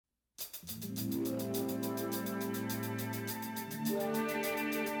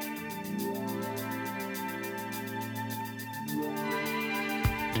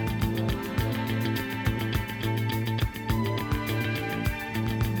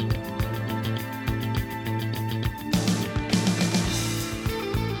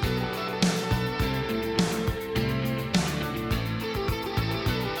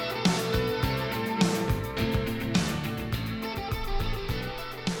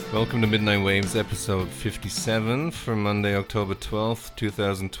Welcome to Midnight Waves, episode 57 for Monday, October 12th,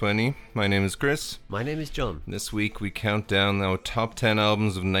 2020. My name is Chris. My name is John. This week we count down our top 10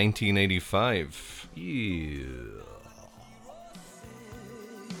 albums of 1985. Yeah.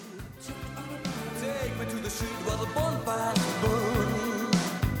 Take me to the street where the bonfires burn.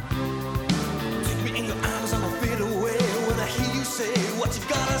 Take me in your arms, I'ma fade away when I hear you say what you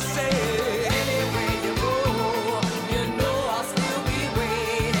gotta say. Anywhere you go, you know I'll still be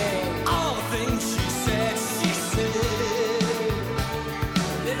waiting. All the things she said.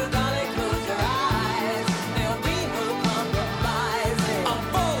 Little darling, close your eyes. There'll be no compromising. Of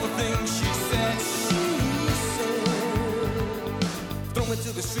all the things she said. Throw me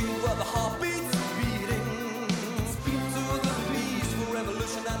to the street where the heart beats beating. Speak to the peaceful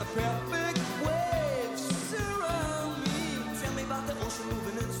revolution and the perfect waves surround me. Tell me about the ocean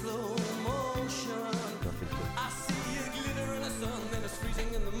moving in slow motion. I see it glitter in the sun and it's freezing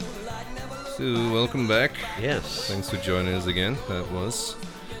in the moonlight. Never look. So, welcome back. Yes. Thanks for joining us again. That was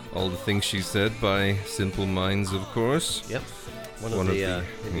All the Things She Said by Simple Minds, of course. Yep. One of the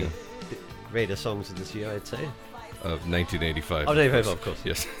greater songs of this year, I'd say. Of 1985. Oh, no, of course.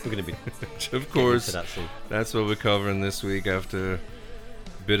 Yes. We're going to be Of course. into that soon. That's what we're covering this week. After a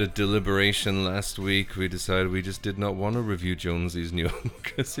bit of deliberation last week, we decided we just did not want to review Jonesy's new album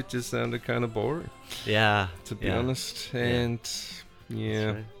because it just sounded kind of boring, Yeah. to be honest. And yeah,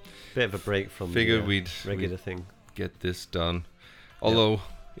 That's right. Bit of a break from figured the we'd regular thing. get this done. Although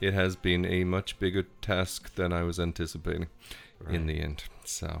it has been a much bigger task than I was anticipating in the end.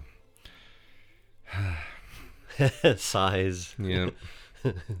 So, Size. yeah,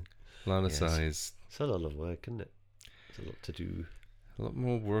 a lot of Yes. size. It's a lot of work, isn't it? It's a lot to do. A lot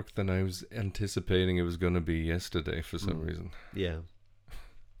more work than I was anticipating it was going to be yesterday for some reason. Yeah.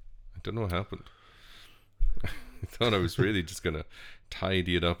 I don't know what happened. I thought I was really just going to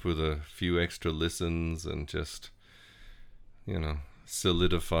tidy it up with a few extra listens and just,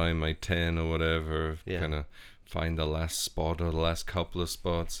 solidify my 10 or whatever. Yeah. Kind of find the last spot or the last couple of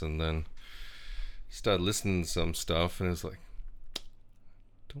spots and then start listening to some stuff. And it's like,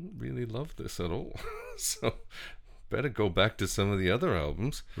 don't really love this at all. So better go back to some of the other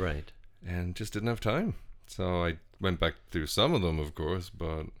albums. Right. And just didn't have time. So I went back through some of them, of course,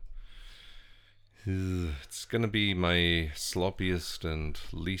 but it's going to be my sloppiest and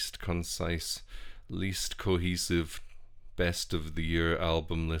least concise, least cohesive, best of the year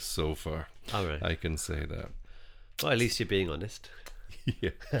album list so far. All right. I can say that. Well, at least you're being honest.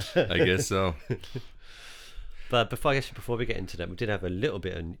 Yeah, I guess so. But before we get into that, we did have a little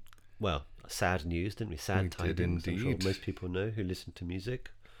bit of, sad news, didn't we? Sad We did tidings. I'm sure indeed. most people know who listen to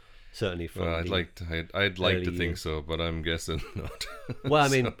music. Certainly from Well, I'd like to early think years. so, but I'm guessing not. Well, I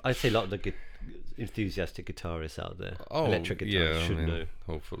mean, I'd say a lot of the enthusiastic guitarists out there, electric guitarists, should know.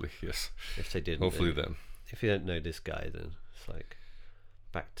 Hopefully, yes. If they didn't, Hopefully then- them. If you don't know this guy, then it's like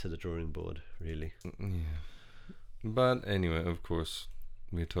back to the drawing board, really. Yeah. But anyway, of course,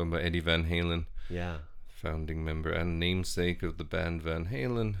 we're talking about Eddie Van Halen, Yeah. founding member and namesake of the band Van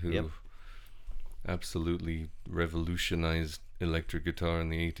Halen, who Yep. absolutely revolutionized electric guitar in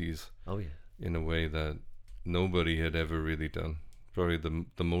the 80s Oh yeah. in a way that nobody had ever really done. Probably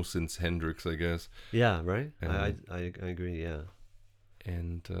the most since Hendrix, I guess. Yeah. Right. And- I agree. Yeah.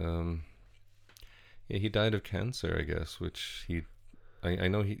 And he died of cancer, I guess, which I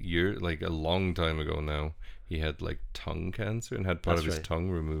know a long time ago now, he had like tongue cancer and had part That's of his right. tongue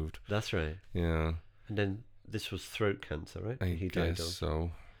removed. That's right. Yeah, And then this was throat cancer, right? I He died guess of.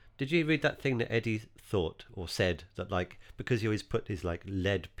 so. Did you read that thing that Eddie thought or said that like because he always put his like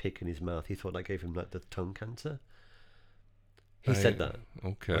lead pick in his mouth, he thought that gave him like the tongue cancer? He said that.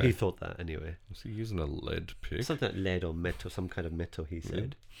 Okay. Or he thought that anyway. Was he using a lead pick? Something like lead or metal, some kind of metal. He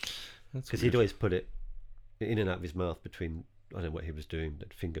said That's because weird. he'd always put it in and out of his mouth between I don't know what he was doing,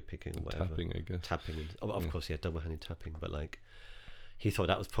 that finger picking or whatever, Tapping, I guess. tapping. And, of course, yeah, double-handed tapping. But like, he thought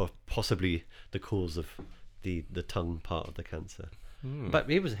that was possibly the cause of the tongue part of the cancer. But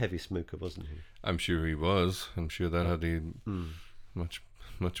he was a heavy smoker, wasn't he? I'm sure he was. I'm sure that had a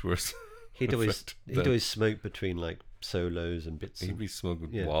much worse. He'd always effect he'd than- always smoke between like solos and bits. He'd And, be smoking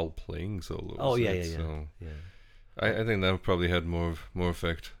Yeah. while playing solos. oh yeah, right? yeah, yeah, So yeah. I think that probably had more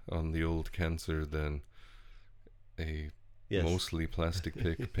effect on the old cancer than a Yes. mostly plastic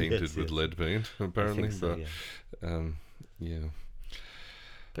pick painted Yes, with yes. lead paint, apparently. I think so, But yeah. yeah.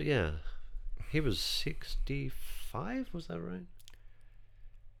 But yeah, he was 65. Was that right?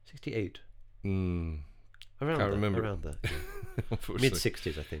 68. Mm, Around Can't that. remember. Around that. Yeah. unfortunately. Mid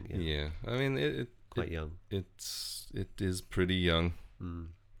 60s, I think. Yeah. Yeah. I mean, Quite young. it is pretty young. Mm.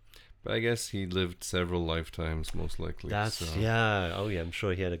 But I guess he lived several lifetimes, most likely. That's so. yeah. Oh yeah, I'm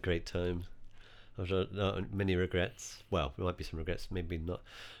sure he had a great time. I'm sure not many regrets. Well, there might be some regrets. Maybe not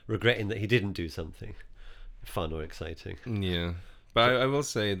regretting that he didn't do something fun or exciting. Yeah, but I will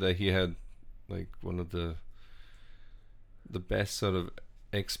say that he had like one of the best sort of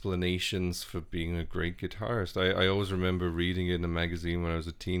explanations for being a great guitarist. I always remember reading it in a magazine when I was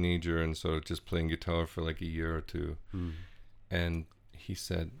a teenager and sort of just playing guitar for like a year or two. Mm. And he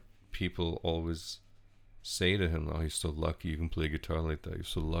said people always say to him, "Oh, you're so lucky you can play guitar like that. You're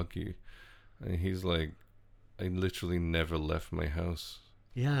so lucky." And he's like, "I literally never left my house.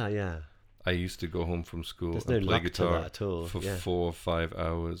 Yeah, yeah. I used to go home from school There's and no play luck to guitar that at all. for Yeah. 4 or 5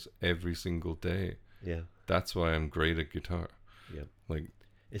 hours every single day. Yeah. That's why I'm great at guitar. Yeah. Like,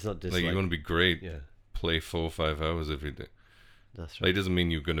 It's not just like you're going to be great. yeah. Play 4 or 5 hours every day. That's Like, right. it doesn't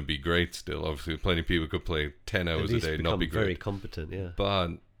mean you're going to be great still. Obviously, plenty of people could play 10 At hours a least day and become not be very great. competent. Yeah.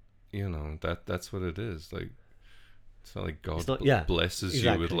 But, you know, that's what it is. Like, it's not like God It's not- yeah, blesses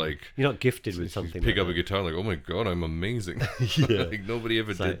exactly. you with, like, You're not gifted you with something. pick like up a that. guitar, like, oh my God, I'm amazing. Yeah. Like, nobody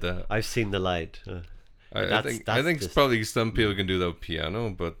ever It's did like, that. I've seen the light. I that's think just- probably some people can do that with piano,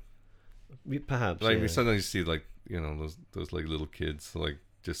 but Perhaps. like yeah. sometimes you see like, you know, those like little kids like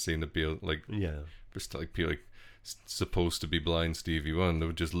just seem to be like Yeah. just like be like supposed to be blind Stevie Wonder,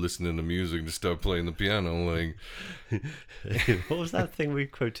 would just listening to music and just start playing the piano. Like, What was that thing we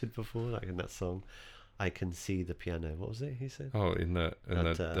quoted before? Like in that song, I can see the piano. What was it? He said. oh, in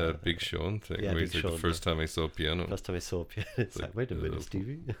that Big Sean thing, yeah, where he's Big like the Sean, first time I saw piano. Last time I saw a piano, it's like, wait a minute,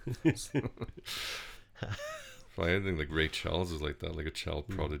 Stevie. I think like Ray Charles is like that, like a child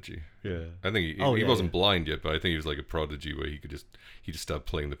prodigy. Yeah. I think he Oh, yeah, wasn't yeah. blind yet, but I think he was like a prodigy where he just started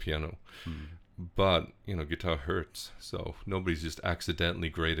playing the piano. But you know, guitar hurts, so nobody's just accidentally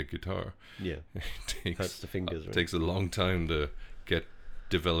great at guitar. Yeah. It Hurts the fingers, right? takes a long time to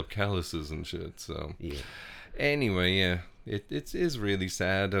develop calluses and shit. So Yeah. anyway, yeah, it is really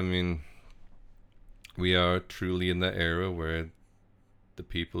sad. I mean, we are truly in that era where the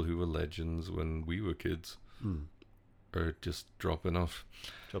people who were legends when we were kids Mm. are just dropping off.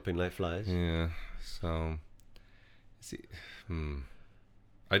 Dropping like flies. Yeah. So, is he?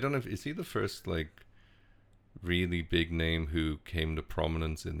 I don't know if is he the first like really big name who came to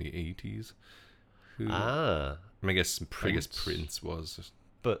prominence in the 80s. Who, Ah. I guess Prince. Prince was.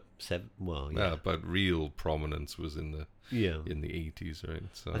 But well, yeah. But real prominence was in the Yeah. 80s, right?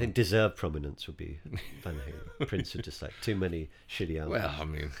 So I think deserved prominence would be Van Halen. Prince would just like too many shitty albums. well, I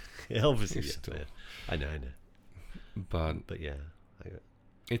mean, Yeah, obviously, he's yeah, still- yeah. I know. but But yeah,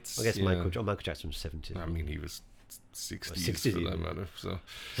 it's. I guess yeah, Michael Jackson was 70s. I mean, he was 60s, 60s for that even. matter. So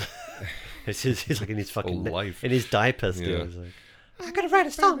It's like in his fucking whole life. in his diaper still. Yeah. He's like, I gotta write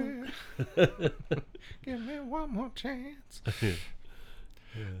a song. Give me one more chance.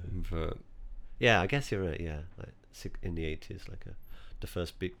 But Yeah, I guess you're right. Yeah, like in the 80s, like the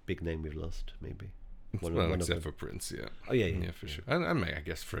first big name we've lost, maybe. well, of except them. for Prince, yeah. Oh yeah, Yeah, for sure. And I mean, I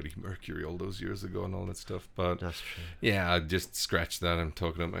guess Freddie Mercury all those years ago and all that stuff. But That's true. yeah, I just scratched that. I'm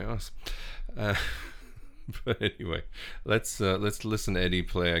talking out my ass. But anyway, let's listen to Eddie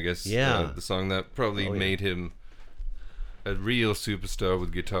play. I guess Yeah. the song that probably Oh, yeah. made him a real superstar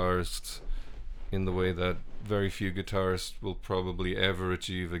with guitarists in the way that very few guitarists will probably ever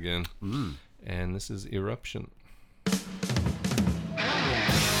achieve again. And this is Eruption.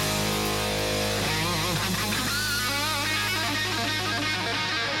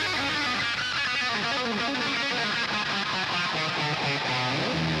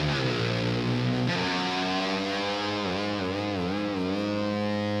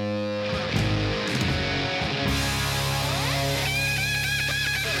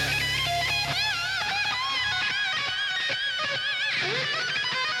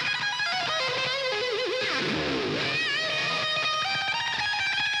 Thank you.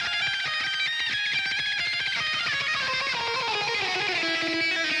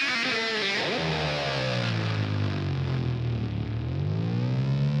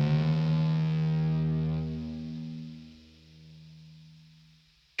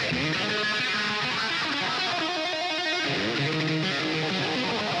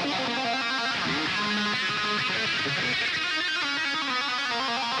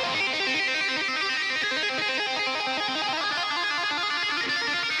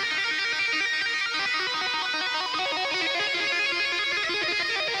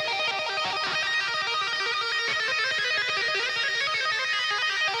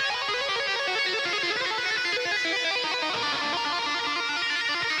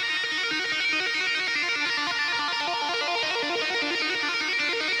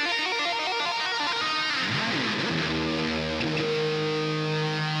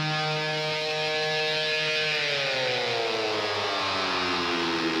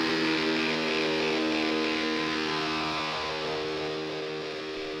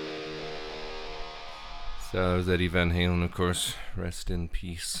 So that was Eddie Van Halen, of course. Rest in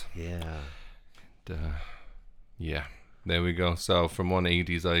peace. Yeah. Yeah, there we go. So from one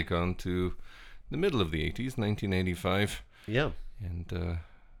 80s icon to the middle of the 80s, 1985. Yeah. And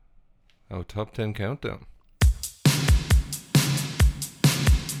our top 10 countdown.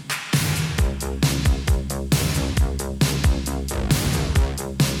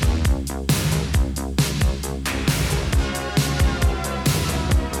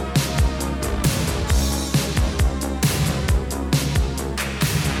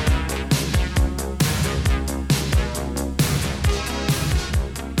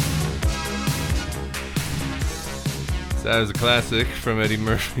 So that was a classic from Eddie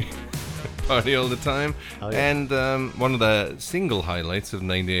Murphy. Party All the Time. Oh, yeah. And one of the single highlights of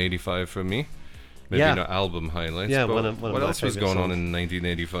 1985 for me. Maybe Yeah. not album highlights. Yeah, but one of what my else was favourite going on songs. in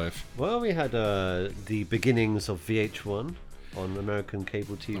 1985? Well, we had the beginnings of VH1 on American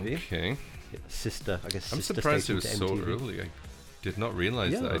cable TV. Okay. Sister, I guess. I'm sister surprised it station was to so MTV. early. I did not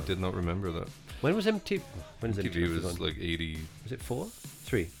realize that. I Yeah. did not remember that. When was MTV? When was MTV MTV? was like 83, Was it 4?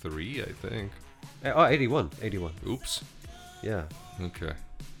 3? I think. Oh, 81. 81. Oops. Yeah. Okay.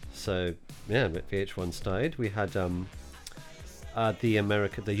 So, yeah, but VH1 started. We had the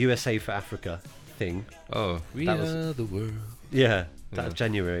USA for Africa thing. Oh, we That was- are the world. Yeah, that Yeah. was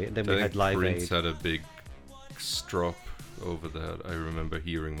January. And then I we had think Live Prince Aid. had a big strop over that. I remember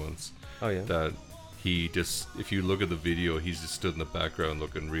hearing once Oh, yeah. that he just, if you look at the video, he's just stood in the background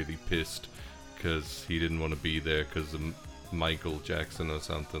looking really pissed because he didn't want to be there because of Michael Jackson or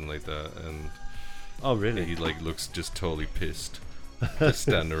something like that, and Oh, really? he like looks just totally pissed, just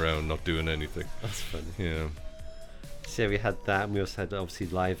standing around not doing anything. That's funny. Yeah. So, yeah, we had that. And we also had, obviously,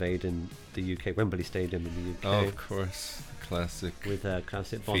 Live Aid in the UK, Wembley Stadium in the UK. Oh, of course, classic. With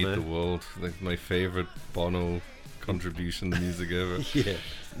classic Feed the Bono. World, like my favorite Bono contribution to music ever. Yeah.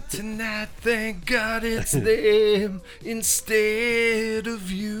 Tonight, thank God it's them instead of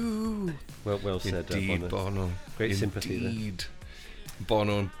you. Well said, Indeed, Bono. Bono. Great sympathy there. Indeed.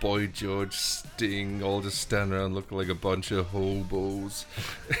 Bono and Boy George, Sting, all just standing around looking like a bunch of hobos.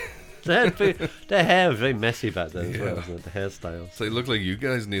 Their hair was very messy back then as well, Yeah. wasn't it? The hairstyles. So they look like you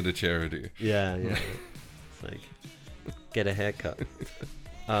guys need a charity. Yeah, yeah. It's like, get a haircut.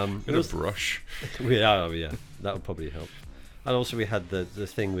 And a brush. Yeah, that would probably help. And also we had the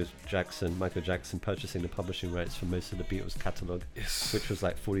thing with Michael Jackson purchasing the publishing rights for most of the Beatles catalogue, Yes. which was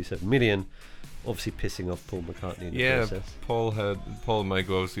like 47 million, obviously pissing off Paul McCartney in the Yeah, process. Paul and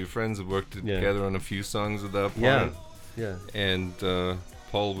Michael, obviously friends, had worked Yeah. together on a few songs at that point. Yeah, yeah. And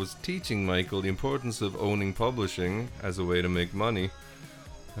Paul was teaching Michael the importance of owning publishing as a way to make money.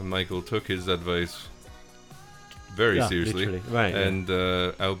 And Michael took his advice very Yeah, seriously. literally. Right, yeah. And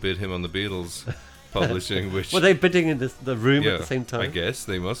outbid him on the Beatles publishing, which... Were they bidding in the room yeah, at the same time? I guess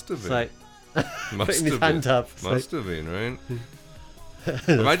they must have It's been. like must putting his have hand been. up. It's Must have been, right?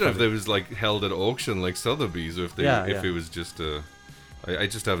 Imagine if they was like held at auction like Sotheby's, or if they Yeah, if yeah. it was just a. I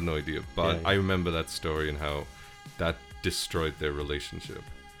just have no idea, but Yeah, yeah. I remember that story and how that destroyed their relationship.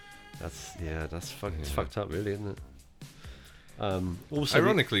 That's it's Yeah. fucked up, really, isn't it? Also,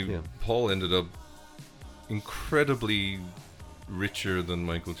 Ironically, yeah. Paul ended up incredibly richer than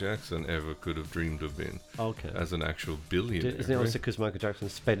Michael Jackson ever could have dreamed of being Okay. as an actual billionaire. Isn't it also right? because Michael Jackson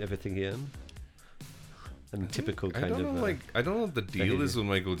spent everything he earned? And typical I kind don't of know, I don't know what the deal behavior. is with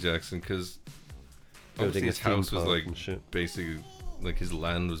Michael Jackson, because building obviously a his theme house was park like and shit. basically like his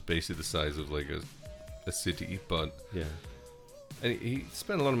land was basically the size of like a city, but Yeah. and he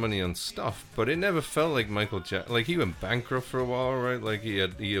spent a lot of money on stuff, but it never felt like Michael Jackson. Like he went bankrupt for a while, right? Like he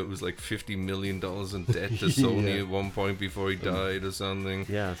was like $50 million in debt to Sony Yeah. at one point before he died or something.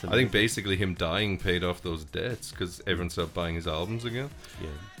 Yeah, that's I think amazing. basically him dying paid off those debts because everyone started buying his albums again. Yeah.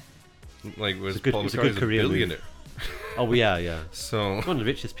 Like whereas It's a good- Paul it's a good McCartney's a career move. billionaire, Oh yeah, yeah. so One of the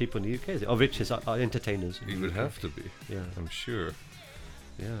richest people in the UK, is it? Or richest entertainers. in he the would UK. have to be, Yeah, I'm sure.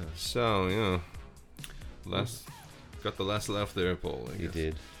 yeah. So yeah, got the last laugh there, Paul. I He guess.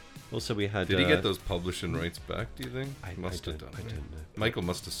 did. Also, we had. Did he get those publishing rights back? Do you think? I Must have don't- done. I right? don't know. Michael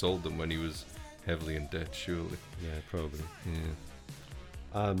must have sold them when he was heavily in debt, surely. Yeah, probably. Yeah.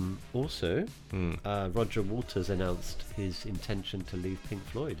 Also, Hmm. Roger Waters announced his intention to leave Pink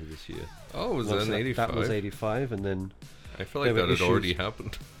Floyd this year. Oh, was Well, that so in '85? That was 85, and then I feel there like were that had already issues.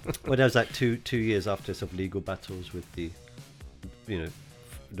 happened. well, there was like two years after sort of legal battles with the, the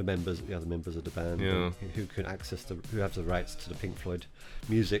other members of the band, Yeah. who can who have the rights to the Pink Floyd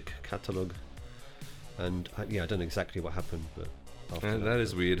music catalog, and I don't know exactly what happened, but after And that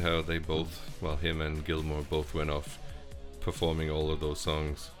is weird how they both, well, him and Gilmore both went off performing all of those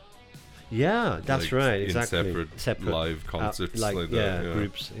songs. Yeah, that's like, right, in exactly. separate live concerts like that, yeah, yeah.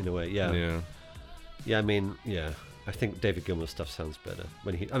 groups in a way, yeah. Yeah, I mean, yeah, I think David Gilmour's stuff sounds better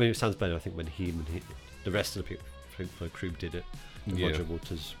when he. I mean, it sounds better. I think when the rest of the Pink Floyd crew did it, the Yeah. Roger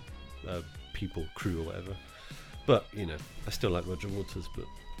Waters people crew or whatever. But you know, I still like Roger Waters, but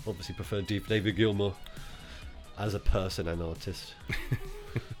obviously prefer David Gilmour as a person and artist.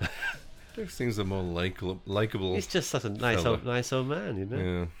 He seems a more likable. He's just such a nice old man, you know.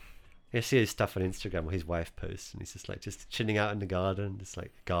 Yeah. You see his stuff on Instagram where his wife posts, and he's just like just chilling out in the garden, just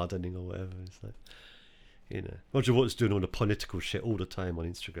like gardening or whatever. It's like, you know, Roger Waters doing all the political shit all the time on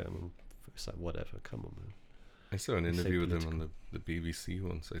Instagram, and it's like, whatever, come on, man. I saw an He's so interview with him on the BBC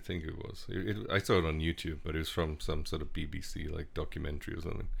once. I think it was. I saw it on YouTube, but it was from some sort of BBC like documentary or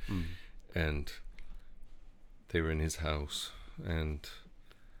something. And they were in his house, and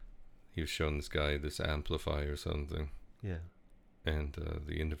he was showing this guy this amplifier or something. Yeah. And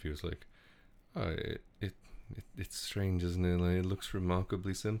the interview was like, "Oh, it's strange, isn't it? Like, it looks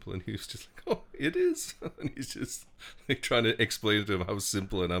remarkably simple." And he was just like, "Oh, it is." And he's just like trying to explain to him how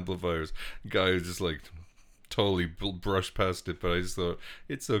simple an amplifier is. The guy was just like totally brushed past it. But I just thought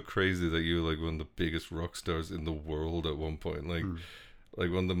it's so crazy that you were like one of the biggest rock stars in the world at one point, like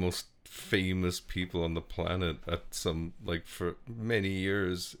one of the most famous people on the planet at some, like, for many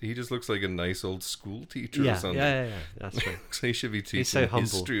years. He just looks like a nice old school teacher or something. Yeah, that's true. So he should be teaching so humble,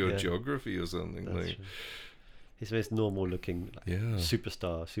 history or yeah. geography or something. That's Like, true. He's the most normal looking yeah,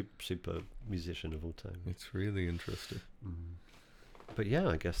 superstar, super musician of all time. it's really interesting. But yeah,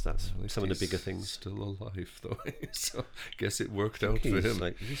 I guess that's At least some of the he's bigger things. Still alive though, so I guess it worked I out think for he's him.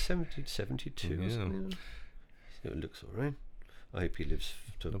 like, he's 72 or Yeah. something. So it looks alright. I hope he lives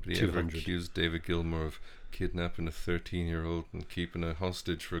to Nobody ever 200. accused David Gilmour of kidnapping a 13-year-old and keeping her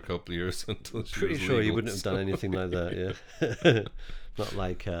hostage for a couple of years until she Pretty was sure he legal, wouldn't have so- done anything like that, yeah. Not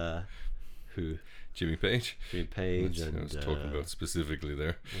like who? Jimmy Page. Jimmy Page That's who and I was talking about specifically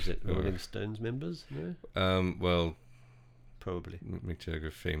there. was it or- Rolling Stones members? No, Well, probably. Mick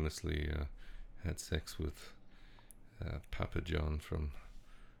Jagger famously had sex with Papa John from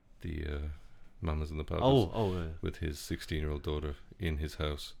the Mamas and the Papas with his 16-year-old daughter in his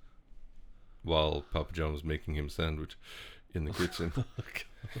house while Papa John was making him a sandwich in the kitchen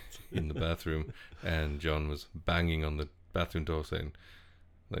in the bathroom, and John was banging on the bathroom door saying,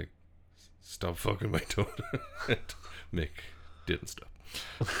 like, "Stop fucking my daughter." And Mick didn't stop.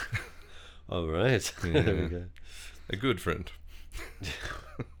 All right, Yeah. there we go. A good friend.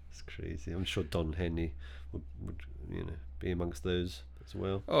 It's crazy. I'm sure Don Henley would be amongst those as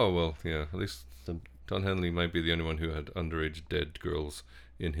well. Oh, well, yeah, at least Some- Don Henley might be the only one who had underage dead girls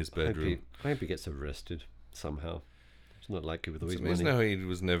in his bedroom. I hope he gets arrested somehow. It's not likely with all It's his amazing money. how he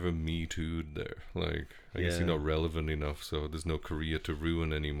was never Me Too'd there. Like, I guess he's Yeah. not relevant enough, so there's no career to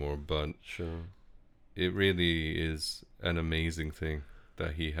ruin anymore. But Sure. it really is an amazing thing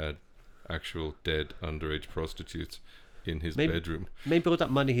that he had actual dead underage prostitutes in his Maybe- bedroom. Maybe all that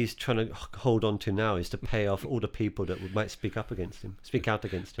money he's trying to hold on to now is to pay off all the people that might speak out against him.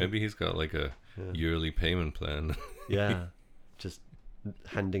 Maybe he's got like a Yeah. yearly payment plan Yeah, just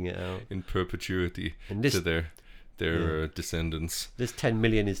handing it out. in perpetuity And this to their descendants. this 10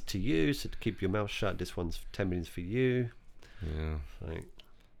 million is to you, so to keep your mouth shut. This one's 10 million's for you. Yeah. Like,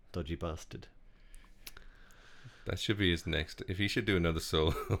 dodgy bastard. That should be his next. If he should do another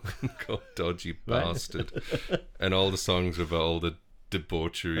solo called Dodgy Bastard, and all the songs are about all the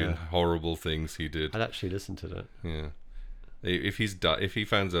debauchery and horrible things he did. I'd actually listen to that. Yeah. If he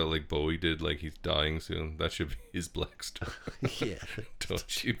finds out like Bowie did, like he's dying soon, that should be his black star. Yeah.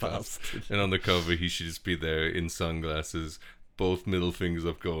 Dodgy Bastard. And on the cover, he should just be there in sunglasses, both middle fingers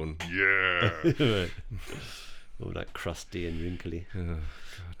up, going, "Yeah." Right. All that crusty and wrinkly. Oh,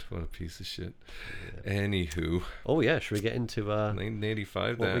 God, what a piece of shit. Anywho, Oh yeah, should we get into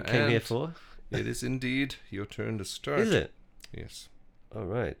 1985 what now. we came here and for? It is indeed your turn to start. Is it? Yes. All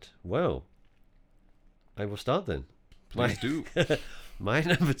right. Well, I will start then. Please do. My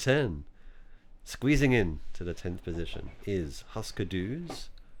number 10, squeezing in to the 10th position, is Husker Du's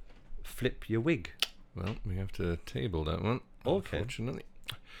Flip Your Wig. Well, we have to table that one, Okay. unfortunately.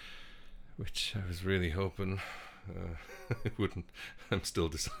 Which I was really hoping it wouldn't. I'm still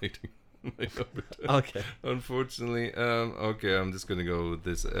deciding my number 10. Okay. Unfortunately. Okay, I'm just going to go with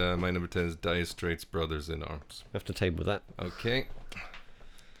this. My number 10 is Dire Straits' Brothers in Arms. We have to table that. Okay.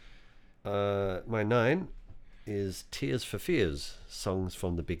 My 9 is Tears for Fears, Songs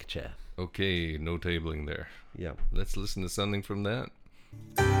from the Big Chair. Okay, no tabling there. Yeah. Let's listen to something from that.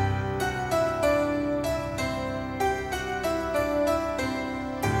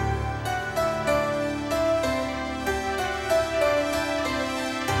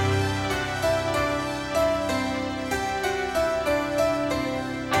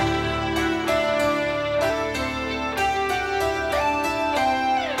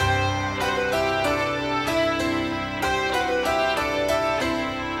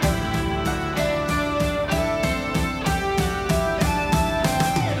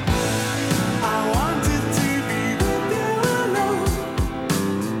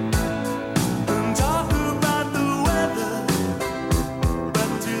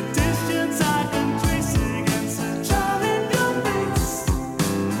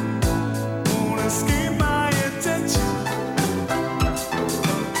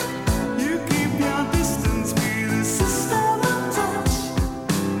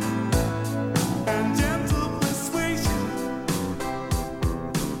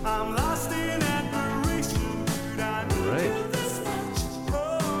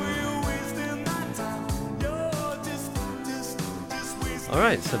 All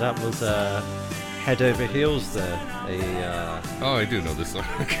right, so that was Head Over Heels there. Oh, I do know this song.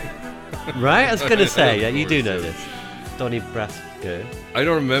 Right? I was going to say, yeah, you do course, know yeah. this. Donnie Brasco. I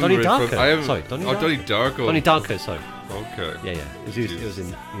don't remember Donnie it Darko. from. I haven't, Sorry, Donnie oh, Darko. Donnie Darko. Donnie Darko, sorry. Okay. Yeah, yeah. It was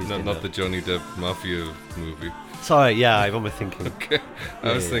in. Not the Johnny Depp Mafia movie. Sorry, yeah, I remember thinking. Okay.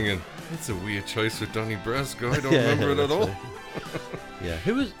 I was yeah. thinking, that's a weird choice with Donnie Brasco. I don't Yeah, remember it at that's all. right. Yeah.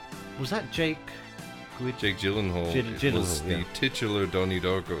 Who was that? Jake? Jake Gyllenhaal. Gyllenhaal, was the yeah. titular Donnie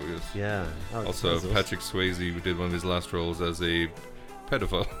Darko, yes. Yeah. Oh, Also, that's awesome. Patrick Swayze who did one of his last roles as a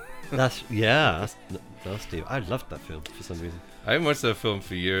pedophile. That's nasty. I loved that film for some reason. I haven't watched that film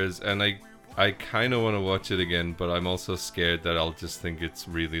for years, and I kind of want to watch it again, but I'm also scared that I'll just think it's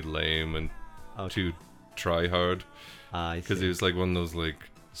really lame and too try hard. Because it was like one of those like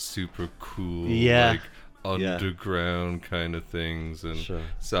super cool, Yeah. like underground kind of things, and Sure.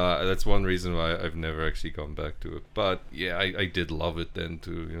 so that's one reason why I've never actually gone back to it. But yeah, I did love it then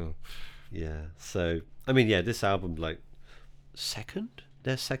too. You know. Yeah. So I mean, yeah, this album like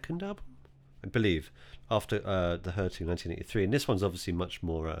their second album, I believe, after The Hurting 1983, and this one's obviously much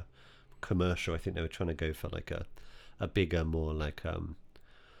more commercial. I think they were trying to go for like a bigger, more like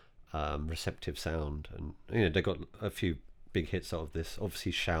receptive sound, and you know they got a few big hits out of this.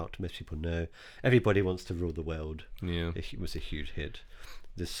 Obviously, Shout, most people know. Everybody Wants to Rule the World. Yeah. It was a huge hit.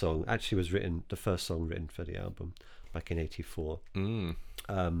 This song actually was the first song written for the album back in '84.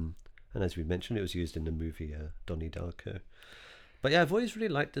 And as we mentioned, it was used in the movie Donnie Darko. But yeah, I've always really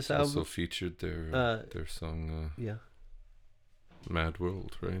liked this album. Also featured their song Yeah, Mad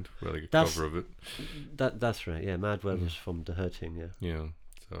World, right? Well, like a That's- cover of it. that's right. Yeah, Mad World was from The Hurting. Yeah, Yeah.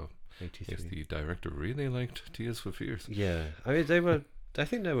 So '83. yes, the director really liked Tears for Fears. Yeah, I mean they were. I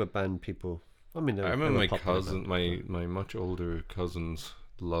think they were band people. I mean, I they remember were my popular cousin, band, my much older cousins,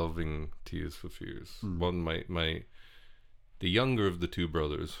 loving Tears for Fears. Mm. The younger of the two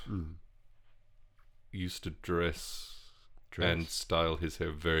brothers Mm. used to dress and style his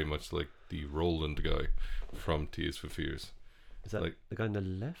hair very much like the Roland guy from Tears for Fears. Is that like- the guy on the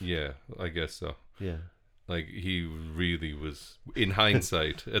left? Yeah, I guess so. Yeah. Like he really was. In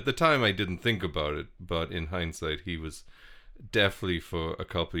hindsight, at the time I didn't think about it, but in hindsight, he was definitely for a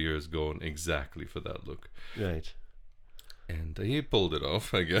couple of years going exactly for that look, Right. and he pulled it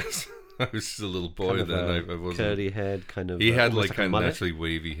off. I guess I was just a little boy Kind of then. a I wasn't. curly head, kind of. He had almost like a kind of mullet. naturally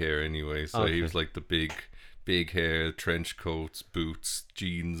wavy hair anyway, so he Okay. was like the big hair, trench coats, boots,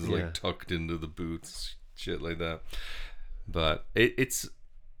 jeans Yeah. like tucked into the boots, shit like that. But it's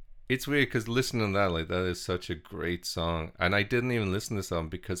weird because listening to that, like, that is such a great song, and I didn't even listen to this song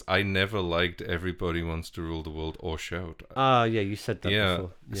because I never liked Everybody Wants to Rule the World or Shout. Ah, yeah, you said that Yeah.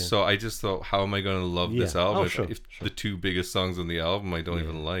 before. Yeah. So I just thought, how am I going to love this Yeah. album Oh, if, sure, if sure. the two biggest songs on the album I don't Yeah.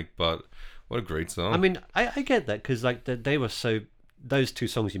 even like? But what a great song! I mean, I get that because like they were so. Those two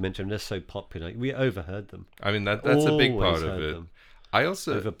songs you mentioned, they're so popular. Like, we overheard them. that's a big part Always of heard it. them. I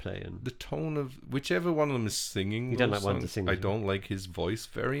also Overplay and the tone of whichever one of them is singing. You don't those like one of the songs, singers, I yeah. don't like his voice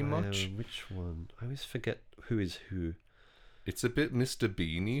very much. which one? I always forget who is who. It's a bit Mr.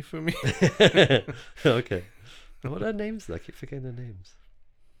 Beanie for me. Okay. What are their names? I keep forgetting their names.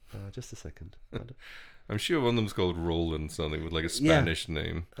 Just a second. I'm sure one of them's called Roland something with like a Yeah. Spanish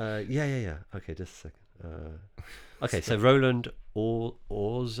name. Yeah. Okay, just a second. Okay, so Roland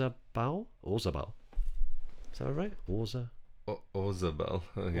Orzabal? Orzabal. Is that right? Ozabel.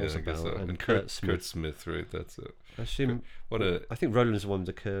 Yeah, I guess Ozabel so. and And Kurt Kurt Smith, right? That's it. I assume. What a, I think Roland's the one with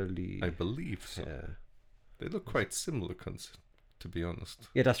the curly. I believe so. Yeah. They look quite similar, to be honest.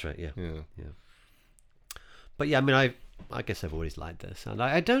 Yeah, that's right. Yeah. Yeah. But yeah, I mean, I guess I've always liked this, and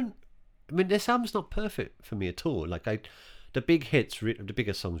I don't. I mean, this album's not perfect for me at all. Like the big hits, the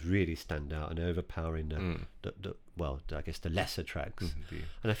bigger songs really stand out and are overpowering I guess the lesser tracks. Indeed.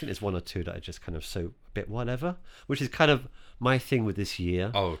 And I think there's one or two that are just kind of so a bit whatever, which is kind of my thing with this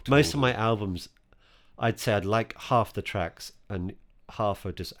year. Oh, Most of totally. my albums, I'd say I'd like half the tracks and half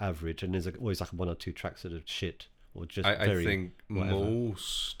are just average, and there's always like one or two tracks that are shit or just I very think whatever.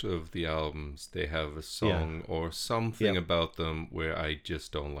 most of the albums they have a song or something Yeah. about them where I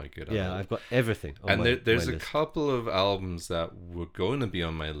just don't like it at Yeah, all. I've got everything. On And my, there's my a list. couple of albums that were going to be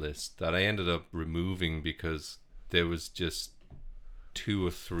on my list that I ended up removing because there was just 2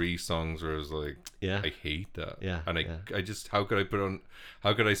 or 3 songs where I was like, Yeah. I hate that. Yeah, And yeah. I just, how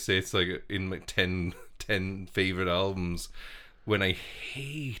could I say it's like in my 10 favorite albums when I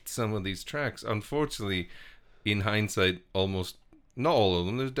hate some of these tracks? Unfortunately, in hindsight, almost not all of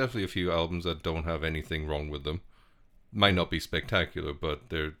them. There's definitely a few albums that don't have anything wrong with them. Might not be spectacular, but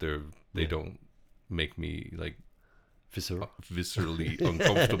they don't make me like Visceral. viscerally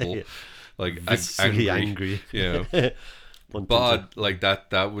uncomfortable, Yeah. like Viscerally angry. Yeah, wanting But to- like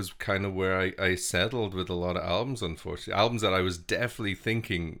that was kind of where I settled with a lot of albums, unfortunately. Albums that I was definitely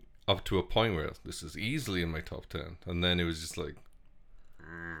thinking up to a point where this is easily in my top 10. And then it was just like...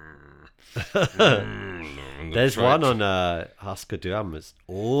 There's one on Husker Du album. It's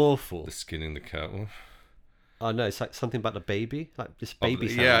awful. The Skinning the Cat one. Oh no, it's like something about the baby, like this baby.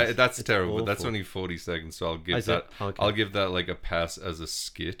 Yeah, sounds. that's It's terrible. But that's awful. only 40 seconds, so I'll give Is that. it? Okay. I'll give that like a pass as a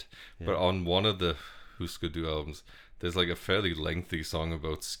skit. But on one of the Husker Du albums, there's like a fairly lengthy song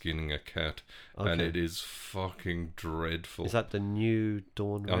about skinning a cat, and Okay. it is fucking dreadful. Is that the New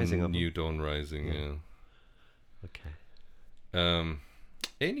Dawn Rising on album? New Dawn Rising? Yeah. Okay.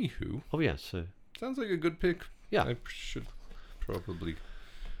 Anywho, Oh yeah, so sounds like a good pick. Yeah. I should probably.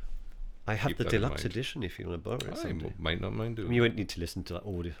 I have Keep the that in deluxe mind. edition if you want to borrow it I someday. might not mind I doing. mean, you won't need to listen to like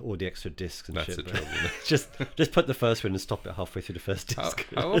all the extra discs and That's shit. the but trouble. just put the first one and stop it halfway through the first How, disc.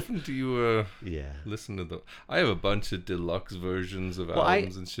 how often do you Yeah. listen to the? I have a bunch of deluxe versions of Well,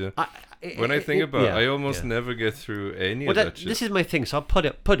 albums and shit. I, When I think about it, yeah, I almost yeah. never get through any Well, of that shit. this is my thing. So I put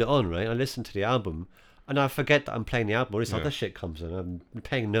it on, right? I listen to the album, and I forget that I'm playing the album. Or this Yeah. other shit comes in. I'm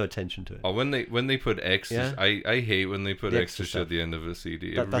paying no attention to it. Oh, when they put extra, Yeah. I hate when they put The extra extra shit at stuff. the end of a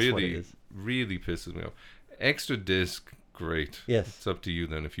CD. That's what it really, is. really pisses me off. Extra disc, great. Yes. It's up to you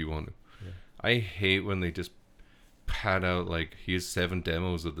then if you want to. I hate when they just pad out like here's 7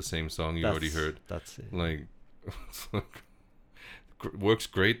 demos of the same song you already heard. That's it. Like, it's like, works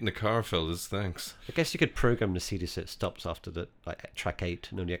great in the car, fellas. Thanks. I guess you could program the CD so it stops after the like track 8,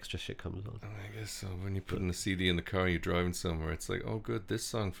 and then the extra shit comes on. I guess so. When you put in a CD in the car, you're driving somewhere. It's like, oh, good, this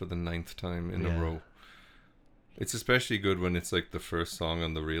song for the 9th time in a Yeah. row. It's especially good when it's like the first song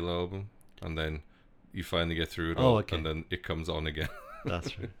on the real album, and then you finally get through it Oh, all, okay. and then it comes on again.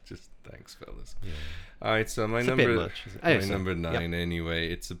 That's right. Just thanks, fellas. Yeah. All right, so my It's a bit number, much, isn't it? my Anyway, so- number 9.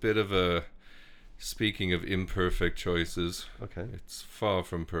 Anyway, it's a bit of a. Speaking of imperfect choices, Okay. it's far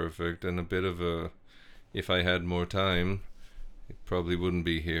from perfect, and a bit of a. If I had more time, it probably wouldn't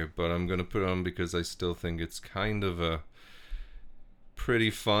be here. But I'm gonna put it on because I still think it's kind of a pretty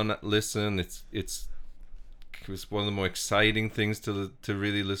fun listen. It was one of the more exciting things to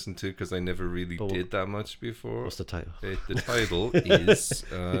really listen to because I never really But did that much before. What's the title? The title is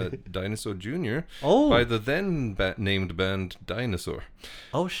Dinosaur Jr. Oh. by the then named band Dinosaur,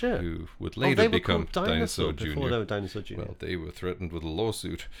 Oh shit. who would Oh, later they were become called Dinosaur Jr. before they were Dinosaur Jr. Well, they were threatened with a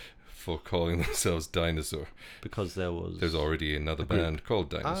lawsuit for calling themselves Dinosaur. because There's already another group. band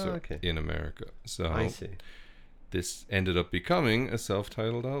called Dinosaur okay. in America. So I see. this ended up becoming a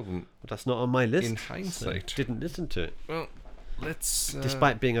self-titled album. But that's not on my list. In so hindsight. didn't listen to it, Well, let's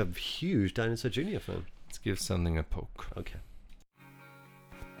despite being a huge Dinosaur Jr. fan. let's give something a poke. Okay.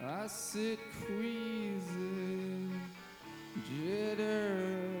 I sit queasy,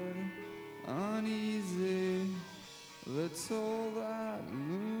 jittered, uneasy. The toll that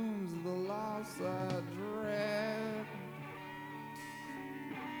looms, the loss I dread.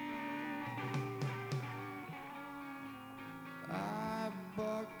 I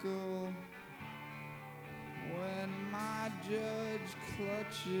buckle when my judge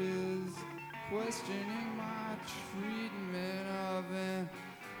clutches, questioning my treatment of an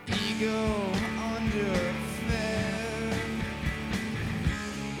ego underfed.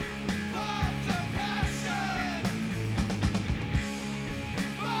 What's the passion?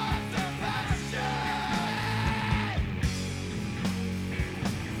 What's the passion?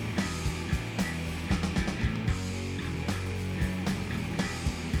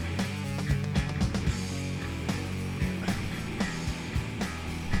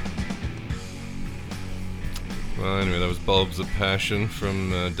 Well, anyway, that was Bulbs of Passion from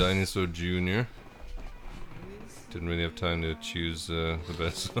Dinosaur Jr. Didn't really have time to choose the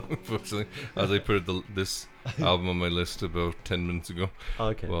best song, unfortunately. As I put this album on my list about 10 minutes ago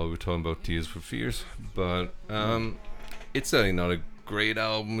Okay. while we were talking about Tears for Fears. But it's certainly not a great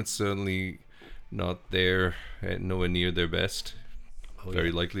album. It's certainly not there, nowhere near their best.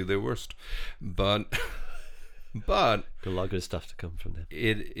 Very likely their worst. But Got a lot of good stuff to come from there.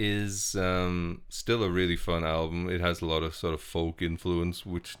 it is still a really fun album. It has a lot of sort of folk influence,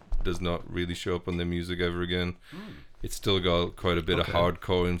 which does not really show up on their music ever again. It's still got quite a bit of Okay.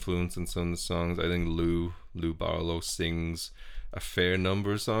 hardcore influence in some of the songs. I think Lou Barlow sings a fair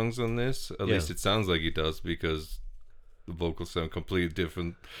number of songs on this. At Yeah. least it sounds like he does, because the vocals sound completely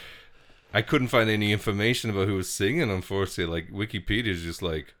different. I couldn't find any information about who was singing, unfortunately. Like, Wikipedia's just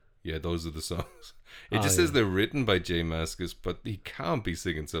like, yeah, those are the songs. It just says they're written by Jay Mascis, but he can't be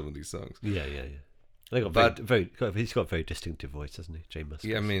singing some of these songs. Yeah. They got But- he's got a very distinctive voice, hasn't he, Jay Mascis?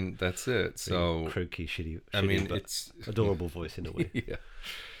 Yeah, I mean, that's it. So, croaky, shitty, I mean, but it's adorable voice in a way. yeah.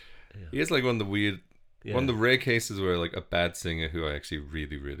 He has like one of the weird Yeah. One of the rare cases where like a bad singer who I actually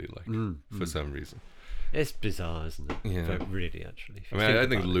really, really like for some reason. It's bizarre, isn't it? Yeah. But really, actually. if I you mean, I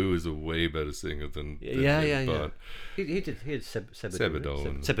think about it. Lou is a way better singer than Yeah, him, yeah. but He did Sebado. Sebado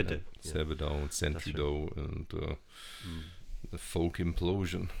and Sebado. Sebado and Centrido and the Folk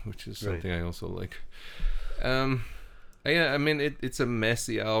Implosion, which is Right. something I also like. Yeah, I mean it's a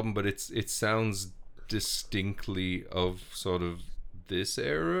messy album, but it sounds distinctly of sort of this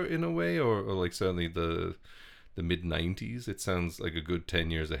era in a way, or like certainly the mid 90s. It sounds like a good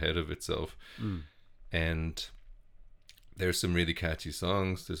 10 years ahead of itself. And there's some really catchy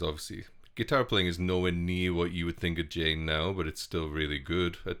songs. There's obviously guitar playing is nowhere near what you would think of Jane now, but it's still really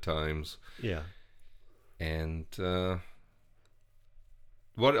good at times. Yeah. And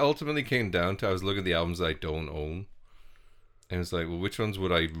what it ultimately came down to, I was looking at the albums I don't own, and it's like, well, which ones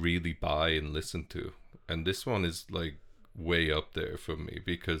would I really buy and listen to? And this one is like way up there for me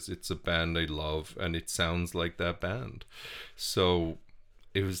because it's a band I love and it sounds like that band. So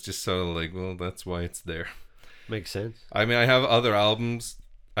it was just sort of like, well, that's why it's there. Makes sense. I mean, I have other albums.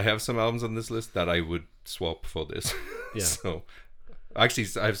 I have some albums on this list that I would swap for this. Yeah. So, actually,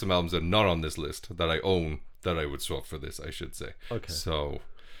 I have some albums that are not on this list that I own that I would swap for this, I should say. Okay. So,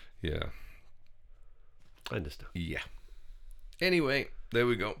 yeah. I understand. Yeah. Anyway, there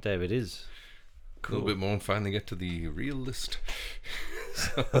we go. There it is. A little bit more and finally get to the real list.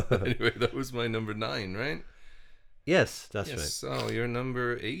 So, anyway, that was my number 9, right? Yes, that's Yes. right. So, you're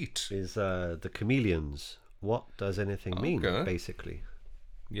number 8. Is the Chameleons. What does anything mean, Okay. basically?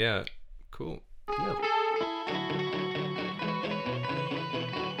 Yeah. Cool. Yeah.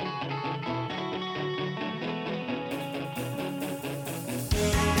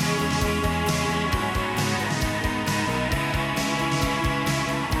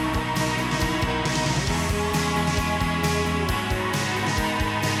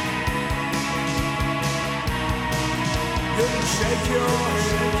 You can shake your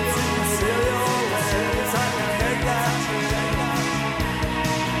head, conceal your legs, I can make that dream.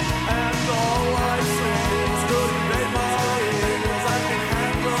 And all I say is good and make my ears, I can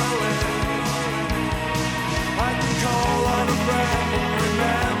handle it. I can call on a friend and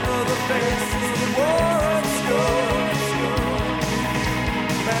remember the faces that were obscure.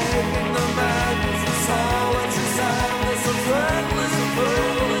 Making the madness of solitude, sadness, and friendless and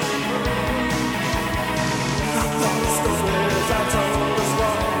foolish. Stories I told us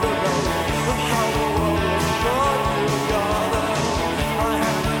long ago of how the world was brought together. I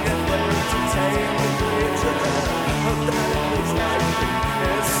had to get ready to take the picture of that it looks like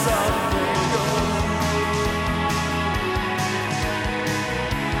it's something good.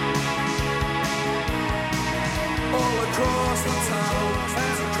 All across the town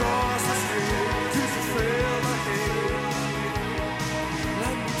and across the street, you should feel the heat.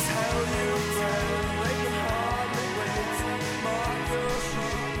 Let me tell you, friend, they can hardly wait. Mark your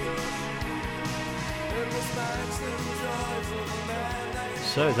sheet. It was Max and Joyce of the man named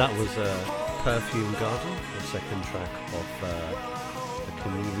So that was Perfume Garden, the second track of the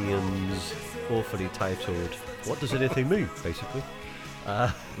Chameleons, awfully titled "What Does Anything Mean?" basically.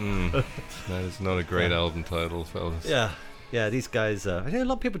 That is not a great album title, fellas. Yeah. These guys. I think a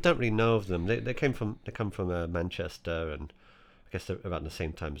lot of people don't really know of them. They come from Manchester, and I guess they're about the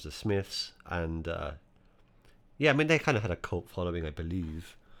same time as the Smiths. And yeah, I mean they kind of had a cult following, I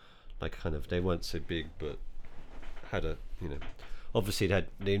believe. Like kind of, they weren't so big, but had a obviously it had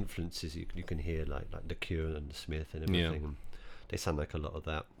the influences you can hear like the Cure and the Smith and everything. Yeah. And they sound like a lot of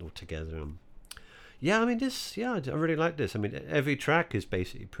that all together. And yeah, I mean I really like this. I mean every track is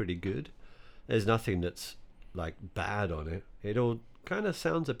basically pretty good. There's nothing that's like bad on it. It all kind of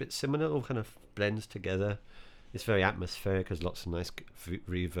sounds a bit similar, all kind of blends together. It's very atmospheric. There's lots of nice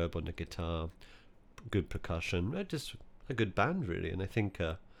reverb on the guitar, good percussion. Just a good band really, and I think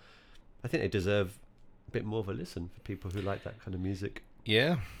they deserve a bit more of a listen for people who like that kind of music.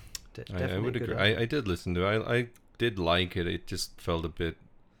 Yeah, I Definitely would a good agree. album. I did listen to it. I did like it. It just felt a bit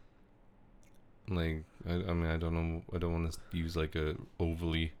like I mean I don't know. I don't want to use like a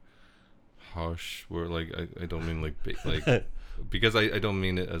overly harsh word. Like I don't mean like like because I don't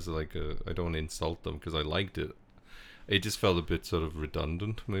mean it as like I don't insult them because I liked it. It just felt a bit sort of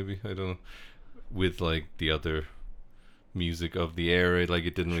redundant. Maybe I don't know with like the other music of the era. Like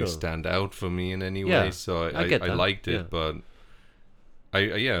it didn't really Sure. stand out for me in any Yeah, way. So I get I that, liked it, yeah. but. I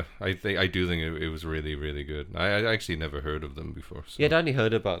do think it was really, really good. I actually never heard of them before. So. Yeah, I'd only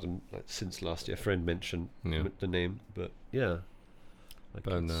heard about them like since last year. A friend mentioned Yeah. the name, but yeah. Like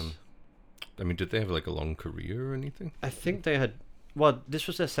But it's- I mean, did they have like a long career or anything? I think they had. Well, this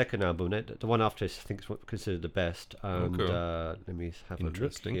was their second album. The one after this, I think, is what considered the best. And Okay. let me have a look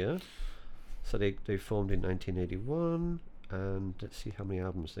Interesting. here. So they formed in 1981, and let's see how many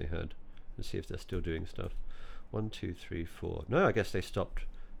albums they had. Let's see if they're still doing stuff. 1, 2, 3, 4. No, I guess they stopped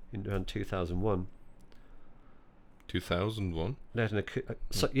in around 2001. 2001. They had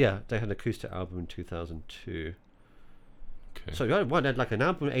they had an acoustic album in 2002. Okay. So they had like an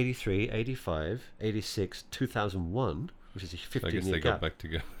album in 83, 85, 86, 2001, which is a I 15 guess year they gap. got back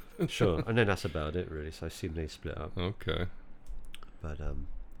together. Sure, and then that's about it really. So I assume they split up. Okay. But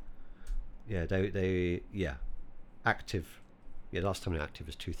yeah, they active. Yeah, last time they were active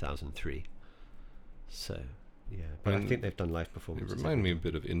was 2003. So yeah, but I And think they've done live They performances. remind me a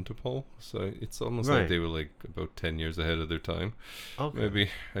bit of Interpol, so it's almost Right. like they were like about 10 years ahead of their time. Okay. Maybe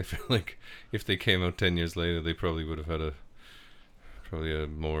I feel like if they came out 10 years later, they probably would have had probably a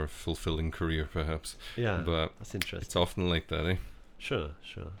more fulfilling career, perhaps. Yeah, But that's interesting. it's often like that, eh? Sure.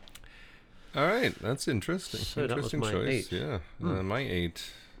 All right, that's interesting. So that was interesting my choice. 8. Yeah, my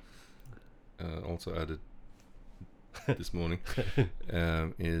 8, also added this morning,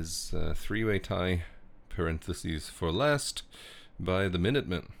 is Three-Way Tie (parentheses for last) by the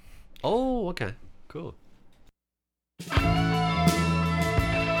Minutemen. Oh, okay, cool.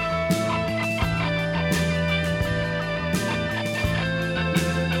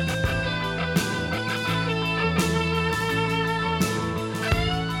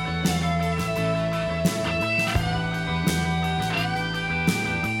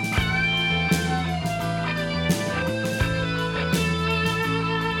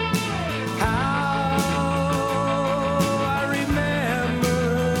 I remember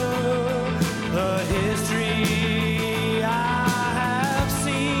the history I have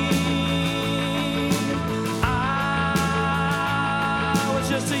seen. I was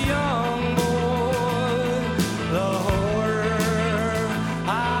just a young boy, the horror I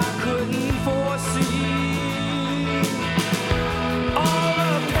couldn't foresee. All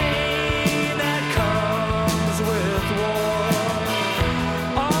the pain that comes with war.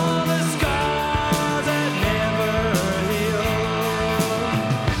 All the scars that never heal.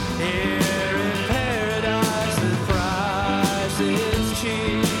 Here in paradise, the price is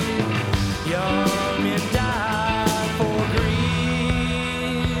cheap. Young men die for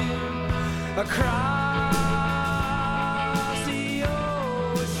greed. Across the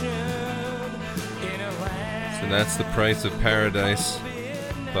ocean, in a land. So that's The Price of Paradise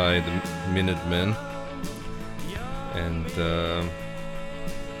by the Minutemen. And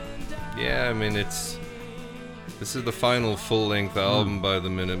yeah, I mean this is the final full-length album by the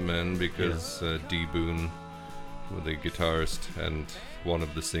Minutemen because D. Boone, the guitarist and one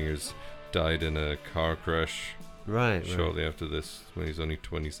of the singers, died in a car crash Right. shortly after this when he's only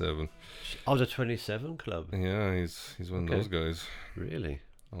 27. Oh, the 27 Club. Yeah, he's one Okay. of those guys, Really?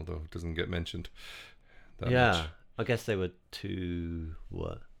 although it doesn't get mentioned that Yeah. much. I guess they were too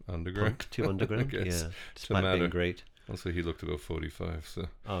what? Underground. Punk, too underground. guess. Yeah. Doesn't Despite matter. being great. Also, he looked about 45, so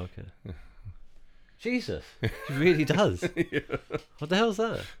Oh, okay. Jesus, he really does. What the hell's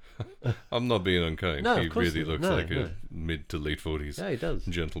that? I'm not being unkind. No, of He course really not. looks No, like no. a mid to late 40s Yeah, he does.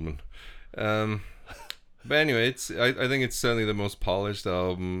 gentleman. But anyway, I think it's certainly the most polished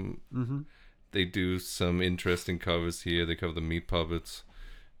album. Mm-hmm. They do some interesting covers here. They cover the Meat Puppets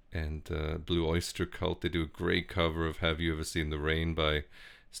and Blue Oyster Cult. They do a great cover of Have You Ever Seen the Rain by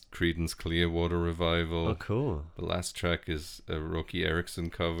Creedence Clearwater Revival. Oh, cool. The last track is a Rocky Erickson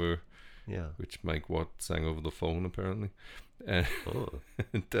cover, Yeah. which Mike Watt sang over the phone apparently. And, Oh.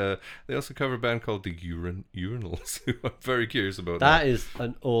 and they also cover a band called the Urinals, who I'm very curious about. That now. is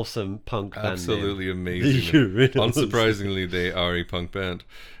an awesome punk band. Absolutely name. amazing. The Urinals. Unsurprisingly, they are a punk band.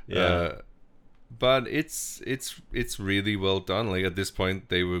 Yeah. But it's really well done. Like at this point,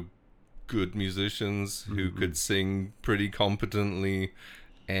 they were good musicians who could sing pretty competently,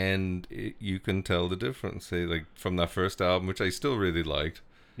 and you can tell the difference. Say, like from that first album, which I still really liked,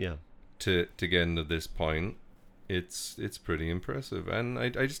 Yeah. to get into this point, it's pretty impressive, and I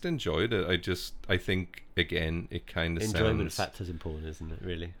just enjoyed it. I think again it kind of Enjoyment sounds. factor's important, isn't it?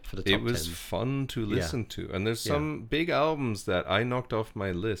 Really, for the top It was 10. fun to listen to, and there's Yeah. some big albums that I knocked off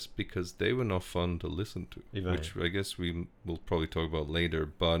my list because they were not fun to listen to, Right. which I guess we will probably talk about later.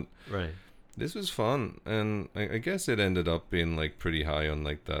 But Right. this was fun, and I guess it ended up being like pretty high on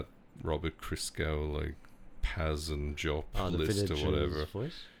like that Robert Christgau like Paz and Jop Oh, the list or whatever.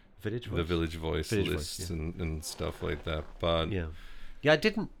 Voice? Village Voice? The Village Voice Village Voice, lists yeah. and stuff like that. But Yeah. Yeah, I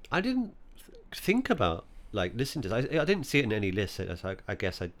didn't think about like listening to this. I didn't see it in any list. So I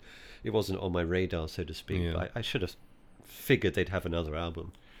guess it wasn't on my radar, so to speak. Yeah. But I should have figured they'd have another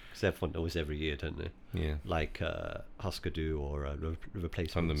album. Because everyone always every year, don't they? yeah, Like Husker Du or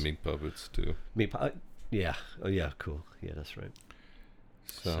Replacements. and the Meat Puppets too. Yeah. Oh, yeah, cool. Yeah, that's right.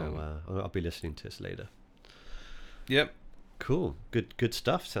 So I'll be listening to this later. Yep. Cool. Good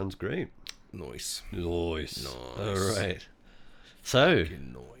stuff. Sounds great. Nice. Nice. All right. So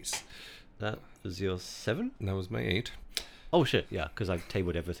Nice. that was your 7? That was my 8. Oh shit! Yeah, because I've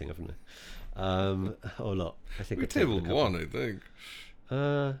tabled everything, haven't I? A lot. I think We I tabled tabled 1, I think.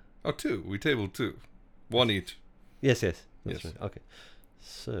 Oh, 2. We tabled 2. 1 each. yes. That's Yes. right. Okay.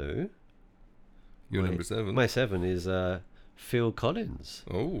 So Your number 7. my 7 is Phil Collins.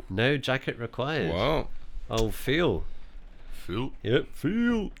 Oh. No jacket required. Wow. Oh, Phil. Phil. Yep,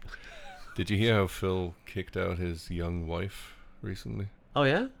 Phil. Did you hear how Phil kicked out his young wife recently? Oh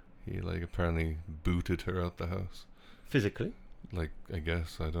yeah, He apparently booted her out the house. physically I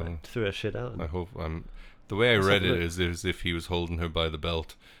guess, I don't know. threw her shit out. I hope the way I Let's read have a it look. is as if he was holding her by the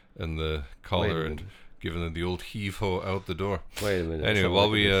belt and the collar and minute. giving her the old heave-ho out the door. Wait a minute. Anyway, while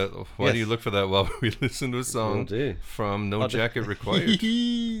we why don't you Yes. look for that while we listen to a Will song do. from No I'll do- Jacket Required.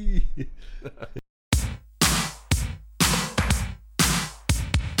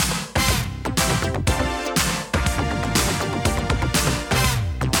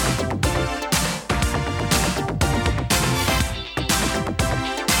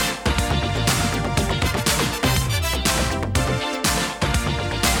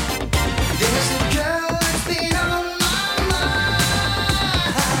 There's a girl that's been on my mind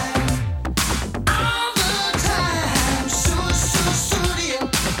all the time. Studio.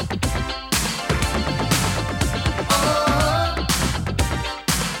 Oh,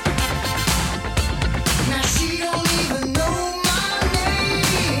 now she don't even know my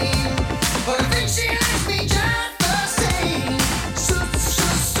name, but I think she likes me just the same.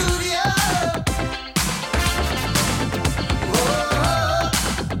 Studio. Oh.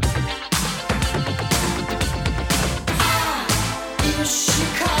 If she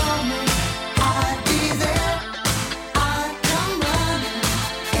called me, I'd be there. I'd come running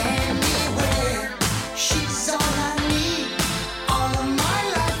anywhere. She's all I need, all of my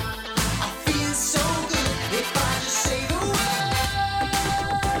life. I feel so good if I just say the word.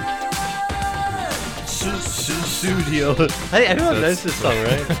 Studio. Hey, everyone knows this song,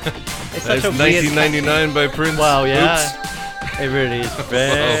 right? It's such That's a weird. 1999 by Prince. Wow, yeah. Oops. It really is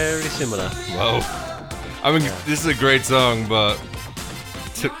very similar. Wow. I mean, this is a great song, but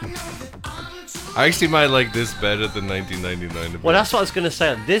I actually might like this better than 1999. Well, that's what I was going to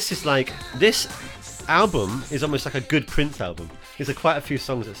say. This album is almost like a good Prince album. There's quite a few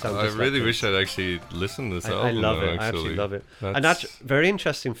songs that sound I just really like wish I'd actually listened to this Prince. album. I love though, it. I absolutely love it. And That's- that's very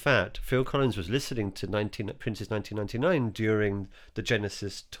interesting fact. Phil Collins was listening to Prince's 1999 during the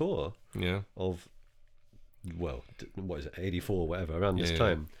Genesis tour yeah. of, well, what is it, 84 or whatever, around this Yeah, yeah.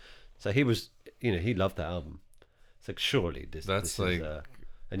 time. So he was, he loved that album. It's like, surely this That's is like a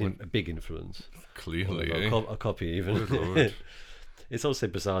big influence. Clearly, Or eh? a copy even. Good lord. It's also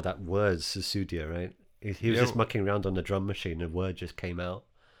bizarre that word Susudio, right? He was Yeah, just mucking around on the drum machine and a word just came out.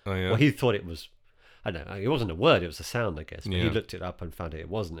 Oh yeah. Well, he thought it was, I don't know, it wasn't a word, it was a sound, I guess. But he Yeah. looked it up and found it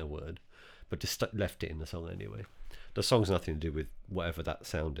wasn't a word, but just left it in the song anyway. The song's nothing to do with whatever that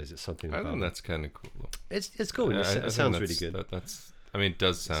sound is. It's something I about think that's kind of cool. Though. It's cool. I it think sounds really that's- good. That's. I mean, it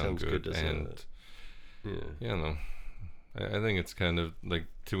does sound sounds good, good, doesn't and it? Yeah. yeah, no. I think it's kind of like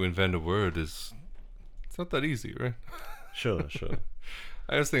to invent a word is. It's not that easy, right? Sure.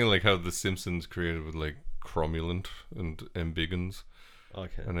 I was thinking like how the Simpsons created with like cromulent and ambiguous,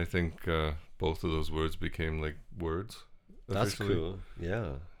 Okay. and I think both of those words became like words. That's cool.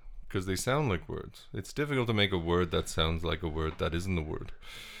 Yeah. Because they sound like words. It's difficult to make a word that sounds like a word that isn't a word.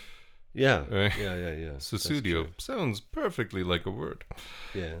 Yeah. Right. Yeah. So That's studio true. sounds perfectly like a word.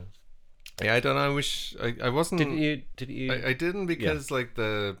 Yeah. Yeah, I don't know. I wish I wasn't. Didn't you? I didn't because like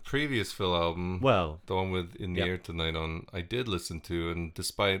the previous Phil album, Well, the one with In the yeah. Air Tonight on, I did listen to, and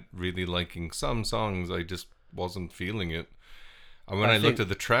despite really liking some songs, I just wasn't feeling it. And when I I looked think- at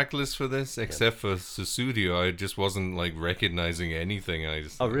the track list for this, except for Susudio, I just wasn't like recognizing anything. I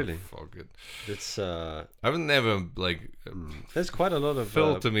just Oh, really? fuck it. it's I was never like there's quite a lot of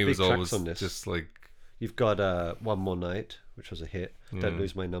Phil to me big was tracks always on this. just like You've got One More Night, which was a hit. Don't Yeah.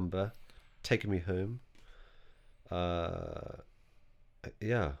 Lose My Number, Taking Me Home.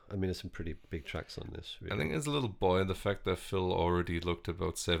 Yeah, I mean, there's some pretty big tracks on this. Really. I think as a little boy, the fact that Phil already looked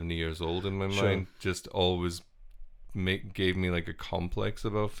about 70 years old in my Sure. mind just always gave me like a complex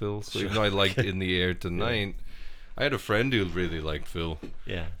about Phil. So even though I liked In the Air Tonight, I had a friend who really liked Phil,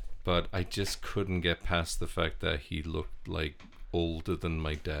 Yeah. but I just couldn't get past the fact that he looked like older than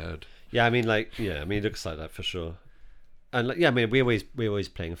my dad. Yeah, I mean, it looks like that for sure. And like, yeah, I mean, we always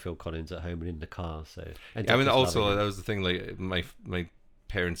playing Phil Collins at home and in the car. So and I mean, Doctor's also loving it. that was the thing. Like my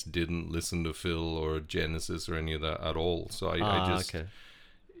parents didn't listen to Phil or Genesis or any of that at all. So I just okay.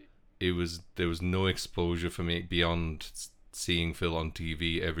 there was no exposure for me beyond seeing Phil on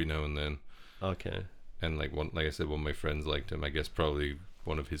TV every now and then. Okay. And like I said, one of my friends liked him. I guess probably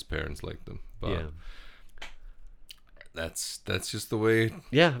one of his parents liked him. But Yeah. that's just the way.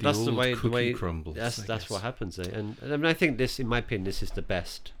 Yeah, the that's the old way. cookie crumbles. I That's guess. what happens. And I mean, I think this, in my opinion, this is the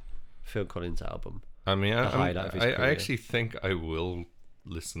best Phil Collins album. I mean, highlight of his I career. actually think I will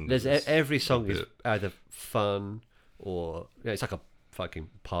listen. There's to this every a song is bit. either fun or it's like a fucking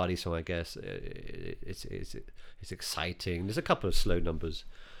party song, I guess. It's exciting. There's a couple of slow numbers.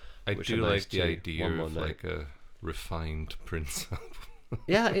 I which do are nice like the too. idea One More of Night. like a refined Prince album.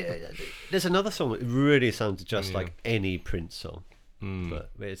 Yeah, there's another song that really sounds just Yeah. like any Prince song,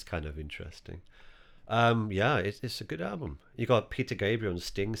 but it's kind of interesting. Yeah, it's a good album. You got Peter Gabriel and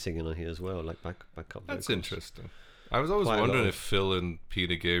Sting singing on here as well, like backup That's vocals. interesting. I was always Quite a wondering lot if Phil and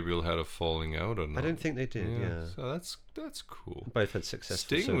Peter Gabriel had a falling out or not. I don't think they did. Yeah, So that's cool. both had successful.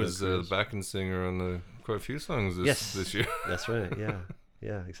 Sting solo was the careers. backing singer on quite a few songs Yes. this year. That's right.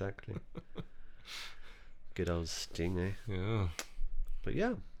 Yeah, exactly. Good old Sting, eh? Yeah. But yeah,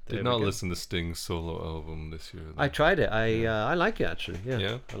 there Did we not go. listen to Sting's solo album this year. though. I tried it. I like it actually. Yeah,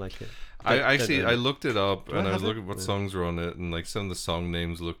 Yeah? I like it. I Don't actually know. I looked it up Do I and I was have it? looking at what Yeah. songs were on it, and like some of the song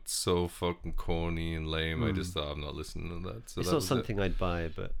names looked so fucking corny and lame. I just thought I'm not listening to that. So It's that not was it. something I'd buy,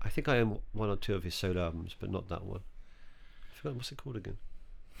 but I think I own one or two of his solo albums, but not that one. I forgot what's it called again.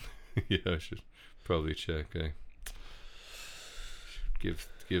 Yeah, I should probably check.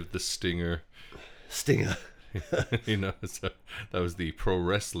 Give the Stinger. Stinger. You know, so that was the pro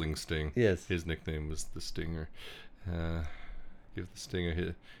wrestling Sting. Yes. His nickname was the Stinger. Give the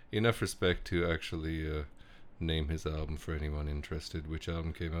Stinger enough respect to actually name his album for anyone interested, which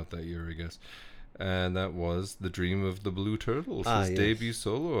album came out that year, I guess. And that was The Dream of the Blue Turtles, his yes. debut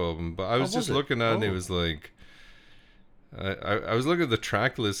solo album. But I was was just it? looking at it and it Oh. was like, I was looking at the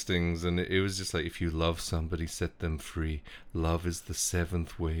track listings and it was just like, if you love somebody, set them free. Love is the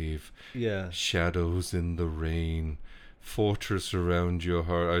seventh wave. Yeah. Shadows in the rain. Fortress around your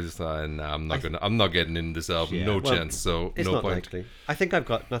heart. I just thought, nah, I'm not getting in this album. Yeah, No well, chance. So It's no not point. likely. I think I've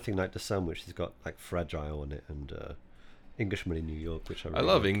got Nothing Like the Sun, which has got like Fragile on it, and Englishman in New York, which I I really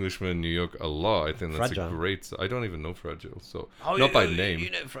love like. Englishman in New York a lot. I think that's Fragile. a great. I don't even know Fragile, so Oh, not you by know, name. You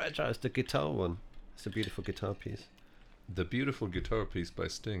know Fragile. It's the guitar one. It's a beautiful guitar piece. The beautiful guitar piece by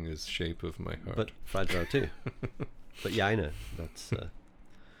Sting is "Shape of My Heart." But Fragile too. But yeah, I know. That's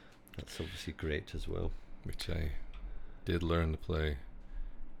obviously great as well. which I did learn to play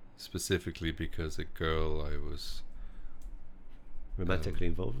specifically because a girl I was Romantically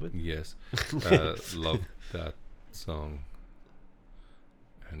involved with. yes loved that song,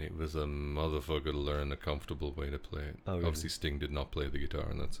 and it was a motherfucker to learn a comfortable way to play it. Oh, really? Obviously Sting did not play the guitar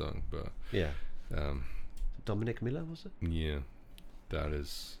in that song, but Yeah. um, Dominic Miller, was it? yeah, that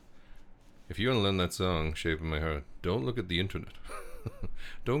is, if you want to learn that song, Shape of My Heart, don't look at the internet.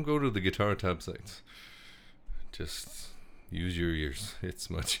 Don't go to the guitar tab sites. Just use your ears. It's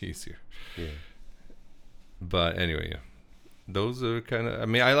much easier. Yeah. But anyway, yeah. Those are kind of. I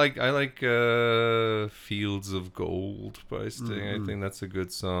mean, I like Fields of Gold by Sting. I think that's a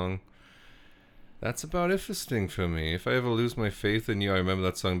good song. That's about it for Sting for me. If I ever lose my faith in you, I remember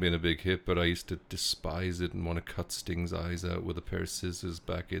that song being a big hit, but I used to despise it and want to cut Sting's eyes out with a pair of scissors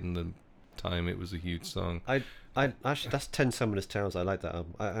back in the time it was a huge song. I actually, that's 10 Summoners Tales. I like that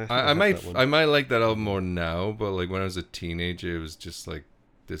album. I think I have might that one. I might like that album more now, but like when I was a teenager, it was just like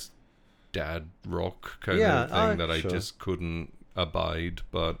this dad rock kind Yeah, of thing that I sure. just couldn't abide.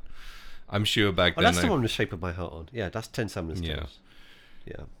 But I'm sure back Oh, then, that's the one with Shape of My Heart on. Yeah, that's 10 Summoners Yeah. Tales.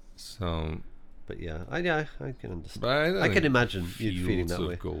 Yeah. So, But yeah, I can understand. but I can think imagine you feeling Fields that of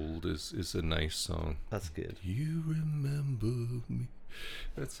way. Gold is a nice song. That's good. You remember me?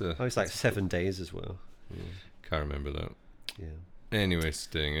 That's a. Oh, it's like 7 Days as well. Can't remember that. Yeah. Anyway,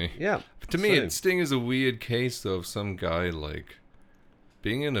 Sting. Eh? Yeah. To me, So- Sting is a weird case though, of some guy like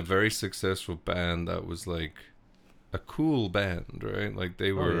being in a very successful band that was like a cool band, right? Like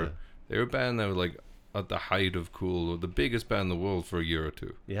they were a band that was like at the height of cool, or the biggest band in the world for a year or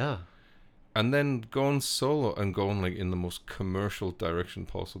two, Yeah. and then going solo and going like in the most commercial direction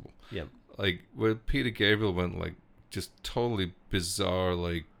possible. Yeah. Like where Peter Gabriel went like just totally bizarre,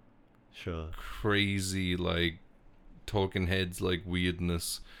 like Sure. crazy, like Talking Heads, like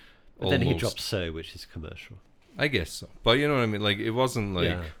weirdness. But then he almost. dropped So, which is commercial. I guess so, but you know what I mean. Like it wasn't like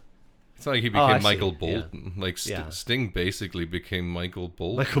Yeah. it's not like he Oh, I became see, Michael yeah. Bolton. Like Yeah. Sting basically became Michael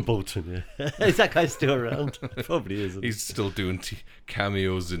Bolton. Michael Bolton, yeah. Is that guy still around? Probably isn't. He's still doing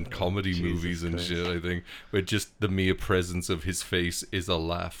cameos in comedy Jesus movies and Christ. shit. I think, where just the mere presence of his face is a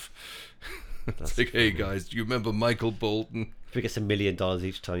laugh. It's That's like, hey funny. guys, do you remember Michael Bolton? If he gets $1 million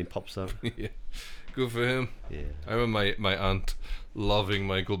each time he pops up. Yeah, good for him. Yeah. I remember my aunt loving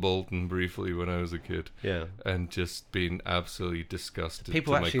Michael Bolton briefly when I was a kid, Yeah. and just being absolutely disgusted.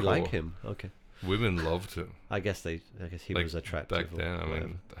 People to my actually core. like him. Okay. Women loved him. I guess he Like, was attractive. back then. or I whatever.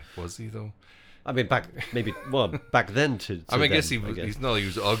 mean, was he though? I mean, back then to I mean, I guess them, he's not like he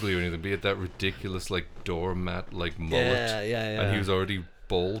was ugly or anything, but he had that ridiculous like doormat like mullet, Yeah. and he was already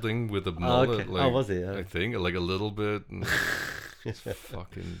balding with a Oh, mullet. okay. Like, Oh, was he? I think like a little bit. And it's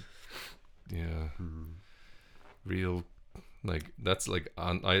fucking yeah, real. Like that's like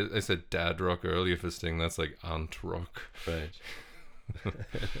I said dad rock earlier for Sting. That's like aunt rock. Right.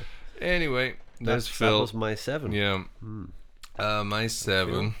 Anyway, there's That Phil. was my 7. Yeah. My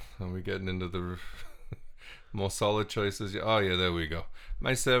 7. Are we getting into the more solid choices? Oh yeah, there we go.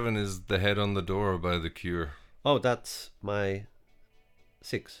 My 7 is The Head on the Door by The Cure. Oh, that's my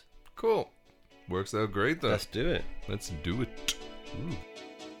 6. Cool. Works out great though. Let's do it. Let's do it.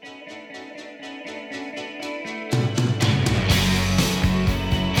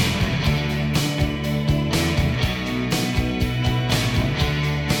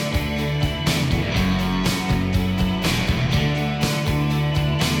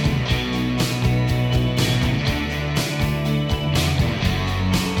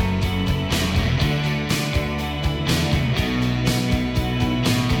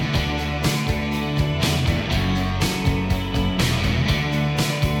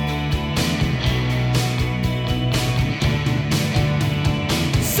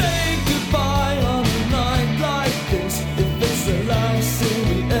 Say goodbye on a night like this, if it's the last thing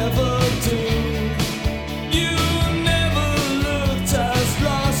we ever do. You never looked as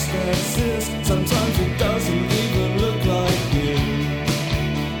lost as this. Sometimes it doesn't even look like you.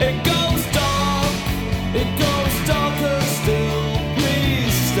 It goes darker still.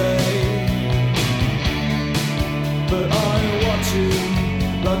 Please stay. But I watch you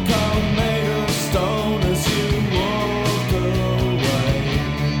like I'm made of stone as you walk away.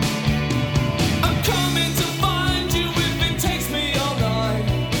 I'm coming to find you if it takes me all night,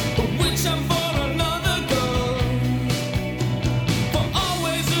 but which I'm for another girl. For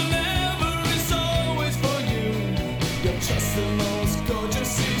always and ever is always for you. You're just the most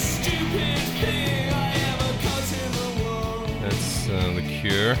gorgeous, stupid thing I ever caught in the world. That's The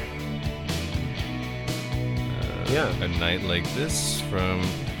Cure. Yeah. A Night Like This from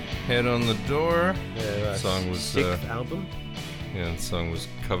Head on the Door. Song was 6th album. yeah, the song was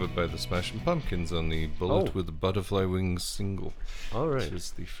covered by the Smashing Pumpkins on the Bullet Oh. with the Butterfly Wings single, All which right.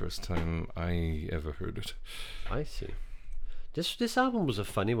 is the first time I ever heard it. I see. This album was a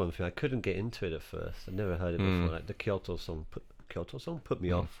funny one for me. I couldn't get into it at first. I'd never heard it before. Like the Kyoto song put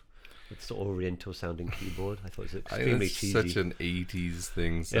me off. It's the Oriental sounding keyboard. I thought it was extremely It's cheesy. such an 80s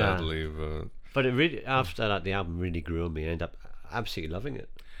thing, sadly, but But it really, after that, the album really grew on me. I ended up absolutely loving it,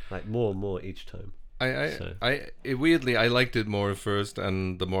 like more and more each time. So. Weirdly, I liked it more at first,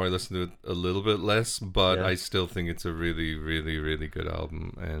 and the more I listened to it, a little bit less. But Yeah. I still think it's a really, really, really good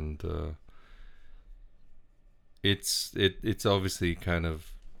album, and it's obviously kind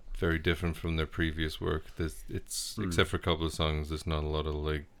of very different from their previous work. It's except for a couple of songs, there's not a lot of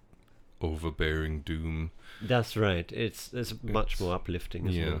like overbearing doom. That's right. It's much more uplifting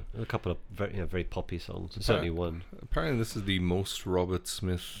as Yeah. well. A couple of very poppy songs. Certainly one. Apparently, this is the most Robert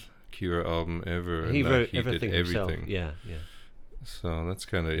Smith Cure album ever. He and that wrote he everything did everything. himself. Yeah. So that's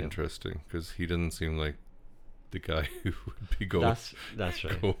kind of interesting because he doesn't seem like the guy who would be going, That's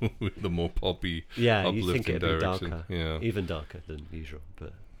right. going with the more poppy, Yeah, you think uplifting it'd be direction. darker, Yeah. even darker than usual.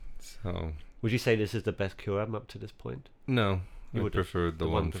 But So would you say this is the best Cure album up to this point? no, You I would've- preferred the the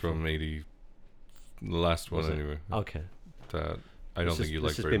one one from '80, the last one Was it? anyway. Okay. That I don't think you like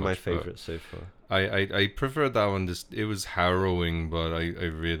This has very been my much. but favorite so far. I preferred that one. Just it was harrowing, but I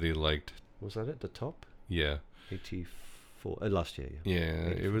really liked. Was that at the top? Yeah. 84 last year. Yeah,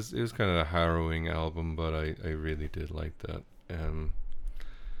 Yeah. it was kind of a harrowing album, but I really did like that.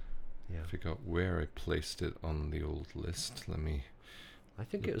 Yeah. I forgot where I placed it on the old list. Let me. I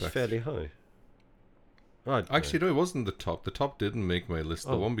think Look it was back. fairly high. Oh, I don't Actually, know. no, it wasn't the top. The top didn't make my list.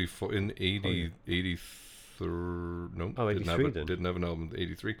 The Oh. one before in 80, yeah. 83. No, Oh, didn't have 83 it. then. Didn't have an album.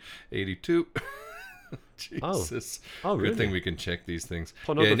 83, 82. Jesus. Oh, Good really? thing we can check these things. Yeah, in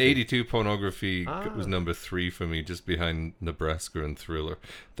Pornography. 82, Pornography was Ah. number 3 for me, just behind Nebraska and Thriller.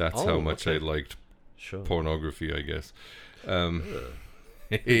 That's Oh, how much I okay. liked Sure. Pornography, I guess.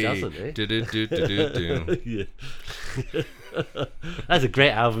 He doesn't, eh? Do-do-do-do-do. Yeah. That's a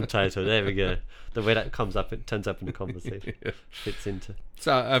great album title. There we go. The way that comes up, it turns up in the conversation. Fits into.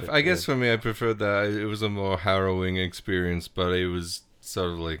 So I guess for me, I preferred that. It was a more harrowing experience, but it was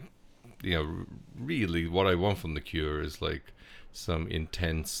sort of like, really what I want from The Cure is like some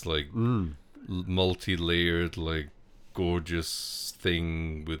intense, like multi-layered, like gorgeous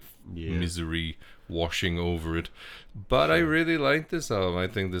thing with Yeah. misery washing over it. But I really like this album. I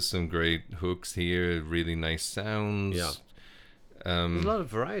think there's some great hooks here, really nice sounds. Yeah. There's a lot of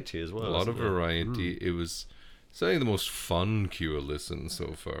variety as well. A lot of isn't there? variety. It was certainly the most fun Cure listen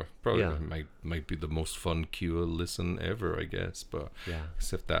so far. Probably Yeah. might be the most fun Cure listen ever, I guess. But Yeah.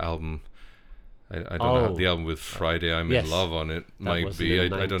 except that album, I don't know, Oh. the album with Friday I'm yes. in Love on it That might was be. in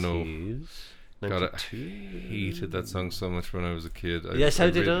the I don't know. 90s. God, I 92? hated that song so much when I was a kid. Yes,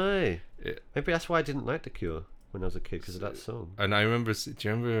 so did really- I. it- Maybe that's why I didn't like The Cure when I was a kid, because of that song. And I remember. Do you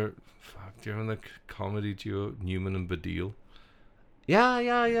remember? Do you remember the comedy duo Newman and Baddiel?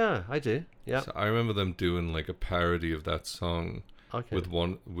 Yeah, I do. Yeah. So I remember them doing like a parody of that song Okay. with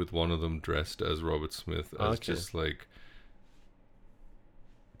one of them dressed as Robert Smith as Okay.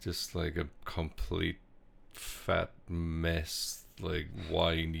 just like a complete fat mess, like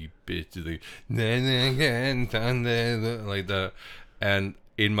whiny bitch, like that. And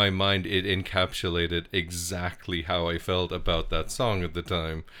in my mind, it encapsulated exactly how I felt about that song at the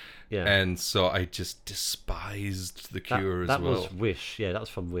time. Yeah. And so I just despised The Cure that as well. was Wish. Yeah, that was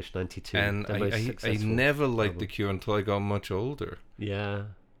from Wish 92. And their most I successful never liked The album. Cure until I got much older. Yeah.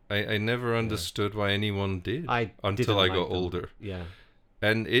 I never understood why anyone did I until didn't I like got them. older. Yeah.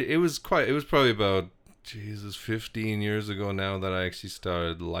 And it was probably about 15 years ago now that I actually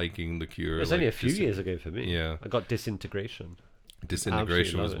started liking The Cure. It was only a few years ago for me. Yeah. I got Disintegration.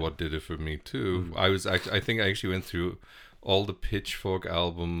 Disintegration Absolutely was love it. what did it for me too. I think I actually went through all the Pitchfork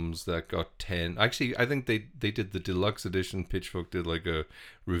albums that got 10. Actually, I think they did the deluxe edition. Pitchfork did like a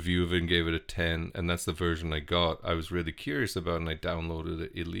review of it and gave it a 10, and that's the version I got. I was really curious about it, and I downloaded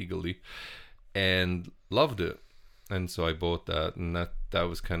it illegally and loved it. And so I bought that, and that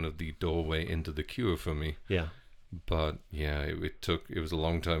was kind of the doorway into The Cure for me. Yeah. But yeah, it was a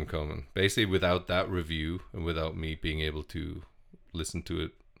long time coming. Basically, without that review and without me being able to listen to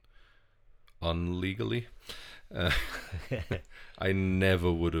it unlegally, I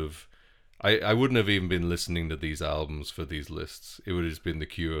never would have. I wouldn't have even been listening to these albums for these lists. It would have just been The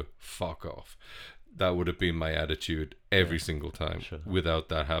Cure. Fuck off. That would have been my attitude every single time Sure. without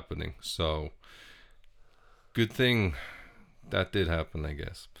that happening. So, good thing that did happen, I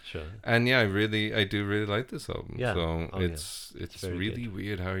guess. Sure. And yeah, I do really like this album. Yeah. So Oh, yeah. it's very really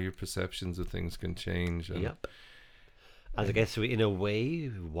weird how your perceptions of things can change. And Yep. As I guess we, in a way,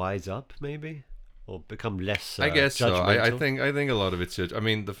 wise up maybe, or become less. I guess so. I judgmental. think a lot of it's just. I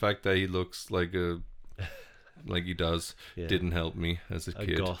mean, the fact that he looks like like he does Yeah. didn't help me as a A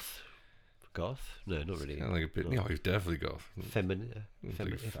kid. goth. Goth? No, not really. Kind of like a bit. No. No, he's definitely goth. Feminine. He's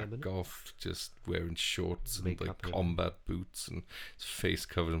like a fat Effeminate? goth, just wearing shorts and Makeup, like yeah. combat boots, and his face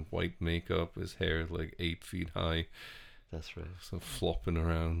covered in white makeup. His hair like 8 feet high, That's right. so flopping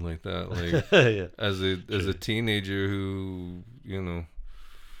around like that. Like Yeah. as a teenager who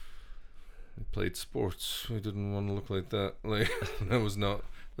played sports, I didn't want to look like that. Like that was not.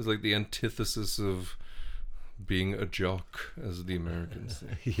 It was like the antithesis of being a jock, as the Americans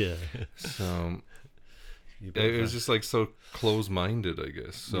say. Yeah. So You it was just like so close-minded, I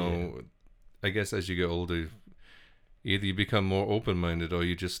guess. So Yeah. I guess as you get older, either you become more open-minded or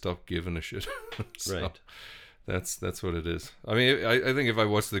you just stop giving a shit. So right. that's what it is. I mean, I think if I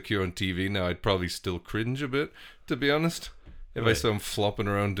watched The Cure on TV now, I'd probably still cringe a bit, to be honest. If I Right. saw him flopping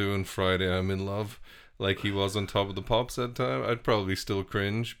around doing Friday I'm in Love like he was on Top of the Pops that time, I'd probably still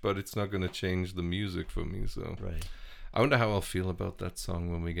cringe, but it's not going to change the music for me. So Right. I wonder how I'll feel about that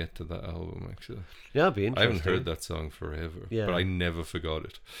song when we get to that album, actually. Yeah, it'll be I interesting. haven't heard that song forever, Yeah. but I never forgot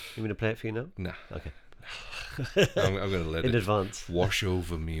it. You want me to play it for you now? Nah, Okay. I'm going to let In it advance. wash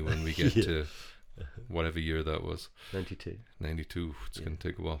over me when we get Yeah. to whatever year that was. 92. 92. It's going to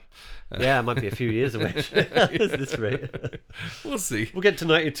take a while. Yeah, it might be a few years away. At this rate. We'll see. We'll get to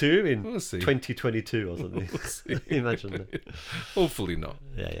 92 in We'll see. 2022 or something. We'll see. Imagine that. Hopefully not.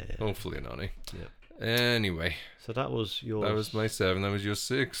 Yeah. Hopefully not. Eh? Yeah. Anyway, So that was your. that was my 7. That was your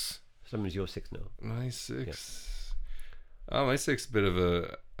 6. Someone's your 6 now. My 6. Oh, my 6 bit of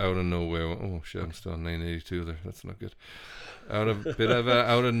a out of nowhere one. Oh shit, I'm still on 982 there. That's not good. Out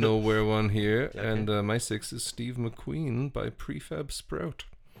of nowhere one here, Okay. and my 6 is Steve McQueen by Prefab Sprout.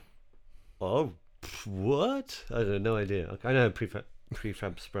 Oh, what? I have no idea. I know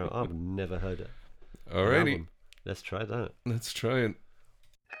Prefab Sprout. I've never heard it. Alrighty, Album. Let's try that. let's try it.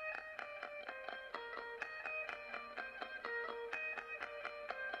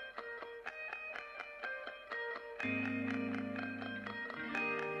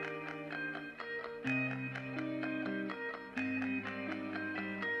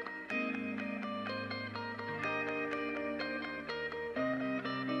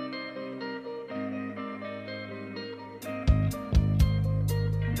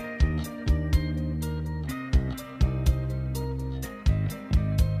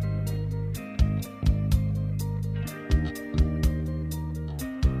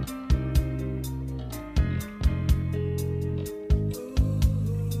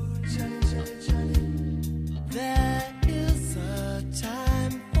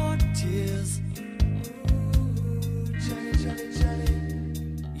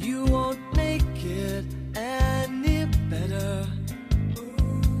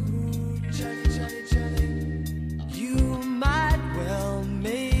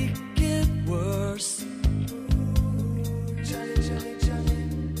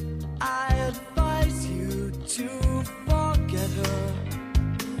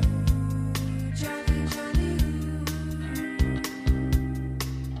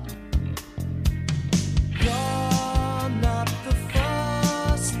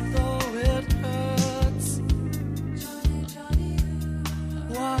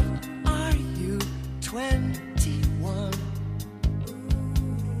 21.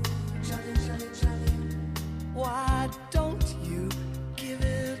 Why don't you give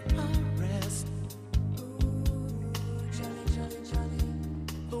it a rest?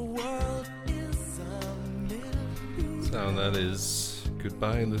 The world is a million. So that is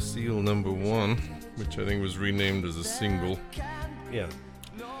Goodbye Lucille #1, which I think was renamed as a single. Yeah.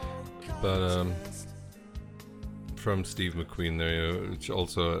 But from Steve McQueen there, which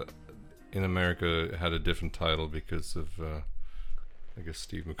also in America had a different title because of I guess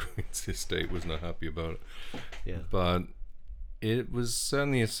Steve McQueen's estate was not happy about it. Yeah. But it was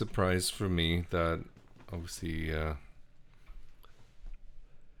certainly a surprise for me that obviously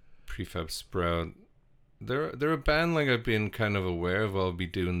Prefab Sprout, they're a band like I've been kind of aware of. I'll be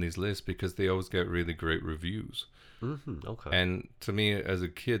doing these lists because they always get really great reviews. Mm-hmm. Okay. And to me, as a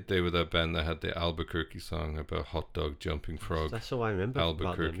kid, they were that band that had the Albuquerque song about hot dog jumping frog. That's all I remember about them.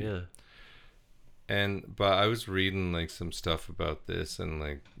 Albuquerque. Yeah. But I was reading like some stuff about this, and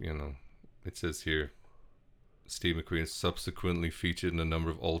like, you know, it says here, Steve McQueen subsequently featured in a number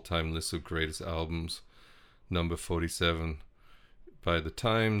of all-time lists of greatest albums. Number 47 by The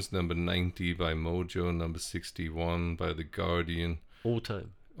Times, number 90 by Mojo, number 61 by The Guardian. All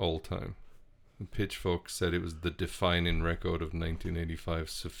time. All time. And Pitchfork said it was the defining record of 1985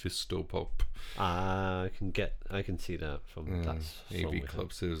 Sophistopop. I can see that from that song. AV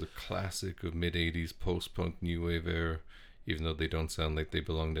Club said it was a classic of mid-80s post-punk new wave era, even though they don't sound like they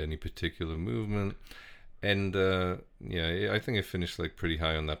belong to any particular movement. And I think it finished like pretty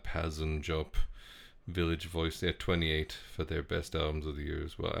high on that Pazan Job Village Voice. They had 28 for their best albums of the year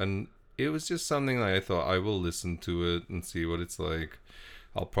as well. And it was just something that I thought I will listen to it and see what it's like.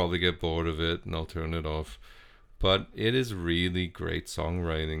 I'll probably get bored of it and I'll turn it off. But it is really great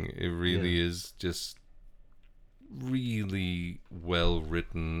songwriting. It really is just really well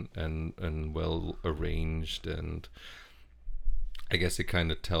written and well arranged, and I guess it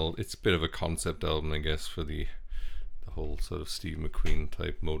kind of it's a bit of a concept album, I guess, for the whole sort of Steve McQueen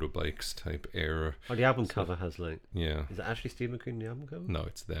type motorbikes type era. Oh, the album cover has like... Yeah. Is it actually Steve McQueen, the album cover? No,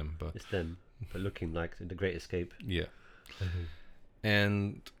 it's them, but... It's them, but looking like The Great Escape. Yeah.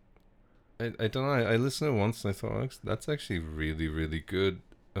 And I don't know, I listened to it once and I thought, oh, that's actually really, really good.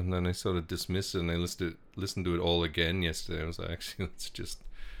 And then I sort of dismissed it, and I listened to it all again yesterday. I was like, actually, that's just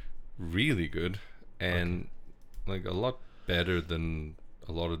really good. And like a lot better than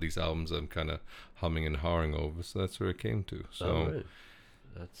a lot of these albums I'm kind of humming and hawing over. So that's where it came to. So, right.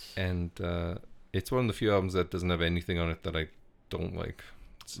 That's... And it's one of the few albums that doesn't have anything on it that I don't like.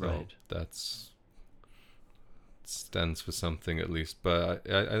 So Right. that's... stands for something at least. But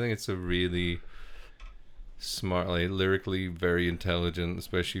I think it's a really smart, like lyrically very intelligent,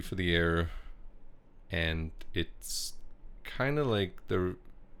 especially for the era. And it's kind of like it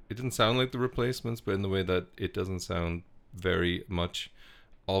didn't sound like the Replacements, but in the way that it doesn't sound very much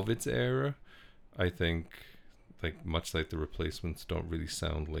of its era. I think like much like the Replacements don't really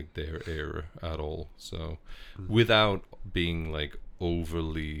sound like their era at all. So without being like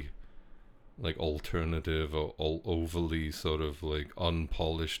overly like alternative or overly sort of like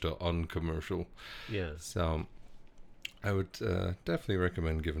unpolished or uncommercial. Yeah. So I would definitely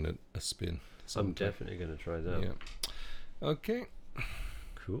recommend giving it a spin. I'm definitely going to try that. Yeah. Okay.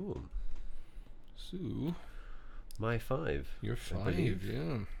 Cool. So My 5. you're 5,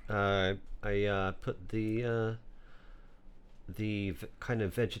 yeah. I put the kind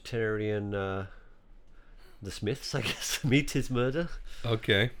of vegetarian The Smiths, I guess. Meat is Murder.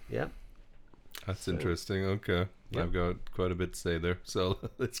 Okay. Yeah. That's So- interesting. Okay. Yeah. I've got quite a bit to say there. So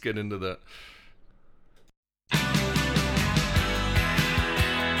let's get into that.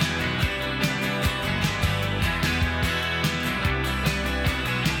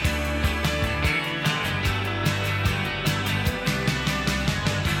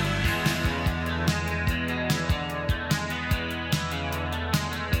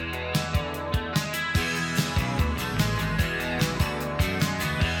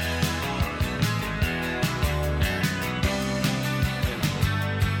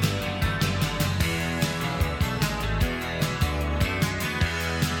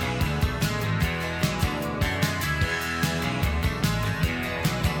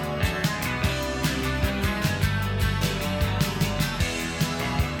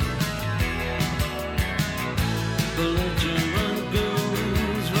 Belligerent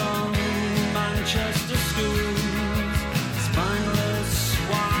goons run Manchester schools, spineless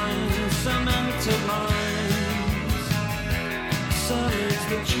swine, cemented minds. Salads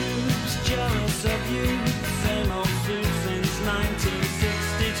the troops, jealous of you, same old suit since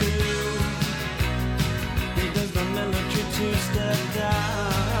 1962. Does the military two-step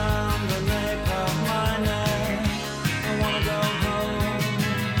down the neck of my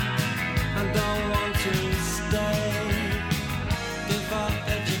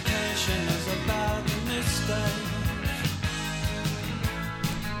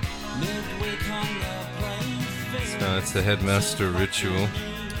No, it's the Headmaster Ritual.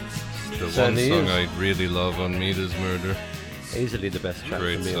 The one Certainly song is. I really love on Meat is Murder. Easily the best track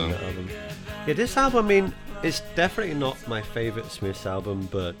Great for me song. on that album. Yeah, this album, I mean, it's definitely not my favourite Smiths album,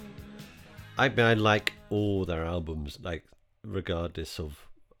 but I mean, I like all their albums, like, regardless of,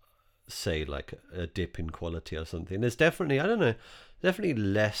 say, like, a dip in quality or something. There's definitely, I don't know, definitely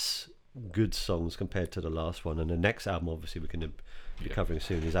less good songs compared to the last one, and the next album, obviously, we're going to be covering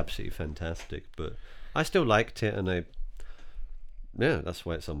soon, is absolutely fantastic, but I still liked it, and yeah, that's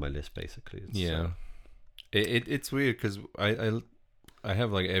why it's on my list, basically. It's, Yeah. It's weird because I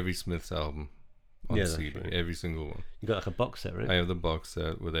have like every Smiths album on Yeah, that's CD, right. every single one. You got like a box set, right? I have the box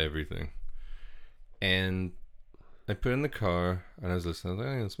set with everything. And I put it in the car and I was listening. I was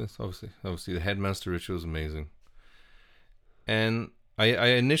like, oh, yeah, Smiths, obviously the Headmaster Ritual is amazing. And I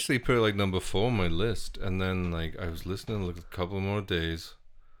initially put it like number 4 on my list, and then like I was listening like a couple more days.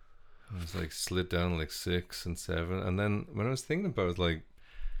 I was like slid down like 6 and 7, and then when I was thinking about it, like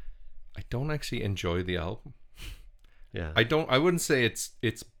I don't actually enjoy the album. Yeah. I wouldn't say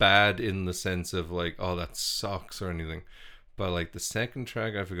it's bad in the sense of like, oh, that sucks or anything, but like the second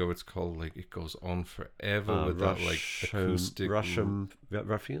track, I forgot what it's called, like it goes on forever with that like acoustic Russian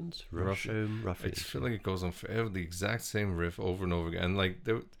Ruffians. I just feel like it goes on forever, the exact same riff over and over again. And like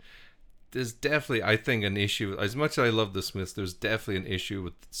there's definitely, I think, an issue. As much as I love the Smiths, there's definitely an issue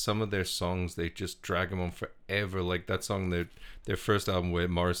with some of their songs. They just drag them on forever. Like that song, their first album where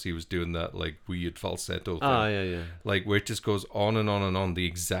Morrissey was doing that like weird falsetto thing. Oh, yeah. Like where it just goes on and on and on, the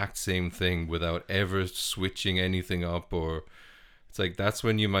exact same thing without ever switching anything up. Or it's like that's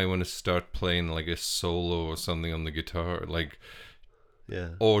when you might want to start playing like a solo or something on the guitar, like, Yeah.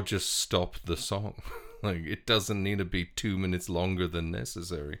 or just stop the song. Like it doesn't need to be 2 minutes longer than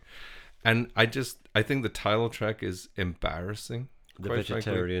necessary. And I think the title track is embarrassing. The quite frankly.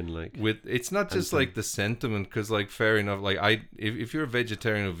 vegetarian, like. With it's not just anthem. like the sentiment, because like fair enough, like if you're a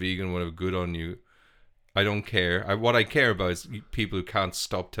vegetarian or vegan, whatever, good on you. I don't care. What I care about is people who can't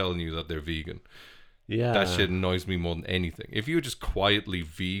stop telling you that they're vegan. Yeah. That shit annoys me more than anything. If you're just quietly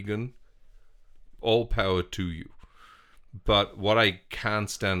vegan, all power to you. But what I can't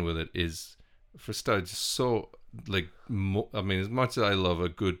stand with it is, for starters, just so like I mean, as much as I love a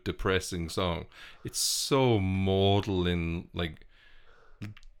good depressing song, it's so maudlin, like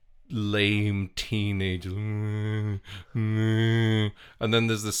lame teenage, and then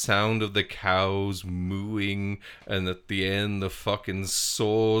there's the sound of the cows mooing, and at the end the fucking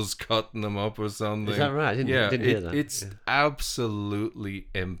saws cutting them up or something. Is that right? I didn't hear that. It's absolutely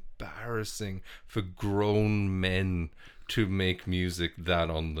embarrassing for grown men to make music that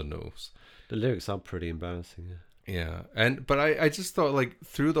on the nose. The lyrics are pretty embarrassing. Yeah, but I just thought, like,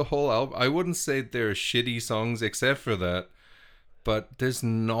 through the whole album, I wouldn't say they're shitty songs except for that, but there's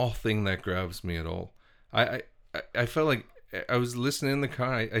nothing that grabs me at all. I felt like I was listening in the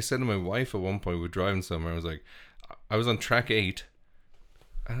car. I said to my wife at one point, we were driving somewhere, I was on track 8,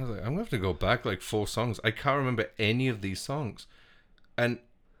 and I was like, I'm going to have to go back like 4 songs. I can't remember any of these songs. And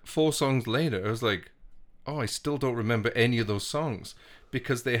 4 songs later, I was like, oh, I still don't remember any of those songs,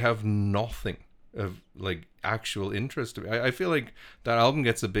 because they have nothing of like actual interest to me. I feel like that album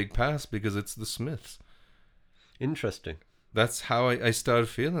gets a big pass because it's the Smiths. Interesting. That's how I started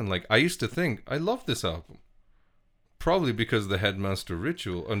feeling. Like, I used to think I love this album, probably because of the Headmaster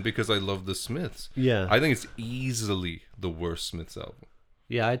Ritual and because I love the Smiths. Yeah. I think it's easily the worst Smiths album.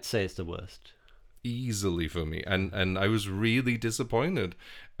 Yeah, I'd say it's the worst. Easily for me, and I was really disappointed.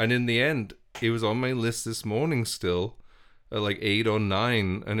 And in the end, it was on my list this morning still, like 8 or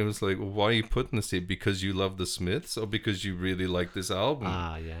 9, and it was like, well, why are you putting this here? Because you love the Smiths, or because you really like this album?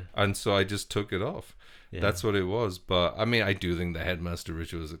 Yeah. And so I just took it off. Yeah. That's what it was. But I mean, I do think the Headmaster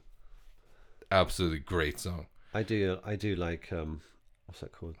Ritual is an absolutely great song. I do like what's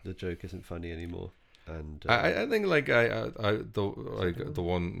that called? The Joke Isn't Funny Anymore. And I think like the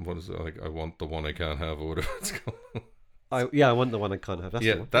one, what is it, like, I want the one I can't have, or whatever it's called. I want the one I can't have. That's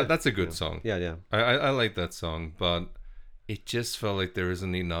the one. That's a good song. Yeah. I like that song, but it just felt like there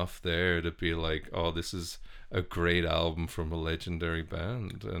isn't enough there to be like, oh, this is a great album from a legendary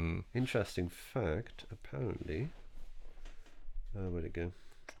band. And Interesting fact, apparently, where'd it go?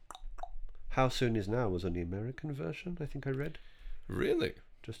 How Soon Is Now was on the American version, I think I read. really,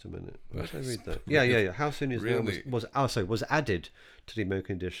 Just a minute. Where did I read that? Yeah. How Soon Is Really? Now was added to the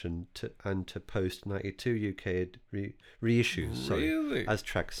American edition to post 92 UK reissues. Sorry, Really? as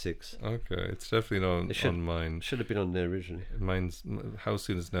track 6. Okay, it's definitely not on mine. Should have been on there originally. Mine's How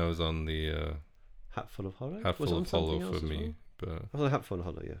Soon Is Now is on the Hatful of Hollow. Hatful Was it on of Hollow something else for as me, well? but Oh, Hatful of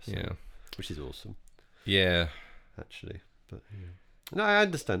Hollow, yes. yeah, Which is awesome, yeah. actually. But yeah. No, I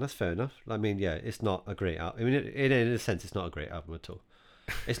understand. That's fair enough. I mean, yeah, it's not a great album. I mean, in a sense, it's not a great album at all.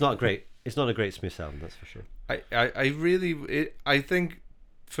 It's not a great. It's not a great Smiths album. That's for sure. I think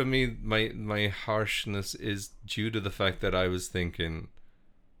for me, my harshness is due to the fact that I was thinking,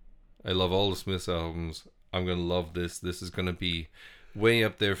 I love all the Smiths albums. I'm gonna love this. This is gonna be way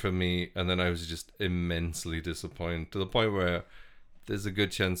up there for me. And then I was just immensely disappointed to the point where there's a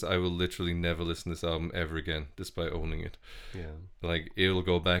good chance I will literally never listen to this album ever again, despite owning it. Yeah. Like, it'll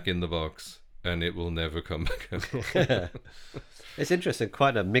go back in the box and it will never come back out. It's interesting.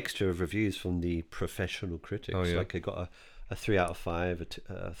 Quite a mixture of reviews from the professional critics. Oh, yeah. Like, it got a 3 out of 5, a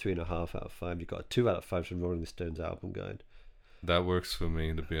 3.5 out of 5. You got a 2 out of 5 from Rolling Stones album guide. That works for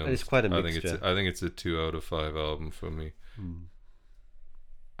me, to be honest. it's quite a I mixture. think it's a 2 out of 5 album for me.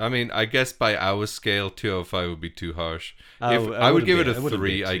 I mean, I guess by our scale, 2 out of 5 would be too harsh. I would give it a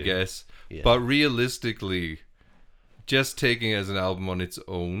 3, I guess. Yeah. But realistically, just taking it as an album on its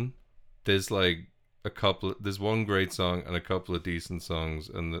own, there's like there's one great song and a couple of decent songs,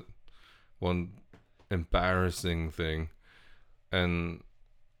 and the one embarrassing thing. And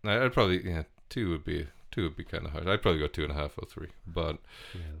I'd probably 2 would be kind of hard. I'd probably go 2.5 or 3, but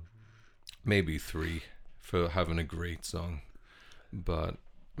maybe 3 for having a great song. But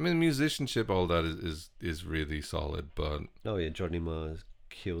I mean, musicianship, all that is really solid. But Oh yeah, Johnny Marr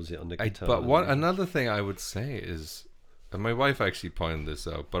kills it on the guitar. but another thing I would say is, and my wife actually pointed this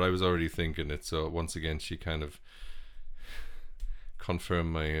out, but I was already thinking it. So once again, she kind of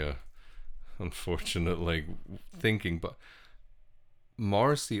confirmed my unfortunate thinking. But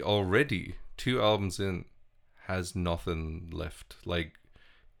Morrissey already 2 albums in has nothing left. Like,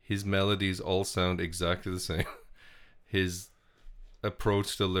 his melodies all sound exactly the same. His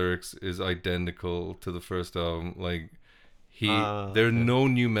approach to lyrics is identical to the first album. Like, there are no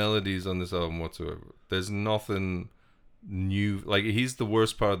new melodies on this album whatsoever. There's nothing new. Like, he's the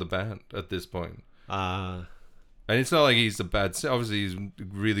worst part of the band at this point. And it's not like he's a bad singer. Obviously, he's a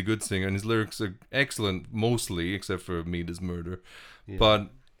really good singer, and his lyrics are excellent, mostly, except for Meat is Murder. Yeah. But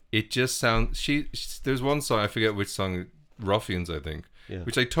it just sounds... There's one song, I forget which song, Ruffians, I think,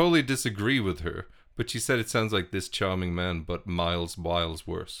 which I totally disagree with her. But she said it sounds like This Charming Man, but miles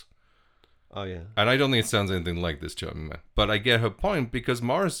worse. Oh yeah. And I don't think it sounds anything like This Charming Man. But I get her point, because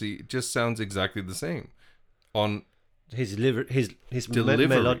Morrissey just sounds exactly the same. On His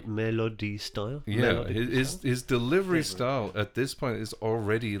Delivery. melody style. Yeah, his delivery style at this point is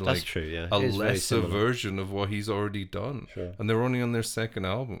already like That's true, yeah. a It is very lesser similar. version of what he's already done. Sure. And they're only on their second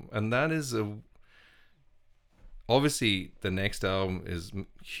album. And that is obviously the next album is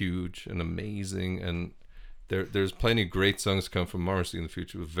huge and amazing, and there's plenty of great songs to come from Morrissey in the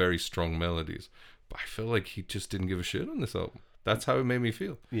future with very strong melodies. But I feel like he just didn't give a shit on this album. That's how it made me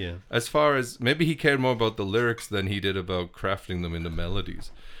feel. Yeah. As far as maybe he cared more about the lyrics than he did about crafting them into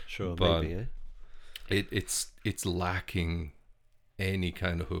melodies. Sure, But maybe, yeah. it's lacking any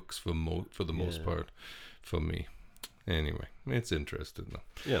kind of hooks for the most part for me. Anyway, it's interesting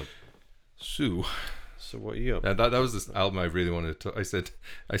though. Yeah. So what are you up? that was this album I really wanted to. I sent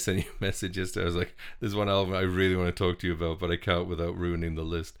you a message yesterday. I was like, "There's one album I really want to talk to you about, but I can't without ruining the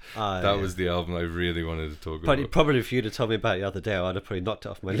list." That was the album I really wanted to talk about. Probably if you'd have told me about it the other day, I'd have probably knocked it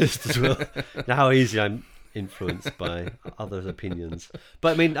off my list as well. Now how easy I'm influenced by others' opinions.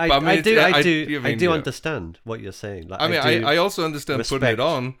 But I mean, I do understand what you're saying. Like, I also understand putting respect, it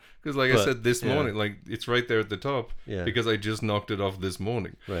on because, like I said this yeah. morning, like it's right there at the top because I just knocked it off this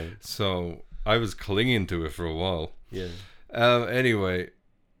morning. Right. So I was clinging to it for a while. Yeah. Anyway,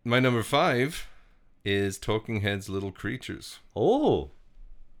 my number 5 is Talking Heads' Little Creatures. Oh.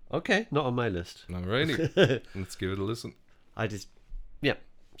 Okay, not on my list. Alrighty. Let's give it a listen.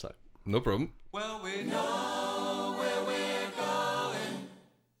 So. No problem. Well, we know where we're going,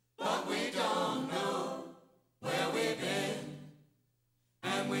 but we don't know where we've been.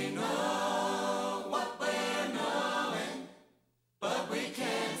 And we know what we're knowing, but we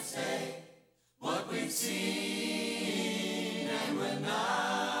can't say what we've seen. And we're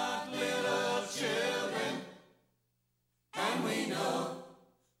not little children, and we know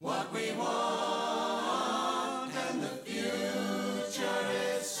what we want, and the future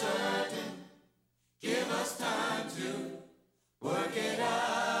is certain. Give us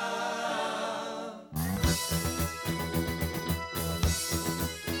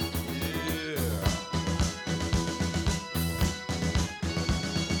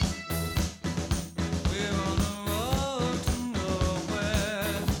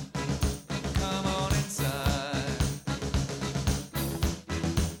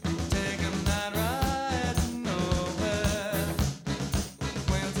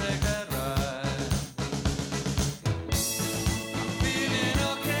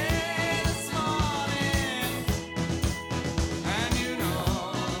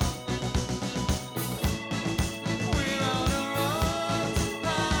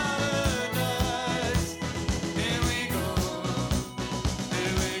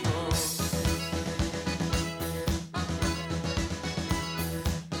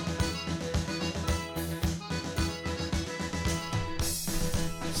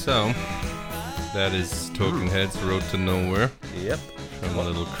So, that is Talking Heads Road to Nowhere Yep. from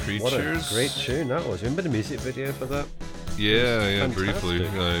Little Creatures. What a great tune that was. Remember the music video for that? Yeah, Fantastic.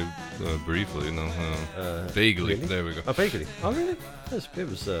 briefly, no. Vaguely, Really? there we go. Oh, vaguely. Oh, really? It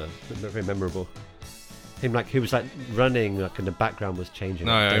was very memorable. Him he was running, and the background was changing.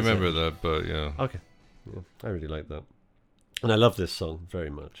 No, like I desert. remember that, but yeah. Okay. Yeah, I really like that. And I love this song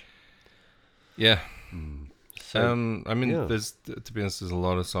very much. Yeah. So, I mean, yeah. there's, to be honest, there's a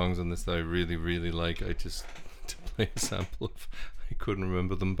lot of songs on this that I really, really like. I just, to play a sample of, I couldn't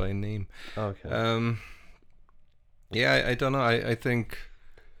remember them by name. okay. Yeah, I don't know. I think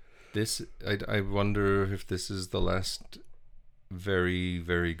this, I wonder if this is the last very,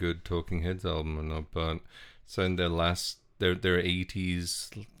 very good Talking Heads album or not, but so in their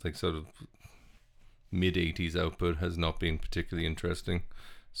 80s, like sort of mid-80s output has not been particularly interesting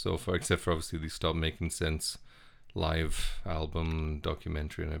so far, except for obviously they stopped making sense live album,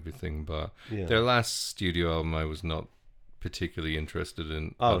 documentary and everything, but Yeah. their last studio album I was not particularly interested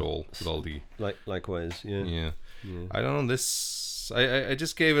in at all, with all the Likewise, yeah. yeah. Yeah. I don't know, this I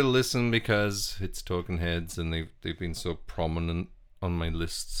just gave it a listen because it's Talking Heads and they've been so prominent on my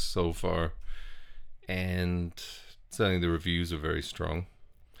lists so far, and certainly the reviews are very strong.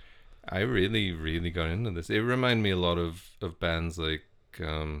 I really, really got into this. It reminded me a lot of bands like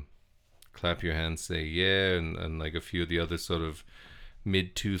Clap Your Hands, Say Yeah, and like a few of the other sort of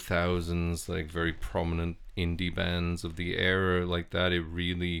mid 2000s like very prominent indie bands of the era like that. It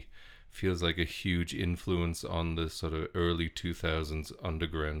really feels like a huge influence on the sort of early 2000s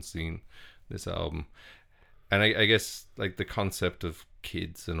underground scene, this album. And I guess like the concept of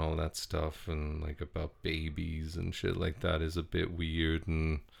kids and all that stuff and like about babies and shit like that is a bit weird,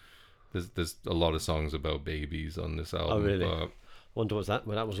 and there's a lot of songs about babies on this album. Oh, really? But Wonder what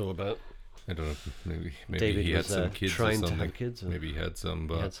that was all about. I don't know, maybe David he had was some kids or trying to something. have kids. Or Maybe he had some, he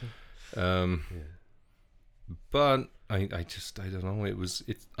but had some? Yeah. but I don't know.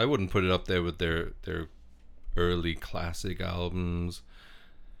 I wouldn't put it up there with their early classic albums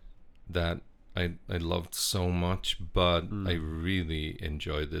that I loved so much, but I really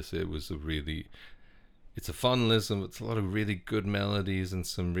enjoyed this. It's a fun listen. It's a lot of really good melodies and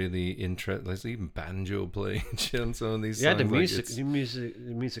some really interesting, like even banjo playing shit on some of these Yeah, songs. the music,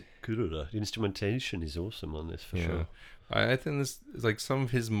 the instrumentation is awesome on this for sure. I think this is like some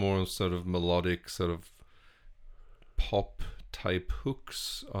of his more sort of melodic, sort of pop type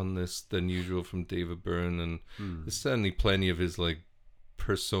hooks on this than usual from David Byrne, and there's certainly plenty of his like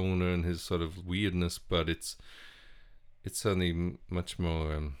persona and his sort of weirdness, but it's certainly much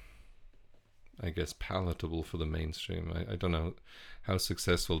more I guess palatable for the mainstream. I don't know how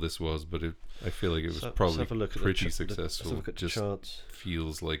successful this was, but I feel like it was probably pretty successful. Let's look at the charts.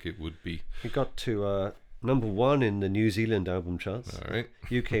 Feels like it would be. It got to number 1 in the New Zealand album charts. All right.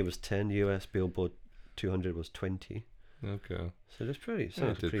 UK was 10, US Billboard 200 was 20. Okay. So that's pretty. Yeah,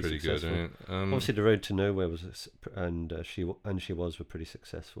 it did pretty good. successful. Right? Obviously, The Road to Nowhere was, and She Was were pretty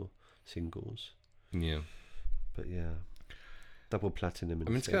successful singles. Yeah. But yeah, double platinum. I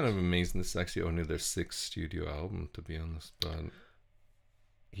mean, it's kind of amazing. This is actually only their 6th studio album, to be honest. But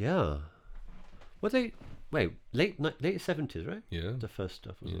yeah. Were they late 70s, right? yeah, The first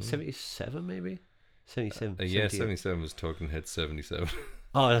stuff was it 77 maybe. 77. yeah, 78. 77 was Talking Head 77.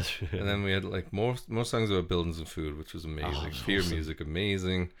 Oh, that's true. And then we had like more songs about buildings and food, which was amazing. that's Fear awesome. Music,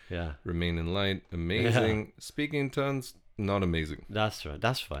 amazing. Yeah, Remain in Light, amazing. Speaking in Tongues, not amazing. that's right.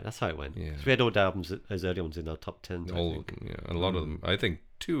 That's right. That's how it went. Yeah. So we had all the albums, those early ones in our top 10. All of them, yeah. A lot of them. I think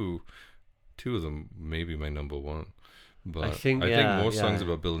two of them maybe my number one. But I think more songs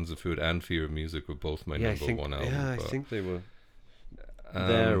about buildings and food and Fear of Music were both my number one album. Yeah, I think they were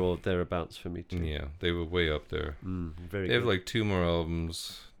there or thereabouts for me too. Yeah, they were way up there. Very They good. have like 2 more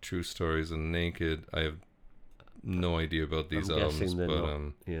albums, True Stories and Naked. I have no idea about these I'm albums, guessing they're but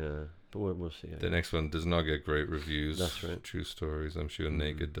not, yeah, but we'll see. the next one does not get great reviews. That's right. True Stories. I'm sure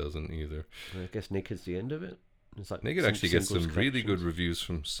Naked doesn't either. I guess Naked's the end of it. It's like Naked actually gets some singles really good collections. reviews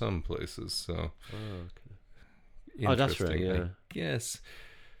from some places, so Oh, okay. Oh, that's right, interesting, yeah. I guess.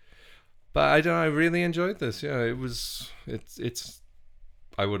 But I don't know, I really enjoyed this. Yeah, it's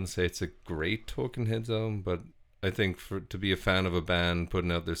I wouldn't say it's a great Talking Heads album, but I think to be a fan of a band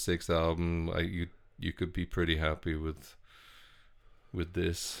putting out their 6th album, you could be pretty happy with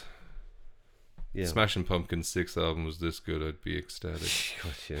this. Yeah. Smashing Pumpkins' 6th album was this good, I'd be ecstatic.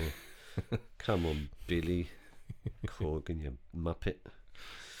 God, yeah. Come on, Billy Corgan, you muppet.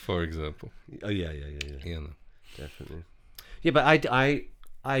 For example. Oh yeah. Yeah, no. Definitely. Yeah, but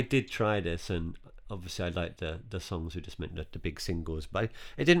I did try this, and obviously I liked the songs we just mentioned, the big singles, but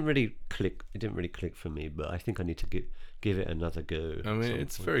it didn't really click. It didn't really click for me. But I think I need to give it another go. I at mean, some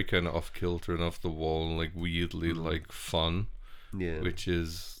it's point. very kind of off kilter and off the wall, and like weirdly like fun, Yeah. which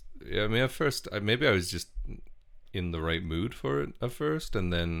is. I mean, at first, maybe I was just in the right mood for it at first,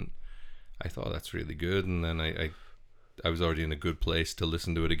 and then I thought that's really good, and then I was already in a good place to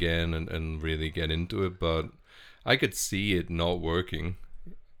listen to it again and really get into it, but I could see it not working.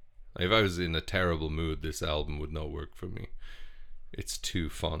 If I was in a terrible mood, this album would not work for me. It's too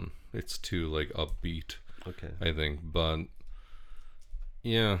fun. It's too like upbeat, Okay. I think. But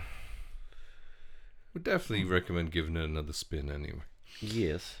yeah, would definitely recommend giving it another spin anyway.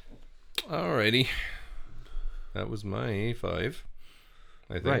 Yes. Alrighty, that was my A5.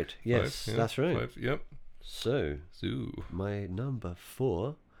 I think. Right, yes, that's right. 5, yep. So, Zoo. my number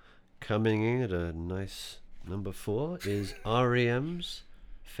 4, coming in at a nice number 4, is REM's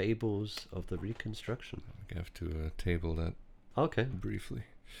Fables of the Reconstruction. I have to table that Okay. briefly.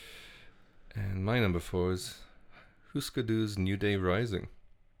 And my number 4 is Husker Du's New Day Rising.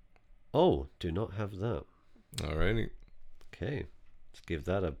 Oh, do not have that. Alrighty. Okay. Let's give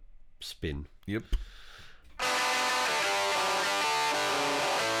that a spin. Yep.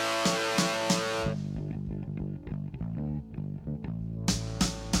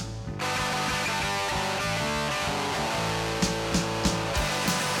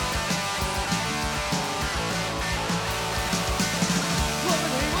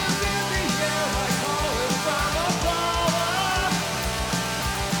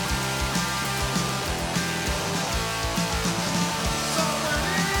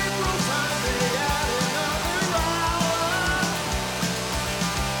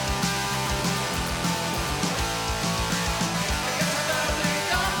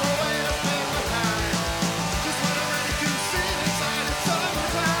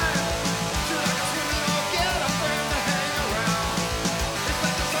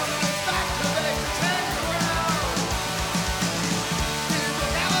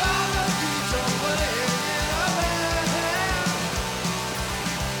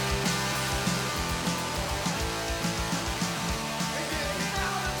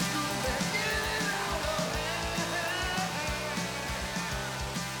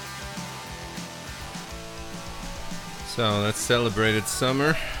 So that's Celebrated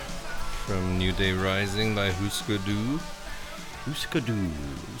Summer from New Day Rising by Husker Du. Husker Du.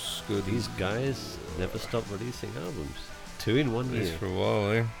 Husker Du. These guys never stop releasing albums. 2 in 1 At least year. for a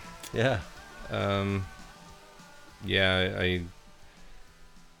while, eh? Yeah. Yeah, I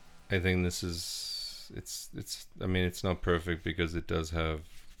think this is it's I mean it's not perfect because it does have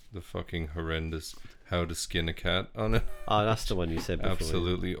the fucking horrendous How to Skin a Cat on it. Oh, that's the one you said before.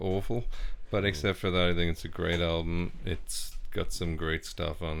 Absolutely awful. But except for that, I think it's a great album. It's got some great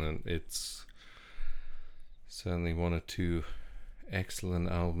stuff on it. It's certainly one or two excellent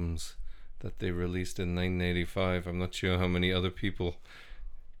albums that they released in 1985. I'm not sure how many other people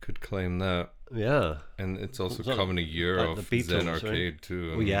could claim that. Yeah. And it's also Was that coming a year like off the Zen Beatles, right? Arcade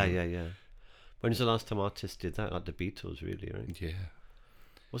too. I Oh, yeah, mean, yeah. When's the last time artists did that? Like the Beatles, really, right? Yeah.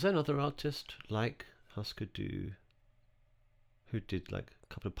 Was there another artist like Husker Du who did like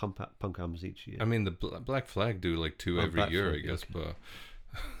a couple of punk albums each year? I mean, the Black Flag do like 2 Oh, every Black year, Flag, I guess. okay.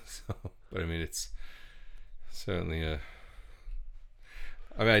 But I mean, it's certainly a.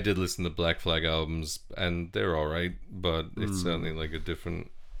 I mean, I did listen to Black Flag albums, and they're all right, but it's certainly like a different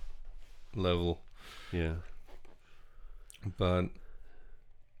level. Yeah. But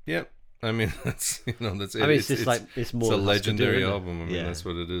yeah, I mean, that's that's it. I mean, it's just like it's more a Husker Du, legendary isn't it? album. I mean, Yeah. that's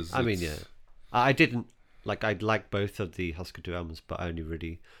what it is. I mean, It's- yeah. I didn't like. I'd like both of the Husker Du albums, but I only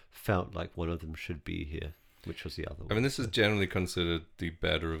really felt like one of them should be here, which was the other one. I mean, this is generally considered the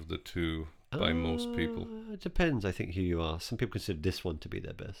better of the two by most people. It depends, I think, who you are. Some people consider this one to be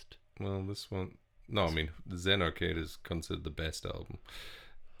their best. Well, this one. No, I mean, the Zen Arcade is considered the best album.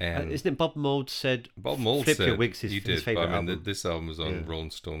 And Isn't it Bob Mould said Bob Mould Flip said Your Wig's his he did, favourite but I mean, album? this album was on Yeah.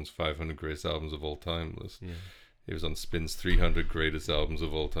 Rolling Stone's 500 Greatest Albums of All Time list. Yeah. It was on Spin's 300 Greatest Albums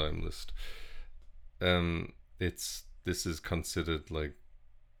of All Time list. This is considered like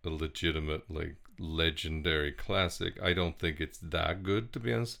a legitimate, like legendary classic. I don't think it's that good, to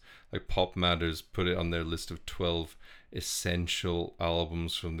be honest. Like Pop Matters put it on their list of 12 essential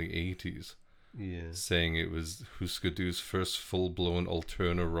albums from the 80s, Yeah. saying it was Husker Du's first full-blown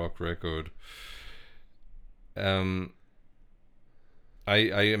alternative rock record.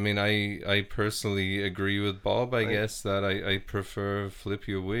 I mean, I personally agree with Bob, I guess, that I prefer Flip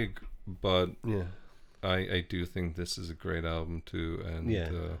Your Wig, but Yeah. I do think this is a great album too, and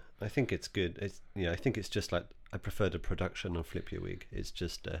Yeah. I think it's good. I think it's just like I prefer the production on Flip Your Wig. It's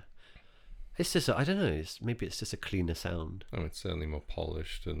just I don't know. Maybe it's just a cleaner sound. it's certainly more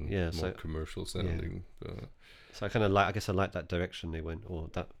polished and Yeah, more so- commercial sounding. But So I kind of like. I guess I like that direction they went, or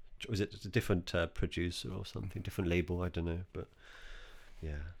that was it a different producer or something, different label. I don't know, but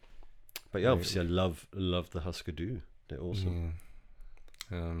yeah. But yeah, obviously I love the Husker Du. They're awesome.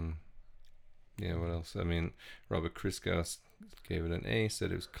 Yeah. What else? I mean, Robert Christgau gave it an A.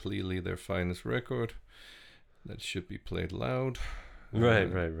 Said it was clearly their finest record. That should be played loud. Right.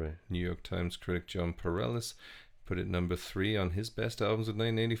 New York Times critic John Pareles put it number 3 on his best albums of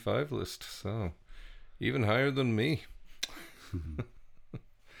 1985 list. So even higher than me.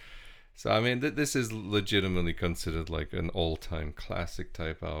 So I mean, this is legitimately considered like an all-time classic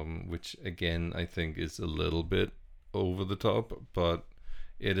type album, which again I think is a little bit over the top, but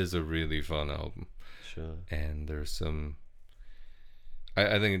it is a really fun album. Sure. And there's some.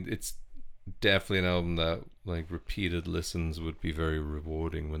 I think it's definitely an album that like repeated listens would be very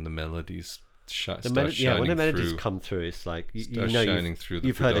rewarding when the melodies start shining yeah, when the melodies through. come through, it's like you Start know shining through the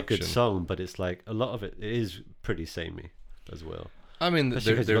you've heard a good production. song, but it's like a lot of it is pretty samey as well. I mean,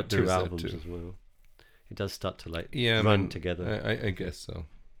 Especially because you've got two there's that albums too. as well. It does start to like Yeah, run together. I guess so,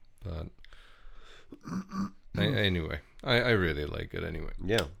 but anyway, I really like it anyway.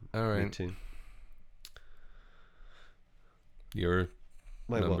 Yeah, All me right, too. your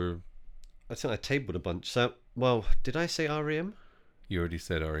My number. I think I tabled a bunch. So, well, did I say REM? You already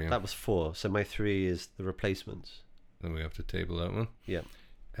said REM. That was 4. So my 3 is The Replacements. Then we have to table that one. Yeah.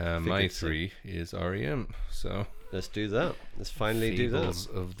 My Figured so. 3 is REM. So Let's do that. Let's finally do that. Fables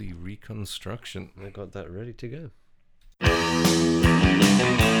of the Reconstruction. I got that ready to go.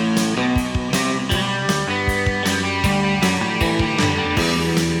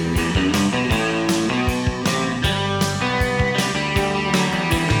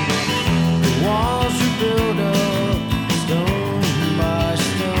 The walls are built up stone by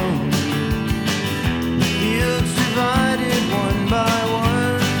stone. The fields divided one by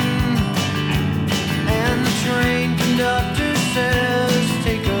one. And the train conductor says,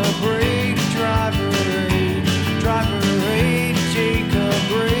 take a break, driver, take a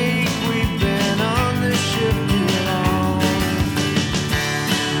break. We've been on this ship too long.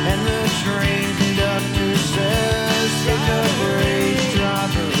 And the train conductor says, take a break,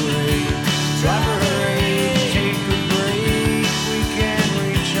 driver, take a break. We can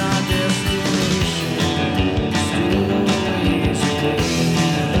reach our destination. Still ways away.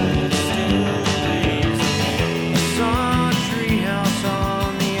 I saw a treehouse on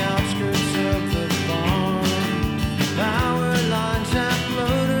the outskirts of the farm. Power lines have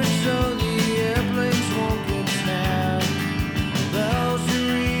floated so the airplanes won't get snapped. The bells are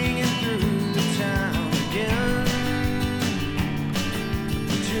ringing through the town again.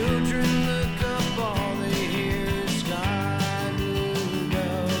 The children look up, all they hear is sky blue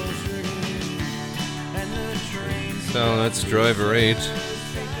bells ringing. And the train So that's Driver 8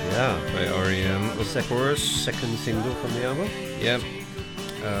 Yeah. by REM, of course. Second single from the album. Yep.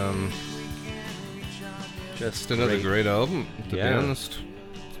 Just another great album, to be Yeah. honest.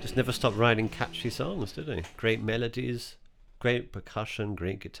 Just never stopped writing catchy songs, did they? Great melodies, great percussion,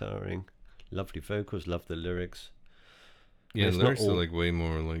 great guitaring, lovely vocals, love the lyrics. Yeah, it's the not lyrics are all- like way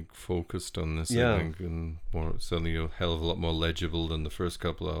more like focused on this, Yeah. I think, and more suddenly a hell of a lot more legible than the first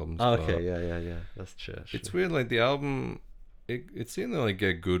couple albums. Oh, but okay, yeah. That's true. It's weird, like the album, it seemed to like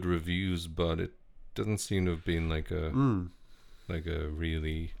get good reviews, but it doesn't seem to have been like a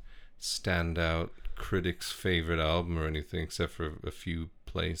really standout critics' favorite album or anything, except for a few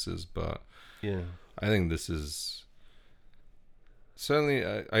places. But Yeah. I think this is certainly.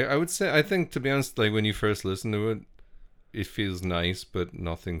 I would say, I think, to be honest, like when you first listen to it, it feels nice, but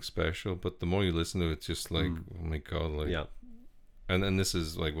nothing special. But the more you listen to it, it's just like, oh my god, like. Yeah. And this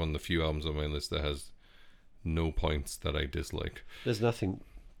is like one of the few albums on my list that has no points that I dislike. There's nothing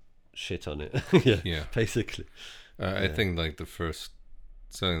shit on it. Yeah. Basically. I think like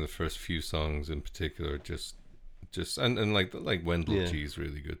certainly the first few songs in particular, just and like Wendell Yeah. G is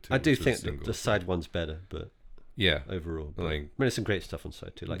really good too. I do which is think single. the side one's better, but yeah, overall. But, like I mean, there's some great stuff on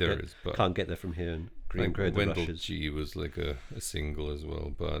side two. Like there is, but Can't Get There From Here and Green like Grow the Wendell Rushes. G was like a single as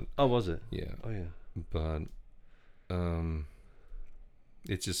well, but Oh, was it? yeah, Oh, yeah. but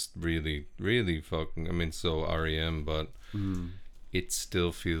it's just really, really fucking. I mean, so REM, but it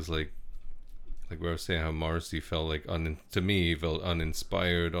still feels like where I was saying how Morrissey felt like to me he felt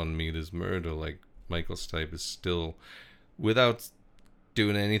uninspired on Meet His Murder. Like Michael Stipe is still, without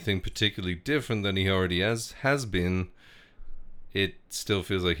doing anything particularly different than he already has been, it still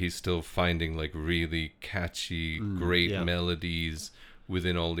feels like he's still finding like really catchy, great yeah. melodies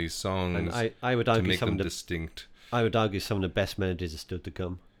within all these songs. And I would to argue make some them of the distinct. I would argue some of the best melodies are still to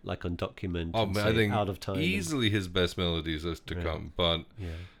come, like on Document. Oh, and but say I think Out of Time. easily his best melodies is to Right. come. But Yeah.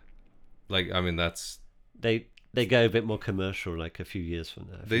 like, I mean, that's They they go a bit more commercial, like a few years from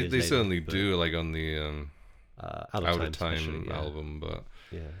now. They certainly do, like on the Out Out Time, of especially, Time yeah. album,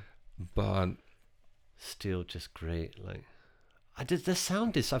 Yeah, but still just great. Like, their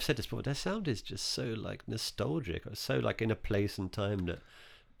sound is. I've said this before. Their sound is just so like nostalgic, or so like in a place and time that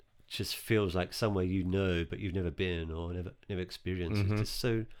just feels like somewhere you know, but you've never been or never experienced. Mhm. It's just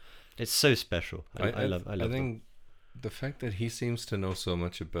so. It's so special. I love. I love. think the fact that he seems to know so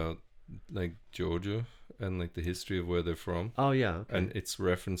much about like Georgia and like the history of where they're from, Oh yeah. Okay. and it's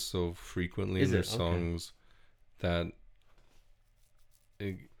referenced so frequently Is in their it? Okay. songs that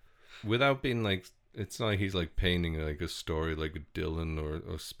without being like, it's not like he's like painting like a story like a Dylan or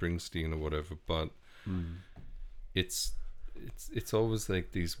Springsteen or whatever, but it's always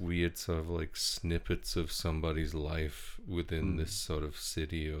like these weird sort of like snippets of somebody's life within this sort of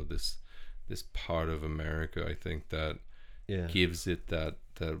city or this part of America, I think, that yeah. gives it that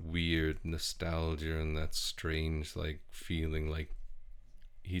weird nostalgia and that strange like feeling, like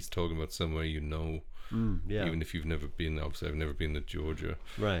he's talking about somewhere you know, Yeah. even if you've never been. Obviously I've never been to Georgia,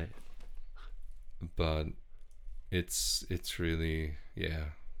 Right. but it's really, yeah.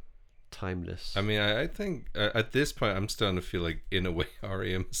 Timeless. I mean, I think at this point I'm starting to feel like in a way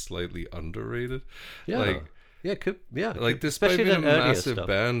R.E.M. is slightly underrated. Yeah. Like, yeah. Could. Yeah. like despite especially being a the earlier massive stuff.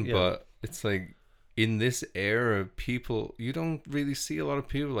 band, Yeah. but it's like in this era, people, you don't really see a lot of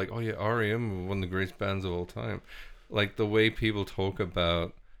people like, oh yeah, R.E.M. one of the greatest bands of all time. Like the way people talk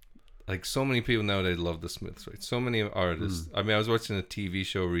about, like so many people nowadays love the Smiths, right? So many artists. I mean, I was watching a TV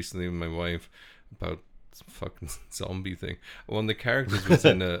show recently with my wife about some fucking zombie thing. One of the characters was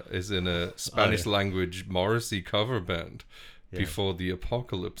in a Spanish language Morrissey cover band before the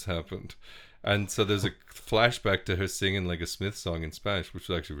apocalypse happened. And so there's a flashback to her singing like a Smith song in Spanish, which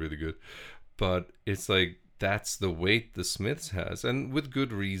was actually really good. But it's like, that's the weight the Smiths has, and with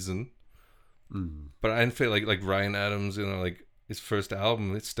good reason. But I feel like Ryan Adams, you know, like his first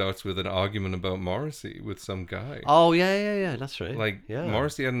album, it starts with an argument about Morrissey with some guy. Oh yeah. That's right. Like yeah.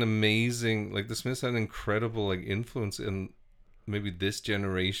 Morrissey had an amazing, like the Smiths had an incredible like influence in maybe this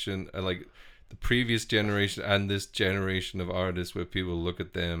generation, like the previous generation and this generation of artists, where people look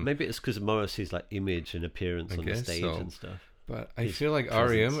at them. Maybe it's because of Morrissey's like image and appearance I on the guess stage so. and stuff. But I his feel like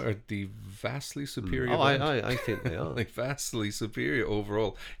presence. R.E.M. are the vastly superior. Oh, band. I think they are. Like vastly superior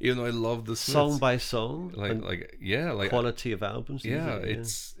overall. Even though I love the Smiths. Song by song, like and like yeah, like quality of albums. yeah, even,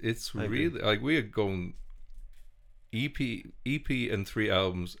 it's I agree. really like we are going EP and 3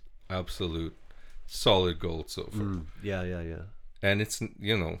 albums, absolute solid gold so far. Yeah. And it's,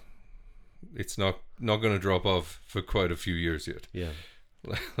 you know, it's not going to drop off for quite a few years yet. Yeah.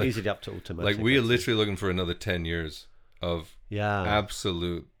 like, Easily up to automatic. like we are I'd say. literally looking for another 10 years of Yeah.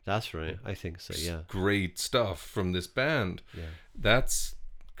 absolute That's right. I think so. Yeah. great stuff from this band. Yeah. That's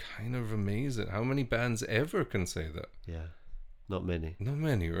kind of amazing. How many bands ever can say that? Yeah. Not many. Not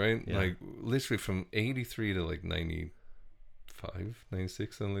many, right? Yeah. Like literally from 83 to like 95,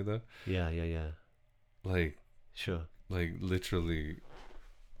 96, something like that. Yeah. Like Sure. literally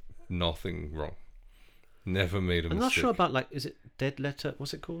nothing wrong. Never made a I'm mistake. not sure about like, is it Dead Letter?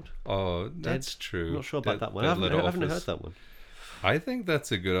 What's it called? Oh, that's true. I'm not sure about Dead- that one. Dead I haven't Letter heard Office. that one. I think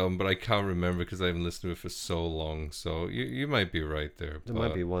that's a good album, but I can't remember because I haven't listened to it for so long. So you might be right there. There but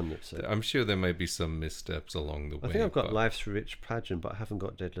might be one that's. I'm sure there might be some missteps along the way. I think I've got but, Life's Rich Pageant, but I haven't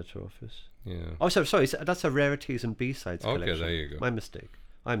got Dead Letter Office. Yeah. Oh, sorry. That's a rarities and B-sides Okay, collection. there you go. My mistake.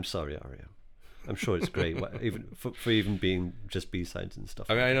 I'm sorry, R.E.M. I'm sure it's great, even for even being just B-sides and stuff.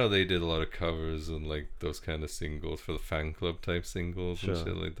 I mean, I know they did a lot of covers and like those kind of singles for the fan club type singles Sure. and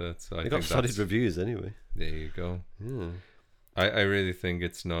shit like that. So I they think got solid that's, reviews anyway. there you go. Yeah. I really think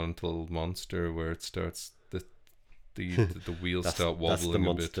it's not until Monster where it starts the wheels start That's the wobbling a bit.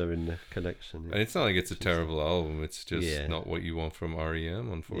 monster in the collection. And it's not like it's a terrible album. It's just Yeah. not what you want from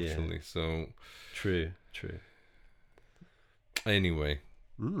REM, unfortunately. So True. anyway,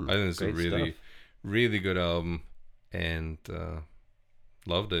 I think it's a great really, stuff. really good album, and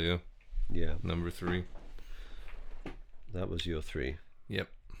loved it. Yeah, Yeah, number 3. that was your 3. Yep,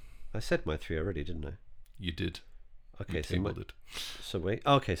 I said my 3 already, didn't I? you did. Okay, You tabled it. so wait.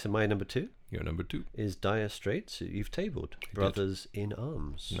 Okay, so my number 2 You're number 2. is Dire Straits. You've tabled Brothers in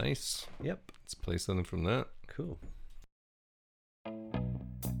Arms. Nice. Yep, Let's play something from that. cool.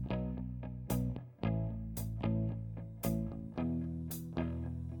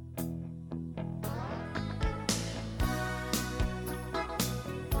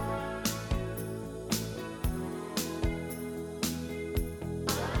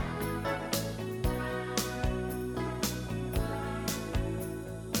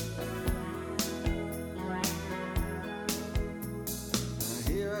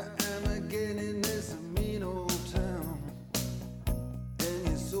 Here I am again in this mean old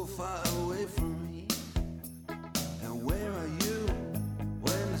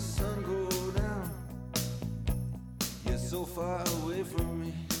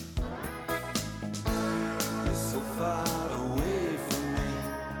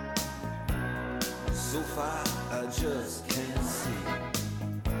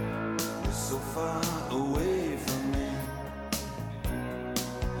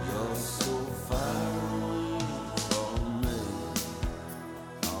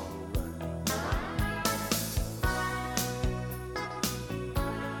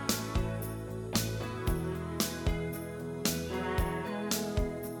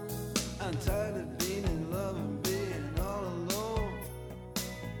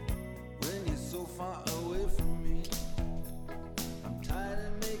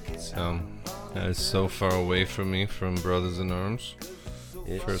It's so far away from me from Brothers in Arms.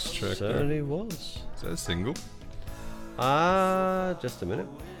 It First track there. certainly was. Is that a single? Just a minute.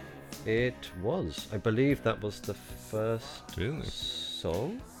 It was. I believe that was the first Really?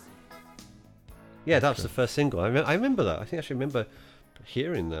 song. Yeah, that was the first single. I remember that. I think I actually remember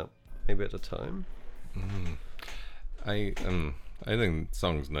hearing that maybe at the time. I think the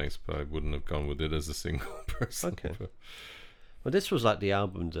song's nice, but I wouldn't have gone with it as a single person. Okay. But Well, this was like the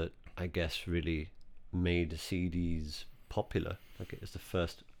album that I guess really made the CDs popular. Like it was the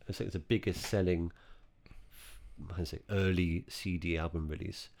first. I think it's the biggest selling. I say early CD album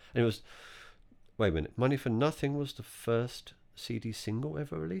release, and it was. Wait a minute, Money for Nothing was the first CD single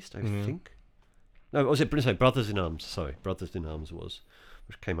ever released. I think. No, was it? Sorry, Brothers in Arms. Sorry, Brothers in Arms was,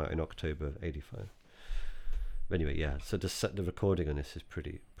 which came out in October '85. But anyway, yeah. So the recording on this is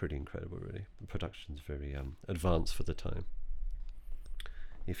pretty incredible, really. The production's very advanced for the time.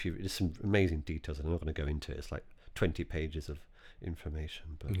 There's some amazing details, and I'm not going to go into it. It's like 20 pages of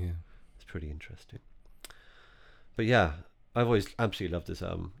information, but yeah. it's pretty interesting. But yeah, I've always absolutely loved this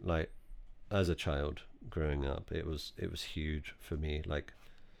album. Like as a child growing up, it was huge for me. Like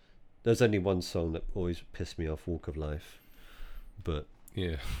there's only one song that always pissed me off, Walk of Life, but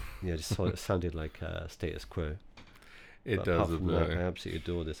Yeah. just thought it sounded like Status Quo. It But does apart a from that, bit. I absolutely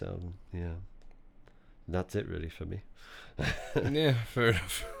adore this album. Yeah, that's it really for me. Yeah, fair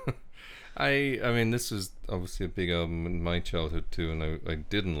enough. I mean, this was obviously a big album in my childhood too, and I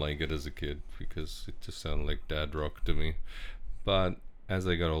didn't like it as a kid because it just sounded like dad rock to me. But as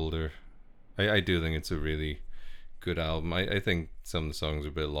I got older, I do think it's a really good album. I think some of the songs are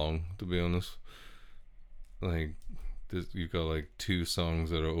a bit long, to be honest. Like, you've got like 2 songs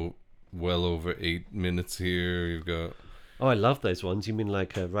that are well over 8 minutes here. You've got... Oh, I love those ones. You mean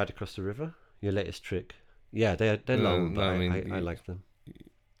like Right Across the River? Your latest trick? Yeah, they're long, but I like them.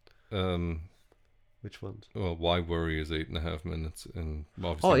 Which ones? Well, Why Worry is 8.5 minutes, and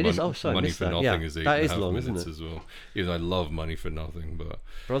obviously it is. Oh, sorry, I Money missed for that. Nothing Yeah, is that is 8.5 long, minutes isn't it? as well. Even though I love Money for Nothing, but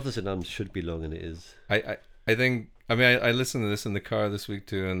Brothers in Arms should be long, and it is. I think, I mean, I listened to this in the car this week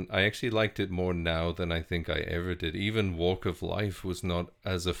too, and I actually liked it more now than I think I ever did. Even Walk of Life was not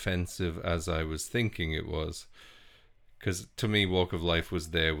as offensive as I was thinking it was, because to me, Walk of Life was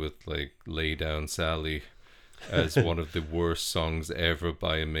there with like Lay Down Sally as one of the worst songs ever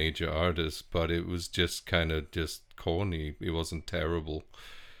by a major artist, but it was just kind of just corny. It wasn't terrible.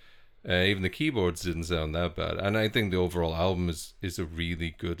 Even the keyboards didn't sound that bad, and I think the overall album is a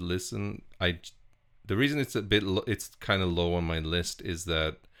really good listen. The reason it's it's kind of low on my list is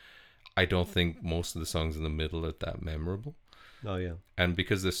that I don't think most of the songs in the middle are that memorable. Oh yeah. And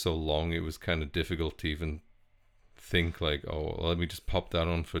because they're so long, it was kind of difficult to even think like, oh, let me just pop that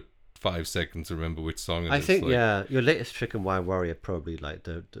on for 5 seconds to remember which song it is. I think like, your latest trick and Why Worry are probably like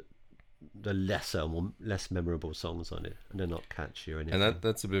the lesser, more less memorable songs on it, and they're not catchy or anything. and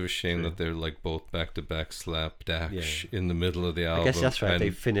that's a bit of a shame True. that they're like both back-to-back slapdash Yeah. in the middle of the album. I guess that's right. And,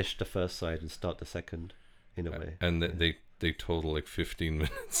 They finish the first side and start the second, in a way. and they total like 15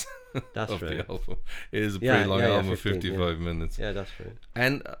 minutes That's of right. the album. It is a Yeah, pretty long yeah, yeah, album, 15, 55 minutes. Yeah, that's right.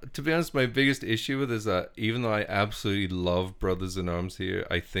 And to be honest, my biggest issue with it is that even though I absolutely love Brothers in Arms here,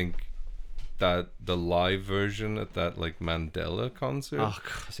 I think that the live version at that like Mandela concert Oh,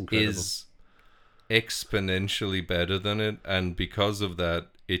 God, that's incredible. is exponentially better than it, and because of that,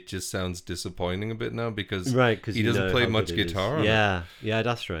 it just sounds disappointing a bit now because Right, because he doesn't play much guitar on it. Yeah,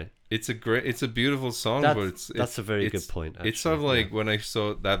 that's right. It's a beautiful song, That's, but it's a very it's- good point. It's sort of actually, like when I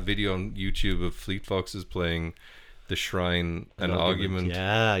saw that video on YouTube of Fleet Foxes playing The Shrine and Argument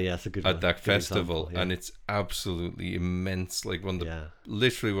Yeah, it's a good one. at that Good festival, example, yeah. and it's absolutely immense. Like one of the Yeah.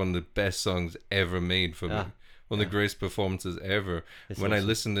 literally one of the best songs ever made for Yeah. me. One of the greatest performances ever. It's When I awesome.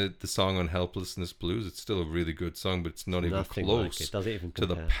 listen to the song on Helplessness Blues, it's still a really good song, but it's not even Nothing close like it. Doesn't even to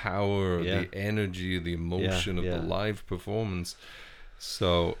the compare. power, Yeah. the energy, the emotion of yeah. the live performance.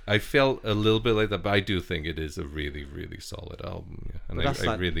 So I felt a little bit like that, but I do think it is a really, really solid album. Yeah. And But that's I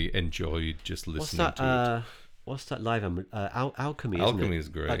like- really enjoyed just What's listening that? to it. What's that live album? Alchemy. Isn't Alchemy it? is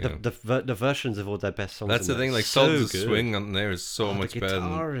great, Like yeah. the versions of all their best songs. That's in the that thing, like so Songs of good. Swing on there is so Oh, much the better than...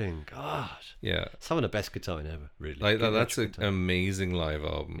 guitaring, God, Yeah. some of the best guitaring ever. Really, Like Good that's an guitar. amazing live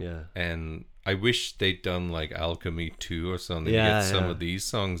album. Yeah. And I wish they'd done like Alchemy 2 or something Yeah, to get some yeah. of these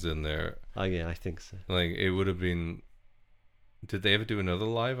songs in there. Oh yeah, I think so. Like it would have been... Did they ever do another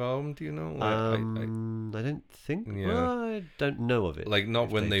live album, do you know? Like, I don't think. Yeah. Well, I don't know of it. like not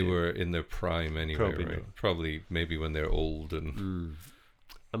if when they do. were in their prime anyway, Probably right? not. Probably maybe when they're old and...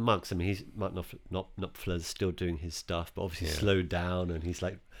 And Mark's, I mean, he's Mark Knopfler's still doing his stuff, but obviously Yeah. slowed down, and he's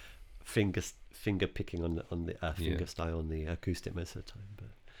like finger picking on the finger Yeah. style on the acoustic most of the time. But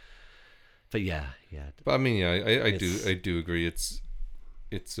But yeah. But I mean, yeah, I It's- do agree. It's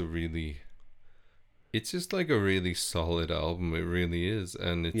a really, it's just like a really solid album. It really is,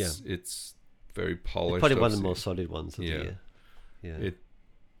 and it's very polished. It's probably one of the obviously. more solid ones of Yeah. the year. Yeah. It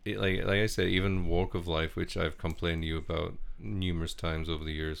like I said, even Walk of Life, which I've complained to you about numerous times over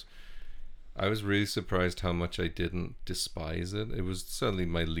the years, I was really surprised how much I didn't despise it. It was certainly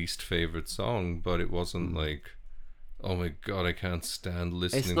my least favorite song, but it wasn't like, oh my god, I can't stand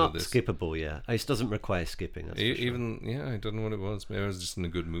listening It's not to this. skippable, yeah. It doesn't require skipping. That's for sure. Even I don't know what it was. Maybe I was just in a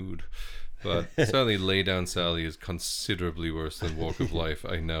good mood. But certainly, Lay Down Sally is considerably worse than Walk of Life.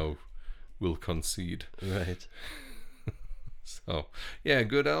 I now will concede. Right. So yeah,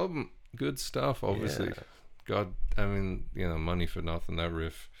 good album, good stuff. Obviously, Yeah. God, I mean, Money for Nothing. That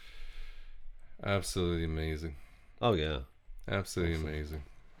riff, absolutely amazing. Oh yeah. Absolutely amazing.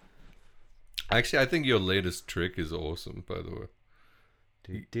 Actually, I think your latest trick is awesome. By the way,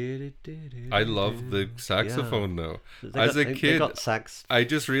 I love the saxophone now. As a They kid, got sax. I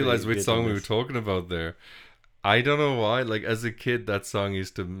just realized pretty which good on song we were this. talking about there. I don't know why. Like as a kid, that song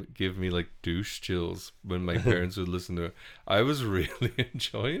used to give me like douche chills when my parents would listen to it. I was really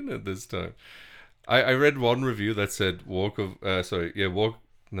enjoying it this time. I read one review that said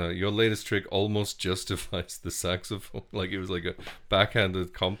your latest trick almost justifies the saxophone. Like it was like a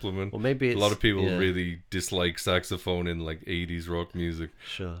backhanded compliment. Well, maybe A lot it's- of people yeah. really dislike saxophone in like 80s rock music.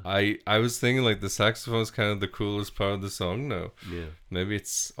 Sure. I was thinking like the saxophone is kind of the coolest part of the song now. Yeah. Maybe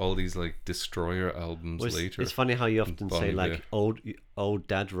it's all these like Destroyer albums Well, later. it's funny how you often Bon say Iver. like old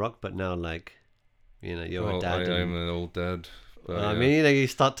dad rock, but now like, you're a Well, dad. and- I'm an old dad. But, I yeah. mean, you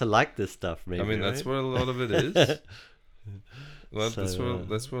start to like this stuff. Maybe. I mean, that's right? what a lot of it is. That's So,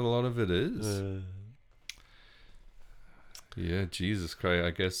 what a lot of it is. Uh, Yeah, Jesus Christ.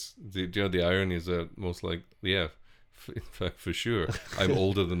 I guess the irony is that most like in fact for sure, I'm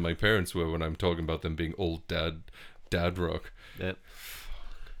older than my parents were when I'm talking about them being old dad rock. yeah.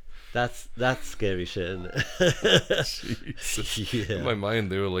 That's scary shit, isn't Jesus. it? In yeah. my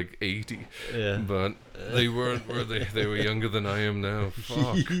mind, they were like 80, Yeah. but they weren't. Were they? They were younger than I am now.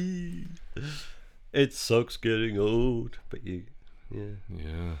 Fuck. It sucks getting old, but yeah.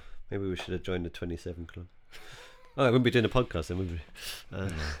 Yeah. Maybe we should have joined the 27 club. Oh, I wouldn't be doing a podcast then, would we? No,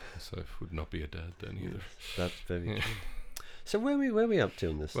 so I would not be a dad then either. That's very Yeah. true. So where are we up to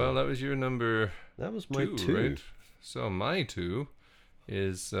on this? Well, then? that was your number that was my 2, two. right? So my 2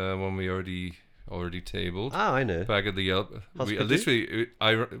 is one we already tabled. Ah, I know. Back at the Yelp, we Husker Du? literally,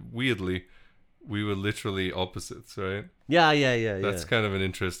 weirdly, we were literally opposites, right? Yeah. That's kind of an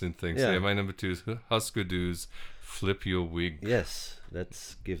interesting thing. So Yeah. yeah, my number 2 is Husker Du's "Flip Your Wig." Yes,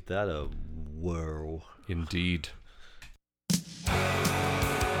 let's give that a whirl. Indeed.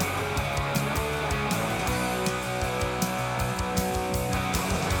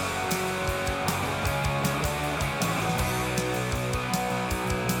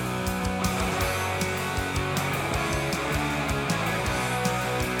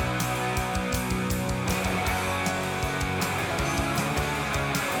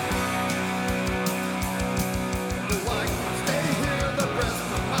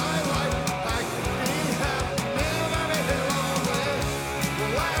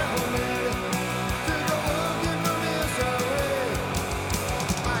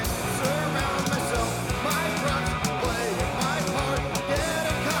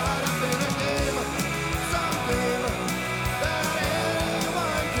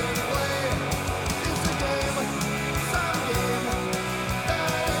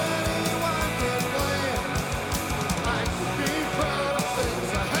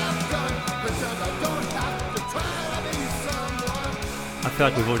 I feel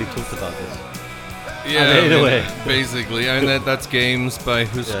like we've already talked about this. Yeah, in a way. basically. I mean, that's Games by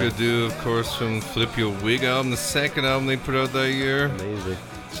Husker Yeah. Du, of course, from Flip Your Wig album, the second album they put out that year, Amazing.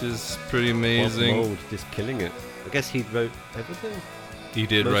 which is pretty Bob amazing. Mould just killing it. I guess he wrote everything. He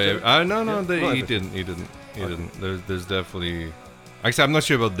did Most write. of it? No, Yeah, he not didn't. He didn't. There's definitely. Actually, I'm not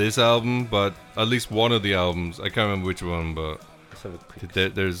sure about this album, but at least one of the albums. I can't remember which one, but Let's have a quick.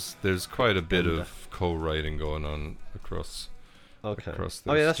 there's quite a bit Gander. of co-writing going on across. Okay. across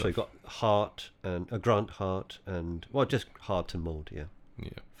Oh yeah, this that's right. stuff. Got Hart and Grant Hart and just Hart and Mould, yeah, Yeah,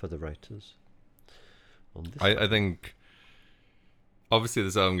 for the writers. On this, I think. Obviously,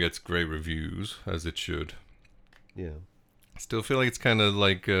 this album gets great reviews, as it should. yeah, I still feel like it's kind of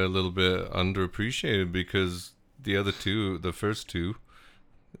like a little bit underappreciated because the first two,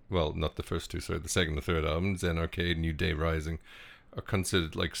 well, not the first two, sorry, the second and third albums, Zen Arcade, New Day Rising, are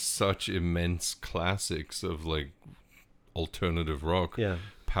considered like such immense classics of like alternative rock, yeah.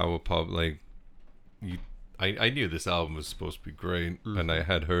 power pop. Like, I knew this album was supposed to be great, and I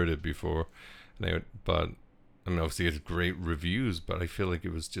had heard it before, but I mean, obviously it's great reviews, but I feel like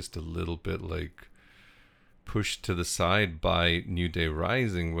it was just a little bit like pushed to the side by New Day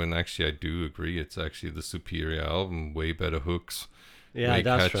Rising, when actually I do agree it's actually the superior album, way better hooks, Yeah, way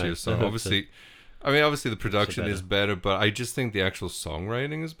that's catchier right. song. The hooks Obviously, I mean, obviously the production better. is better, but I just think the actual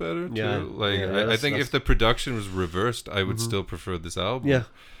songwriting is better too. Yeah, Like yeah, I that's- think if the production was reversed, I would still prefer this album. Yeah,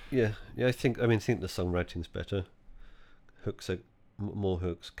 yeah. I think the songwriting's better. Hooks are more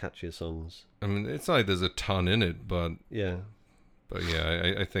hooks, catchier songs. I mean, it's not like there's a ton in it, but Yeah,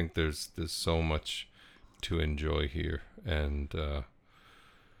 yeah, I think there's so much to enjoy here, and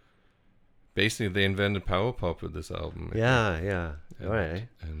basically they invented power pop with this album. I think. yeah. And, All right.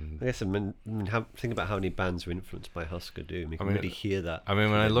 And I guess think about how many bands were influenced by Husker Du. You can mean, really hear that. I mean,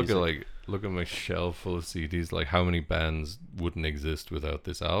 through when I their look music. at my shelf full of CDs, like how many bands wouldn't exist without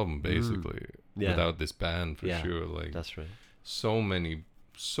this album? Basically, Yeah. without this band for Yeah, sure. Like That's right. so many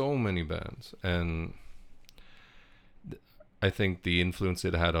bands, and I think the influence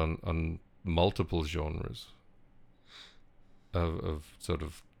it had on multiple genres of sort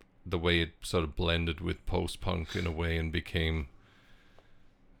of the way it sort of blended with post-punk in a way and became,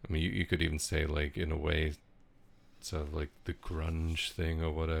 I mean, you could even say like in a way sort of like the grunge thing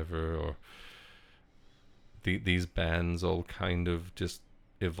or whatever, or these bands all kind of just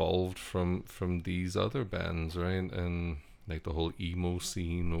evolved from these other bands, right? And like the whole emo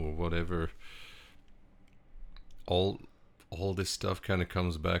scene or whatever, all this stuff kind of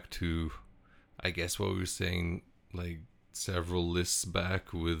comes back to, I guess, what we were saying like several lists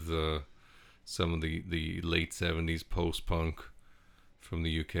back with some of the late 70s post-punk from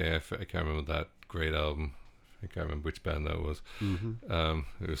the UK. I can't remember that great album. I can't remember which band that was.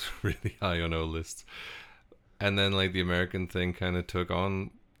 It was really high on our lists. And then like the American thing kind of took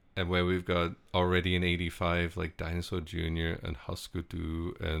on, and where we've got already in 85 like Dinosaur Jr. and Husker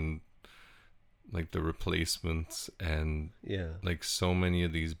Du and like the Replacements and Yeah. like so many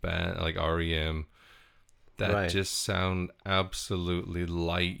of these bands like REM that Right. just sound absolutely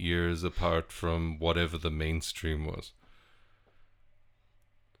light years apart from whatever the mainstream was.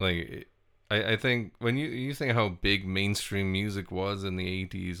 Like I think when you think how big mainstream music was in the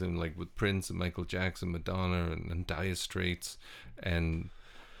 80s, and like with Prince and Michael Jackson, Madonna and Dire Straits, and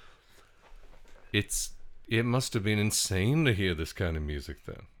it must have been insane to hear this kind of music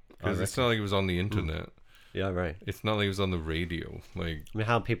then, because it's not like it was on the internet. Yeah, right. It's not like it was on the radio. Like I mean,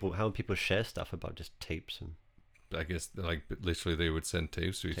 how people share stuff about just tapes and I guess like literally they would send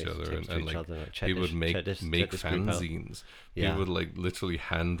tapes to each Tapes- other, tapes to and each like other, like, check people this- would make check this group out. fanzines. Yeah. People would like literally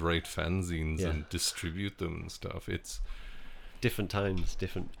handwrite fanzines Yeah. and distribute them and stuff. It's different times,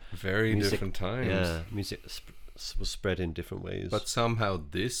 different very music, different times. Yeah, music was spread in different ways. But somehow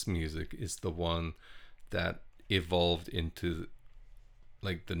this music is the one that evolved into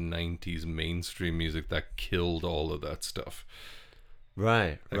like the 90s mainstream music that killed all of that stuff.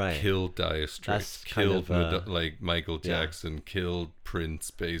 right, That killed Dire Straits, That's kind killed of, like Michael yeah. Jackson, killed Prince,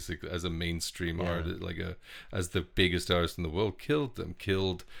 basically as a mainstream Yeah. artist, as the biggest artist in the world. Killed them,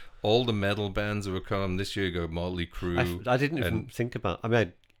 killed all the metal bands that were coming. This year you got Motley Crue. I didn't even and- think about. I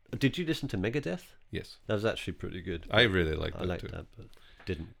mean, did you listen to Megadeth? Yes, That was actually pretty good. I really liked I that liked too. that, but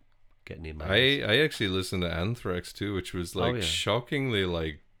didn't get any of my. I actually listened to Anthrax too, which was like yeah. shockingly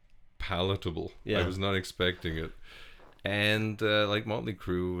like palatable. I Yeah. was not expecting it. And like Motley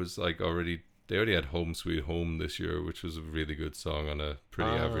Crue was like they already had Home Sweet Home this year, which was a really good song on a pretty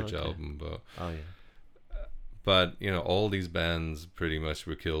average okay. album. Oh yeah. But you know, all these bands pretty much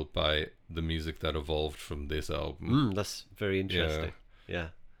were killed by the music that evolved from this album. That's very interesting. Yeah.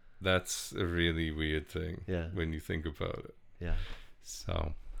 That's a really weird thing. Yeah. When you think about it. Yeah.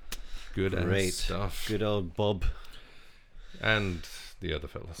 So good Great stuff. Good old Bob And the other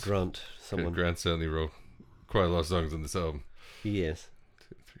fellas. Grant. Someone. Grant certainly wrote quite a lot of songs on this album. He is.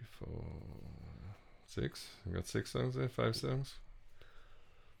 2, 3, 4, 6. I got 6 songs there. 5 songs.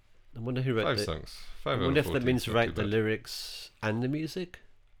 I wonder who wrote 5 the. songs. I 5 out wonder of if that 14, means not write too the bad. lyrics and the music.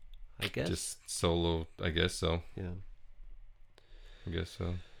 I guess. Just solo. I guess so. Yeah. I guess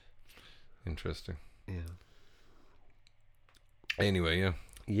so. Interesting. Yeah. Anyway, yeah.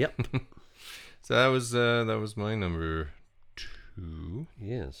 Yep. So that was my number 2.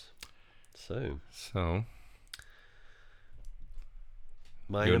 Yes. So So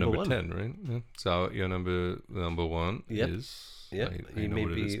my you're number number one. 10, right? Yeah. So your number 1 Yep. is. Yep. I know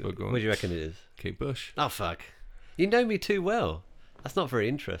what it is, but go on. What do you reckon it is? Kate Bush. Oh fuck! You know me too well. That's not very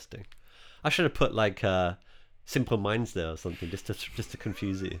interesting. I should have put like Simple Minds there or something just to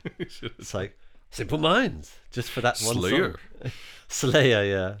confuse you. It's like Simple Minds just for that one Slayer. song. Slayer,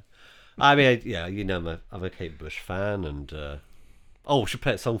 yeah. I mean, yeah, you know, I'm a Kate Bush fan, and we should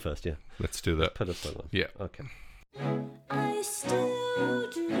play a song first. Yeah, Let's do that. put a song on. Yeah. Okay. I still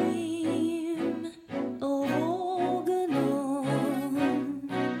dream of Organon.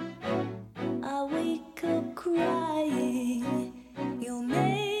 I wake up crying. You're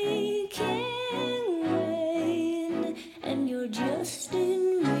making rain, and you're just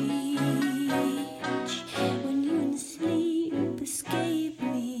in reach. When you in sleep escape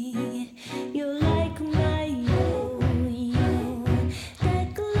me, you're like my yo-yo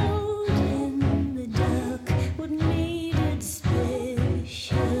that glowed in the dark. What made it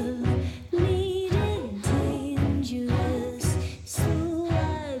special, made it dangerous, so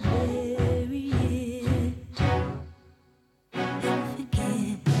I bury it and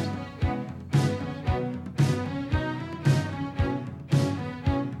forget.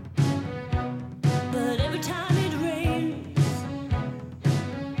 But every time it rains,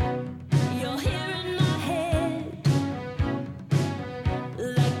 you're here in my head,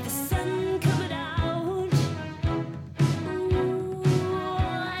 like the sun coming out. Ooh,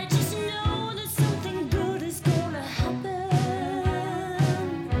 I just know that something good is gonna happen.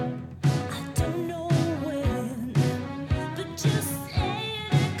 I don't know when, but just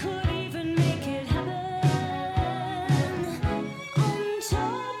saying it could even make it happen. On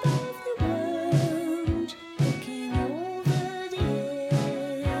top of the world, looking over the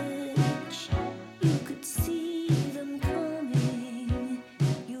edge, you could see them coming.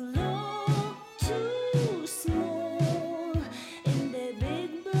 You look too small in their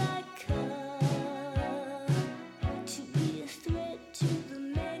big black car to be a threat to the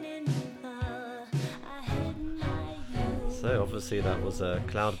men in power. I had my So obviously that was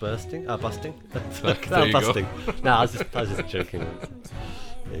cloud busting. There Cloud you go. busting. No, I was just joking.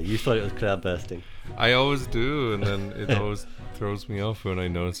 Yeah, you thought it was cloud bursting. I always do, and then it always throws me off when I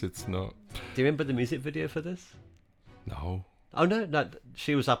notice it's not. Do you remember the music video for this? No. Oh no,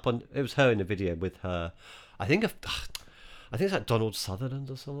 she was up on. It was her in the video with her. I think it's like Donald Sutherland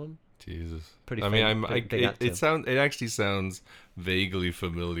or someone. Jesus. Pretty I mean, big actor. it actually sounds vaguely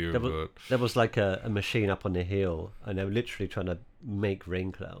familiar, but There was like a machine up on the hill, and they were literally trying to make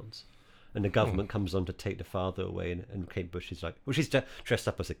rain clouds. And the government comes on to take the father away, and Kate Bush is like, well, she's dressed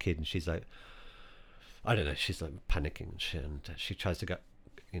up as a kid, and she's like, I don't know, she's like panicking and shit, and she tries to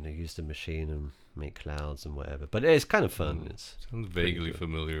use the machine and make clouds and whatever. But it's kind of fun. It's sounds pretty vaguely good.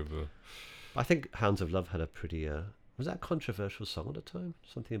 familiar, but I think Hounds of Love had a pretty was that a controversial song at the time?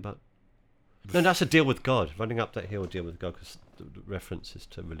 Something about no, that's a Deal with God. Running Up That Hill, Deal with God, because the references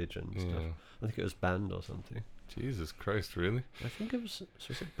to religion and stuff. yeah. I think it was banned or something. Jesus Christ, really? I think it was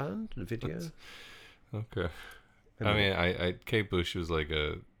it banned, the video? Okay. I mean, I Kate Bush was like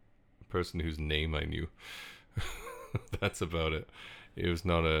a person whose name I knew. That's about it. It was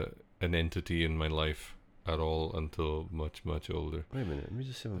not an entity in my life at all until much, much older. Wait a minute, let me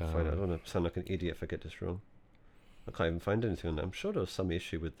just see if I can find it. I don't want to sound like an idiot if I get this wrong. I can't even find anything on that. I'm sure there was some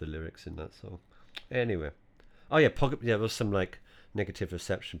issue with the lyrics in that song. Anyway. Oh yeah, there was some like negative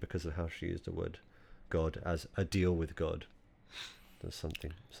reception because of how she used the word God as a deal with God. There's some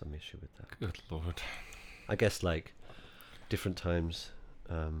issue with that. Good Lord. I guess like different times,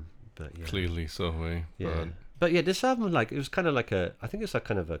 but yeah. Clearly so, eh? Yeah. But yeah, this album, like, it was kind of like I think it's like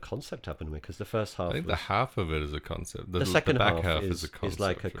kind of a concept album in a way, because the first half I think the half of it is a concept. the second back half is a concept. is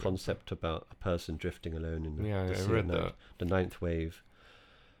like a right? concept about a person drifting alone in the, Yeah, the I sea read at night, that. the ninth wave.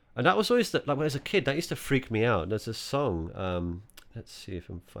 And that was always, like, when I was a kid, that used to freak me out. There's a song, let's see if I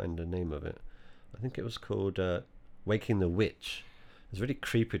can find the name of it. I think it was called Waking the Witch. It's really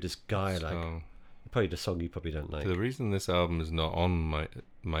creepy, this guy, like, So, probably the song you probably don't like. the reason this album is not on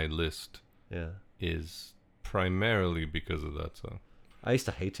my list Yeah. is primarily because of that song. I used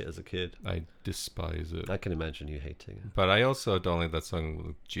to hate it as a kid. I despise it. I can imagine you hating it. But I also don't like that song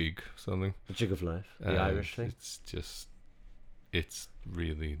with Jig something. The Jig of Life, the Irish thing. It's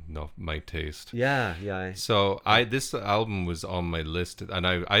really not my taste. Yeah. So this album was on my list, and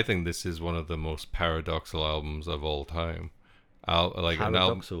I think this is one of the most paradoxical albums of all time. Like an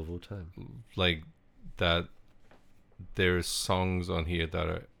album Paradoxal of all time. like that. There's songs on here that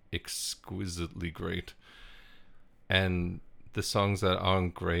are exquisitely great, and the songs that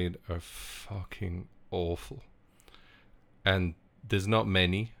aren't great are fucking awful. And there's not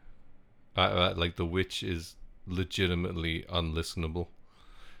many. Like The Witch is legitimately unlistenable.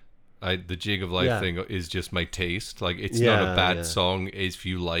 The Jig of Life thing is just my taste. Like, it's not a bad song if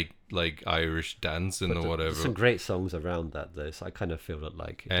you like Irish dancing or whatever. There's some great songs around that though, so I kind of feel that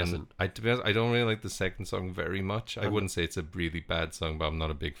like it doesn't. To be honest, I don't really like the second song very much. I wouldn't say it's a really bad song, but I'm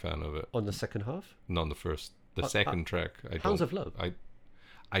not a big fan of it. On the second half, Not on the first. The second track. Hounds of Love.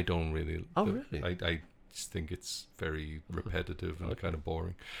 I don't really. Oh, really? I just think it's very repetitive and kind of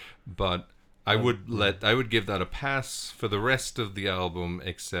boring. But I would give that a pass for the rest of the album,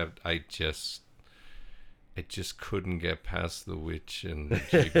 except I just couldn't get past the witch and the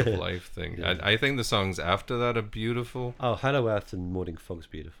Jig of Life thing. Yeah. I think the songs after that are beautiful. Oh, Hello Earth and Morning Fog's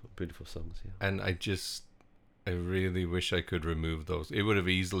beautiful songs. Yeah. And I really wish I could remove those. It would have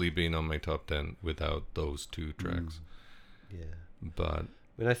easily been on my top 10 without those two tracks. Yeah. But I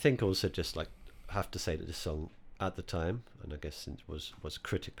mean, I think also just like have to say that this song at the time, and I guess since was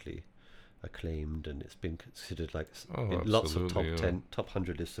critically acclaimed, and it's been considered like in lots of top 10, top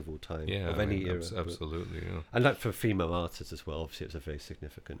 100 lists of all time of any era. Absolutely, yeah. And like for female artists as well, obviously it's a very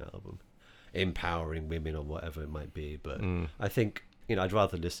significant album, empowering women or whatever it might be. But I think I'd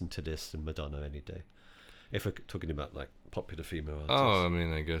rather listen to this than Madonna any day. If we're talking about like popular female artists. Oh, I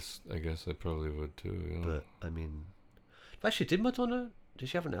mean, I guess I probably would too. You know? But I mean, actually, did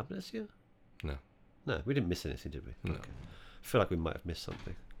she have an album this year? No, we didn't miss anything, did we? No. Okay. I feel like we might have missed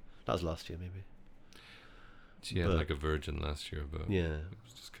something. That was last year, maybe. She had like a Virgin last year, but yeah, it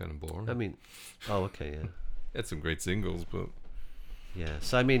was just kind of boring. I mean, okay, yeah. Had some great singles, but yeah.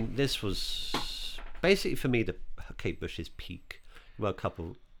 So I mean, this was basically for me the Kate Bush's peak. Well, a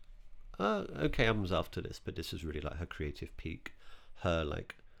couple okay albums after this, but this was really like her creative peak, her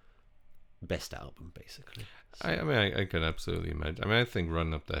like best album basically. So. I mean, I can absolutely imagine. I mean, I think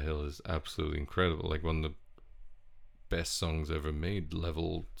Run Up That Hill is absolutely incredible. Like one of the best songs ever made,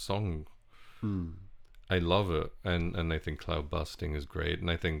 level song. I love it, and I think Cloud Busting is great,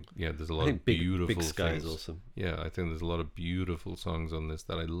 and I think there's a lot of beautiful Big Sky things. is awesome. Yeah, I think there's a lot of beautiful songs on this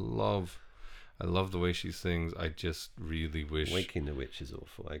that I love. I love the way she sings. I just really wish Waking the Witch is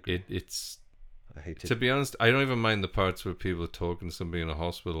awful. I agree. I hate it. To be honest, I don't even mind the parts where people are talking to somebody in a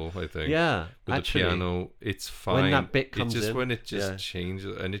hospital. I think yeah, with actually, the piano, it's fine. when that bit comes it's just in, when it just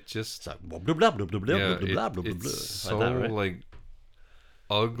changes, and it just it's like blah blah blah blah blah blah yeah, blah blah blah. it's so Like that, right? like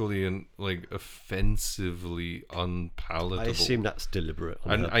ugly and like offensively unpalatable. I assume that's deliberate.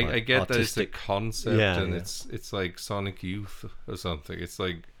 On And her I part. get that it's a Artistic. concept, Yeah, and yeah. it's like Sonic Youth or something. It's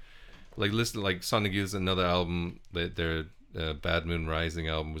like listen, like Sonic Youth is another album that their Bad Moon Rising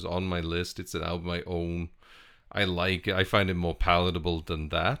album was on my list. It's an album I own. I like it. I find it more palatable than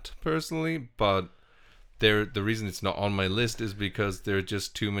that personally, but the reason it's not on my list is because there are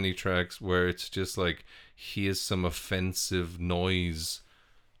just too many tracks where it's just like here's some offensive noise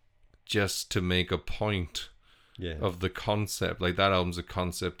just to make a point of the concept. Like that album's a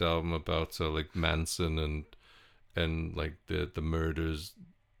concept album about like Manson and like the murders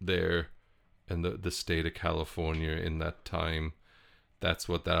there and the state of California in that time. That's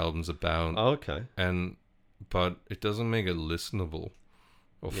what that album's about. Oh, okay. But it doesn't make it listenable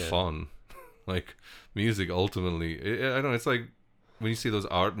or fun. Like music ultimately, I don't know, it's like when you see those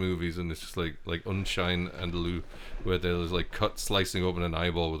art movies and it's just like Unshine Andalou, where there's like slicing open an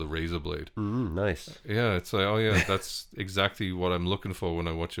eyeball with a razor blade. Nice. Yeah, it's like, oh yeah, that's exactly what I'm looking for when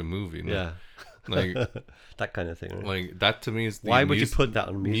I watch a movie. Yeah. Like that kind of thing. Right? like that to me is the Why would you put that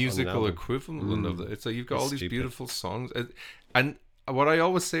on musical on an equivalent of it? It's like you've got That's all these stupid. beautiful songs, and what I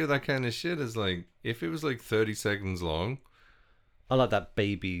always say with that kind of shit is like, if it was like 30 seconds long, I like that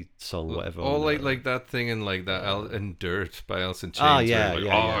baby song, whatever. or on like that thing in like that in Dirt by Alice in Chains. Oh, where yeah, like,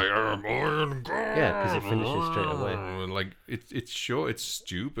 yeah, I am Iron God. Yeah, 'cause it finishes straight away. And like it's short, it's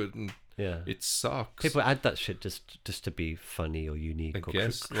stupid, and yeah. it sucks. People add that shit just to be funny or unique. I or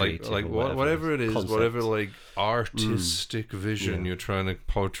guess creative like or whatever it is, concept. whatever like artistic vision Yeah. you're trying to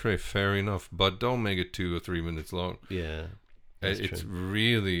portray, fair enough, but don't make it 2 or 3 minutes long. Yeah. That's It's true.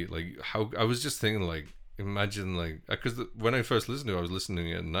 really like how I was just thinking like, imagine like, because when I first listened to it, I was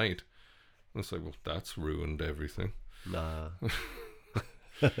listening at night. I was like, well, that's ruined everything. Nah.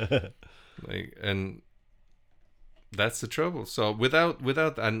 Like, and that's the trouble. So without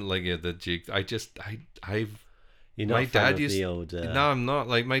and like the jig, I've You're not my a fan dad of used the old. no, I'm not.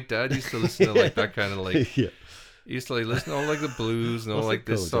 Like my dad used to listen to like that kind of like yeah. he used to like listen to all like the blues and all What's like it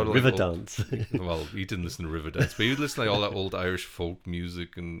this called? sort of River like old- Dance. well, he didn't listen to Riverdance, but he would listen to like all that old Irish folk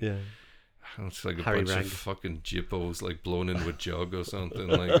music and yeah. it's like a Harry bunch Rag. of fucking jippos like blown into a jug or something.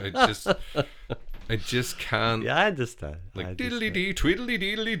 Like I just can't. Yeah, I understand. Like diddly dee, twiddly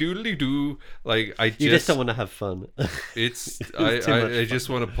deedly doodly doo. Like I You just don't want to have fun. It's too much I just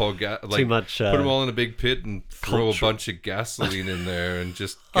want to pour like much, put them all in a big pit and throw a bunch of gasoline in there and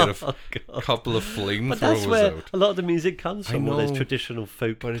just get a couple of But that's flamethrowers where out. a lot of the music comes from. All those know, traditional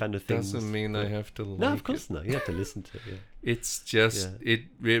folk But kind it of things. doesn't mean I have to. No, like of course it. not. You have to listen to it. Yeah. It's just it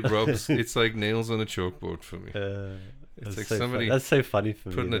rubs. It's like nails on a chalkboard for me. It's like so somebody that's so funny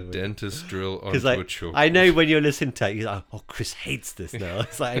for putting me. a dentist drill onto Because a choke. I know when you're listening to it, you're like, oh, Chris hates this now.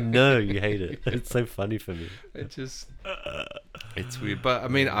 It's like, I know you hate it. It's so funny for me. It just, it's weird. But I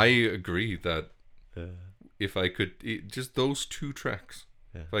mean, I agree that if I could, just those 2 tracks,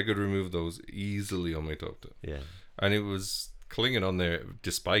 if I could remove those easily on my top 10. Yeah. And it was clinging on there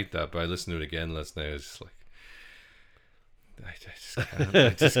despite that, but I listened to it again last night. I was just like, I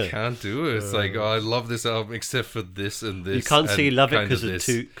just can't do it. It's like, oh, I love this album except for this and this. You can't say you love it kind of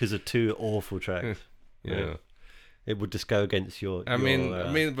because of 2 awful tracks. Yeah. Right? It would just go against your. I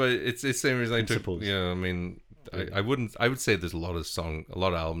mean, but it's the same reason principles. I took. Yeah, I mean, I wouldn't. I would say there's a lot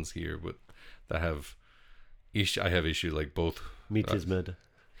of albums here, but that have issue. I have issue like both. Meteor's Murder.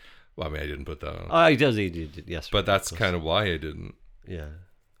 Well, I mean, I didn't put that on. Oh, he does. He did. Yes. But that's kind of why I didn't. Yeah.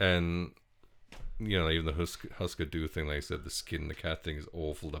 And you know, even the Husker Du thing, like I said, the Skin the Cat thing is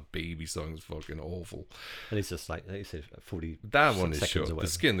awful. The Baby song is fucking awful. And it's just like you said, 40. That one is seconds short. or The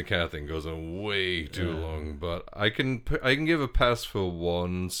Skin the Cat thing goes on way too long. But I can give a pass for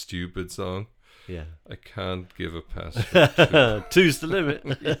one stupid song. Yeah. I can't give a pass for 2. 2's the limit.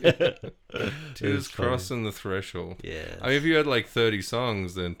 2's crossing the threshold. Yeah. I mean, if you had like 30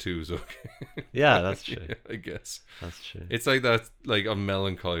 songs, then 2's okay. Yeah, that's true. Yeah, I guess. That's true. It's like that, like on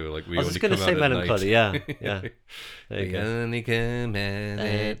Melancholy, where like we I was only just going to come say out at Melancholy. night. Yeah. There you We go. only come out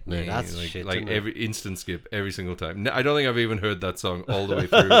at No, night. that's like, shit, like isn't it? every instant skip every single time. I don't think I've even heard that song all the way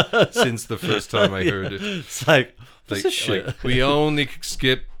through since the first time I heard it. It's like, what's Like, this shit? like, we only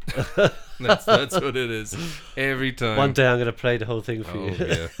skip. That's what it is every time. One day I'm going to play the whole thing for Oh, you.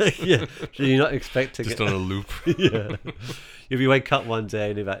 yeah. Yeah. So you're not expecting Just it. on a loop, Yeah. If you wake up one day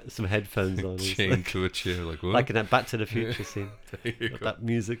and you've got some headphones on, it's chained to a chair, like what? like in that Back to the Future scene. There you go. That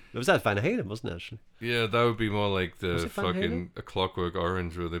music. It was that Van Halen, wasn't it, actually? Yeah, that would be more like the Was it Van Halen? fucking A Clockwork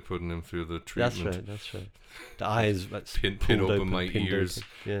Orange, where they're putting him through the treatment. That's right. The eyes like, Pin pulled open my pinned ears open.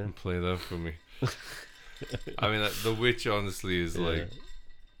 Yeah. and play that for me. I mean, The Witch honestly is like,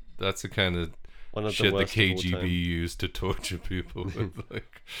 that's the kind of One of the shit the worst of all KGB time. used to torture people with.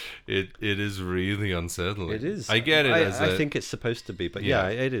 Like, it is really unsettling. It is. I get it. I think it's supposed to be, but yeah,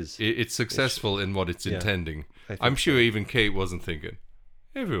 it is. It's successful in what it's Yeah. intending. I think I'm sure even Kate wasn't thinking,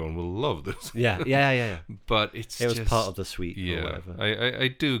 everyone will love this. Yeah. But it It was just, part of the suite or Yeah, whatever. I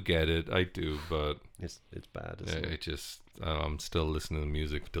do get it. I do, but It's bad, isn't it? it just I'm still listening to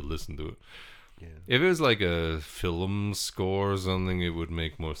music to listen to it. Yeah. If it was like a film score or something, it would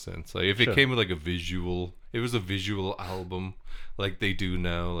make more sense. Like if it Sure. came with like it was a visual album, like they do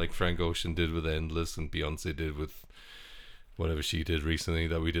now, like Frank Ocean did with Endless and Beyonce did with whatever she did recently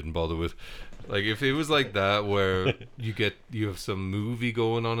that we didn't bother with. Like if it was like that, where you have some movie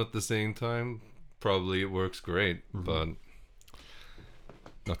going on at the same time, probably it works great, but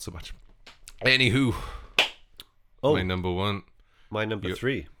not so much. Anywho, Oh, my number one. my number you-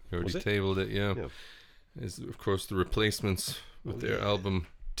 3. You already Was it? tabled it, yeah. Yeah. Is of course the Replacements with their album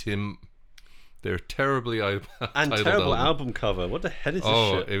Tim. Their terribly And titled terrible album cover. What the hell is this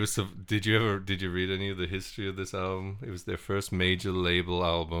Oh, shit? it was. Did you read any of the history of this album? It was their first major label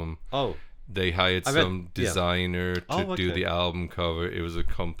album. Oh, They hired I read- some designer to Oh, do okay. the album cover. It was a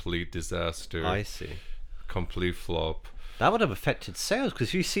complete disaster, I see. complete flop. That would have affected sales because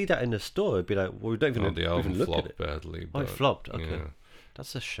if you see that in the store, it'd be like, well, we don't even, Oh, the album even look at flopped it. badly. Oh, it but, flopped. Okay. yeah.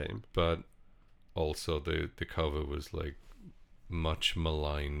 That's a shame. But also the cover was like much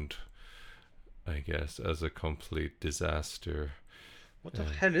maligned, I guess, as a complete disaster. What the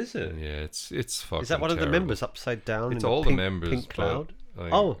hell is it? Yeah, it's fucking Is that one of the terrible. members upside down? It's in a all pink, the members. Pink but, cloud.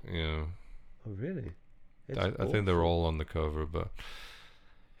 like, Oh. yeah. Oh, really? It's I think they're all on the cover, but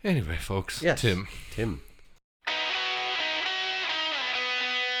anyway, folks. Yes. Tim. Tim.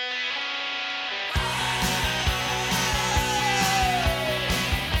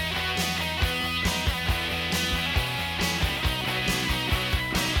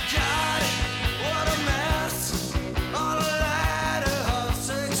 God, what a mess on a ladder of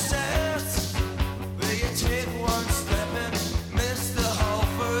success. Where you take one step and miss the whole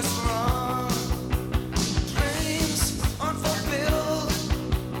first run. Dreams unfulfilled,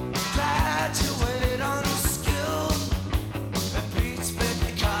 graduated on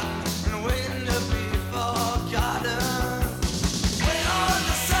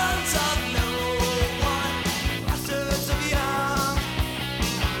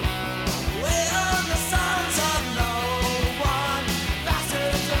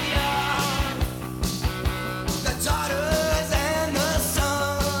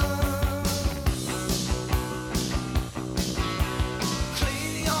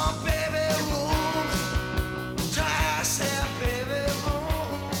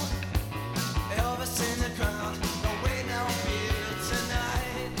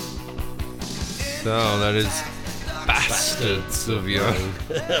So that is Bastards of Young.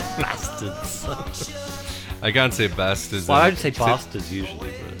 Bastards. I can't say bastards. Well, I'd say bastards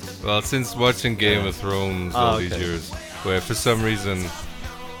usually. But... Well, since watching Game of Thrones all these years, where for some reason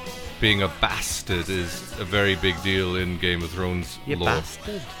being a bastard is a very big deal in Game of Thrones You lore.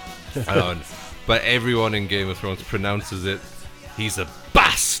 bastard. I don't, but everyone in Game of Thrones pronounces it, he's a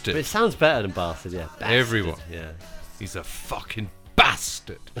bastard. But it sounds better than bastard, yeah. Bastard. Everyone. Yeah. He's a fucking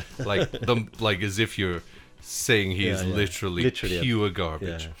bastard. Like like as if you're saying he's literally pure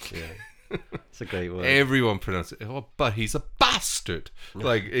garbage. Yeah. It's a great word. Everyone pronounces it. Oh, but he's a bastard.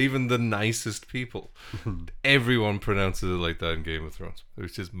 Like even the nicest people, everyone pronounces it like that in Game of Thrones,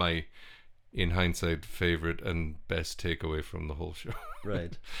 which is my, in hindsight, favorite and best takeaway from the whole show.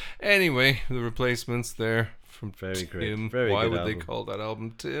 Right. Anyway, the Replacements there from Very great. Tim. Very Why good would album. they call that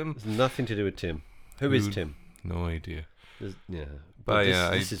album Tim? It's nothing to do with Tim. Who is Tim? No idea. Yeah. But this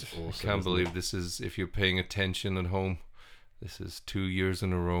I is awesome. can't isn't believe it? this is, if you're paying attention at home, this is 2 years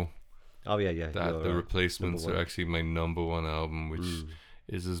in a row Oh yeah. that the Replacements number are one. actually my number one album, which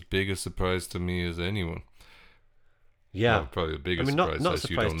is as big a surprise to me as anyone. Yeah. Well, probably the biggest I mean, not surprise. not as you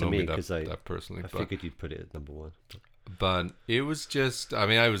surprise don't to know me me because that personally. I But, figured you'd put it at number one. but it was just, I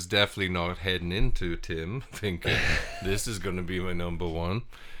mean, I was definitely not heading into Tim thinking this is going to be my number one.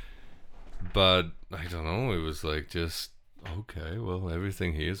 But I don't know, it was like just, okay, well,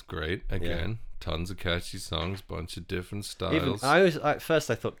 everything here is great. Again, tons of catchy songs, bunch of different Even styles. at first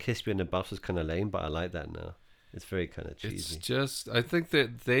I thought "Kiss Me in the Buff" was kind of lame, but I like that now. It's very kind of It's cheesy. just, I think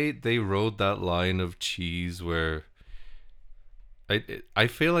that they rode that line of cheese where I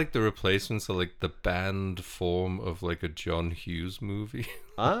feel like the Replacements are like the band form of like a John Hughes movie.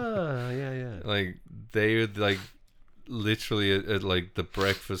 Yeah. Like they're like literally at like The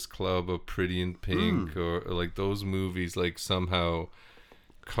Breakfast Club or Pretty in Pink or like those movies, like somehow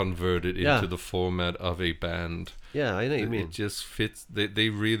converted Yeah. into the format of a band. Yeah, I know what you It mean. just fits. They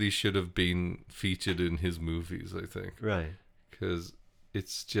really should have been featured in his movies, I think, Right. because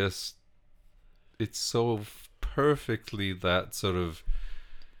it's just, it's so perfectly that sort of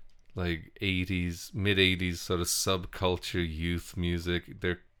like 80s, mid 80s sort of subculture youth music.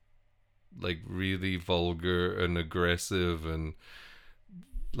 They're like really vulgar and aggressive, and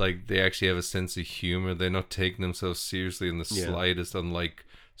like they actually have a sense of humor. They're not taking themselves seriously in the Yeah. slightest, unlike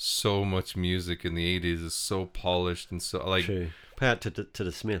so much music in the 80s is so polished and so like, True. Pay out to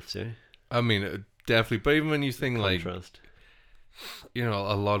the Smiths, yeah. I mean, definitely. But even when you think like, Contrast. you know,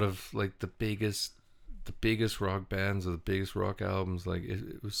 a lot of like the biggest rock bands or the biggest rock albums, like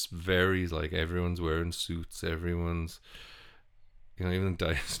it was very like everyone's wearing suits, everyone's, you know, even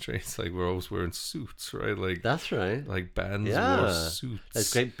Dire Straits, like we're always wearing suits, right? Like That's right. like bands Yeah. wore suits.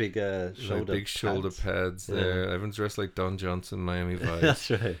 There's great big like shoulder big shoulder pads there. Everyone's dressed like Don Johnson, Miami Vice, That's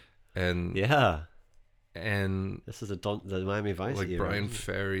right. and Yeah. and This is the Miami Vice like era, Brian isn't it?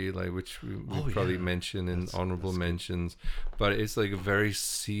 Ferry, like which we Oh, probably yeah. mention in That's honorable good. mentions, but it's like a very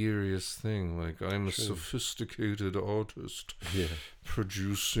serious thing. Like I'm a True. sophisticated artist Yeah.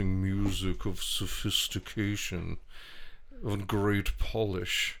 producing music of sophistication, of great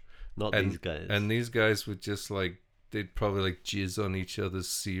polish. Not And these guys. and these guys would just like, they'd probably like jizz on each other's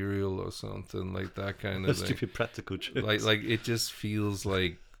cereal or something, like that kind of thing. stupid practical jokes. Like it just feels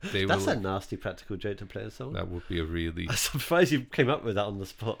like they That's were. a nasty practical joke to play a song. That would be a really I'm surprised you came up with that on the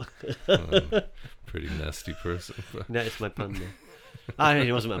spot. pretty nasty person. But. No, it's my pun there.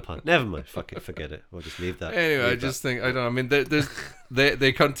 It wasn't my pun. Never mind. Fuck it. Forget it. We'll just leave that. Anyway, I leave just think, I don't know. I mean,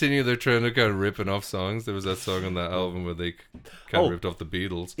 they continue their trend of kind of ripping off songs. There was that song on that album where they kind Oh. of ripped off the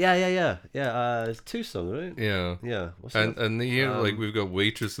Beatles. Yeah. It's 2 songs, right? Yeah. Yeah. What's And that? here, like, we've got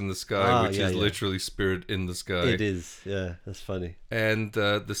Waitress in the Sky, which is yeah. literally Spirit in the Sky. It is. Yeah, that's funny. And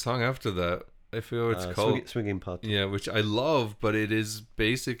the song after that, I forget what it's called. Swinging Party. Yeah, which I love, but it is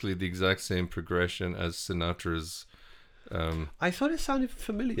basically the exact same progression as Sinatra's, I thought it sounded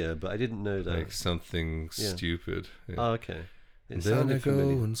familiar, but I didn't know that. like something Yeah. stupid. Yeah. Oh, okay. It Then I sounded go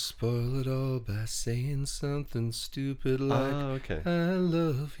familiar. and spoil it all by saying something stupid like Oh, okay. I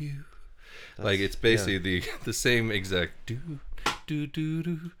love you. Like it's basically the same exact do do do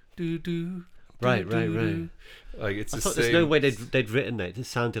do do do. Right. Like it's I the thought same. there's no way they'd written that. It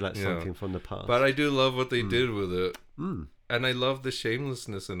sounded like Yeah. something from the past. But I do love what they did with it. Mm. And I love the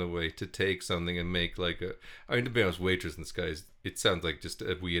shamelessness in a way to take something and make like a. I mean, to be honest, Waitress in the Sky, it sounds like just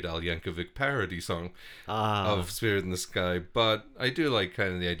a Weird Al Yankovic parody song of Spirit in the Sky. But I do like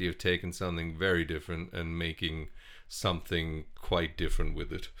kind of the idea of taking something very different and making something quite different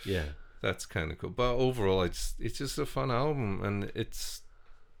with it. Yeah. That's kind of cool. But overall, it's just a fun album, and it's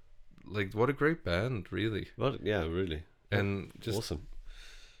like what a great band, really. Well, yeah, really. And just Awesome.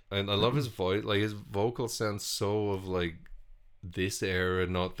 and I love his voice. Like his vocal sounds so of like this era,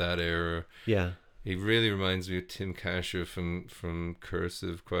 not that era. Yeah. He really reminds me of Tim Kasher from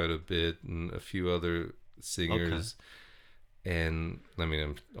Cursive quite a bit, and a few other singers. And I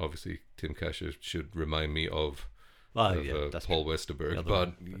mean, obviously Tim Kasher should remind me of, That's Paul Westerberg, other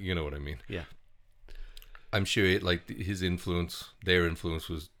but one, you know what I mean. Yeah. I'm sure his influence, their influence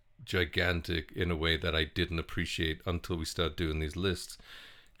was gigantic in a way that I didn't appreciate until we started doing these lists.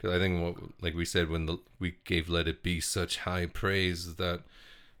 Because I think, like we said, when we gave Let It Be such high praise, that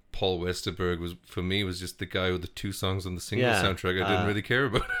Paul Westerberg was just the guy with the 2 songs on the single soundtrack I didn't really care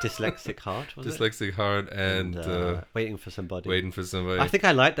about. Dyslexic Heart, was it? Dyslexic Heart and Waiting for Somebody. Waiting for Somebody. I think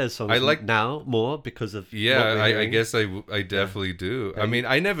I like those songs now more because of Yeah, what we're I hearing. guess I definitely do. I mean,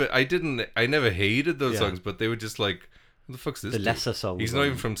 I never hated those Yeah. songs, but they were just like, what the fuck's this The dude? lesser songs. He's not on-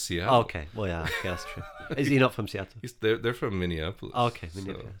 even from Seattle. Oh, okay. Well, yeah, that's true. Is he not from Seattle? They're from Minneapolis. Oh, okay, so-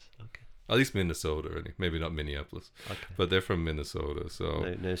 Minneapolis. Okay. At least Minnesota, really. Maybe not Minneapolis, Okay. but they're from Minnesota.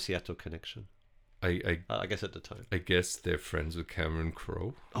 So No Seattle connection. I I guess at the time. I guess they're friends with Cameron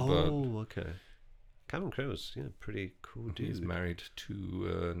Crowe. Oh, okay. Cameron Crowe's pretty cool but dude. he's married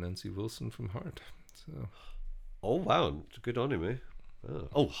to Nancy Wilson from Heart. So Oh wow, good on him, eh?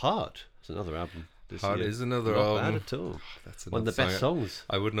 Oh, Heart. That's another album. This Heart year. is another Not album. bad at all. That's One of the best song. songs.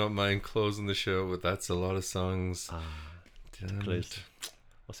 I would not mind closing the show, but that's a lot of songs. Damn Closed. it.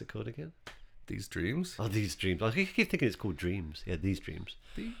 What's it called again? These Dreams. Oh, These Dreams. I keep thinking it's called Dreams. Yeah, These Dreams.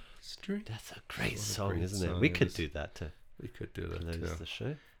 These Dreams. That's a great What a song, great isn't it? song We it could is. do that to We could do that close too. the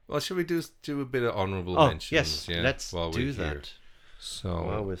show. Well, should we do a bit of honourable Oh, mentions? yes. Yeah, Let's while do we're here? that So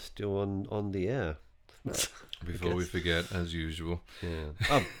while we're still on the air. before we guess. forget, as usual, Yeah.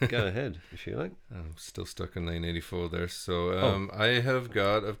 Oh, go ahead if you like. I'm still stuck in 984 there. So I have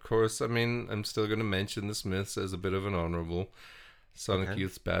got, of course, I mean, I'm still going to mention the Smiths as a bit of an honourable. Sonic Okay.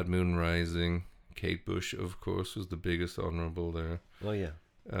 Youth's Bad Moon Rising. Kate Bush, of course, was the biggest honourable there. Oh yeah.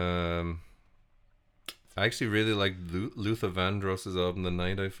 I actually really like Luther Vandross's album, The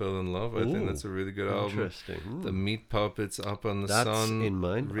Night I Fell in Love. I think Ooh, that's a really good album. Interesting. The Meat Puppets, Up on the That's Sun, in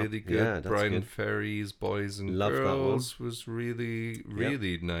mine. really Up- good. yeah, that's Brian good. Ferry's Boys and Love that one. Girls was really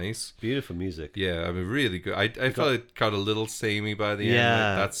nice. Beautiful music. Yeah, I mean, really good. I felt it got a little samey by the end. Yeah,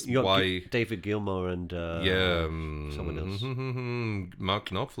 Like, that's you got why. David Gilmour and Someone else. Mark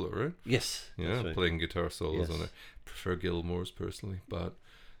Knopfler, right? yes, Yeah, that's right. playing guitar solos on Yes. it. Prefer Gilmore's personally, but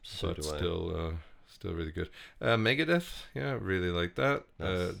So do I. still really good. Megadeth, yeah, really like that.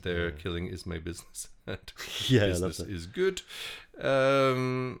 That's- Their yeah. Killing Is My Business. And Yeah, I love Business that. is good.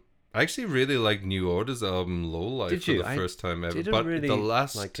 I actually really liked New Order's album Low Life Did for you? the I first time ever. Didn't But really the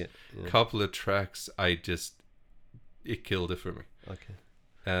last like it. Yeah. couple of tracks, it killed it for me. Okay.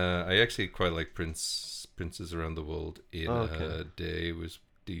 I actually quite like Princes Around the World in Okay. a Day was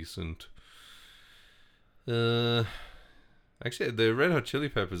decent. Actually, the Red Hot Chili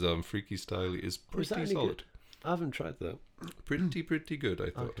Peppers album, Freaky Style, is Was that pretty any solid. good? I haven't tried that. Pretty good, I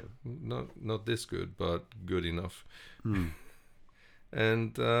thought. Okay. Not this good, but good enough. Hmm.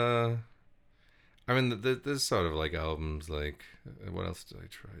 And I mean, there's sort of like albums like what else did I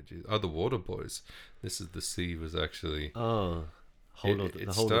try? Jeez. Oh, the Water Boys. This Is the Sea was actually. Oh,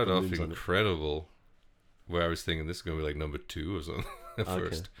 It started off incredible, where I was thinking this is going to be like number 2 or something at Okay.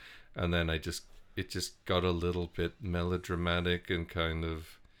 first, and then it just got a little bit melodramatic and kind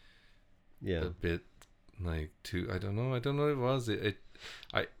of Yeah. a bit like too. I don't know what it was. It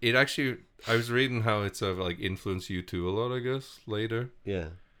actually, I was reading how it sort of like influenced U2 a lot, I guess, later, Yeah.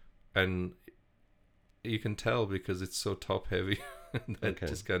 and you can tell because it's so top heavy that Okay. it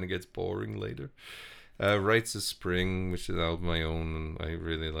just kind of gets boring later. Rites of Spring, which is an album I own and I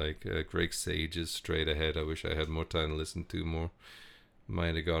really like. Greg Sage's Straight Ahead. I wish I had more time to listen to more.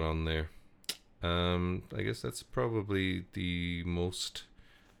 Might have got on there. I guess that's probably the most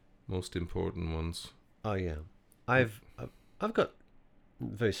important ones. Oh yeah. I've got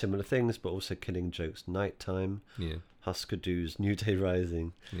very similar things, but also Killing Joke's Nighttime, Yeah, Husker Du's New Day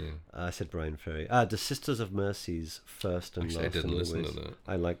Rising. yeah. I said Brian Ferry. The Sisters of Mercy's First and Actually, I Last didn't and listen to Always. that.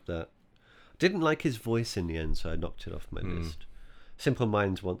 I liked that. Didn't like his voice in the end, so I knocked it off my list. Simple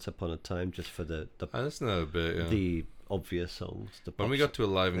Minds, Once Upon a Time, just for the I listened to that a bit, yeah. the obvious songs. The When we pop got to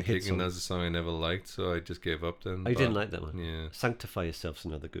Alive and the hit Kicking, songs. that's a song I never liked, so I just gave up then. Oh, you but- didn't like that one? Yeah. Sanctify Yourself's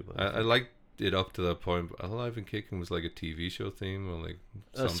another good one. I liked it up to that point, but Alive and Kicking was like a TV show theme or like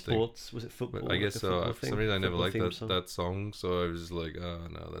something. Sports, was it football? But I guess like a so. football For some theme? reason, I never Football liked theme that, song? that song, so I was just like, oh,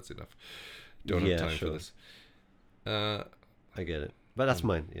 no, that's enough. Don't Yeah, have time sure. for this. I get it. But that's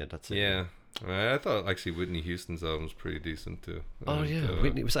mine. Yeah, that's it. Yeah. I thought actually Whitney Houston's album was pretty decent too. Oh And, yeah,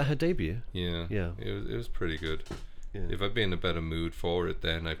 Whitney, was that her debut? Yeah. Yeah. It was pretty good. Yeah. If I'd been in a better mood for it,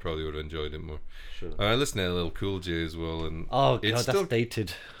 then I probably would have enjoyed it more. Sure. I listen to LL Cool J as well, and Oh god, it's that's still.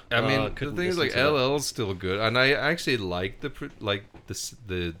 dated. I Oh, mean, the couldn't thing is, listen like to that. LL's still good, and I actually like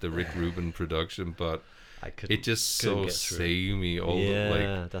the Rick Rubin production, but I couldn't. it just couldn't so get through. samey. All Yeah, the,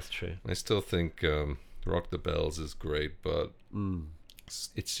 like, that's true. I still think Rock the Bells is great, but Mm.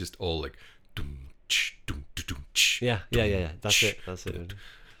 it's just all like dum, ch, dum, dum, dum, ch, Yeah. That's ch, it. That's it.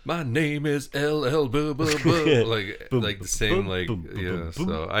 my name is LL buh, buh, buh. like Boom, like the same boom, like boom, boom, yeah. boom, boom.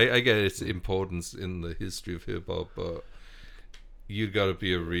 So I get its importance in the history of hip hop, but you got to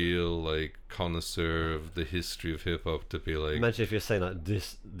be a real like connoisseur of the history of hip hop to be like Imagine if you're saying like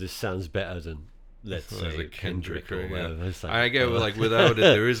this sounds better than let's Well, say like Kendrick or yeah. whatever. It's like, I get like without it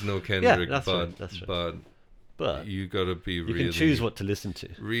there is no Kendrick, that's but right, that's right. but but you got to be you really can choose what to listen to.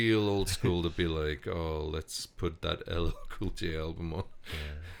 real old school to be like, oh, let's put that LL Cool J album on.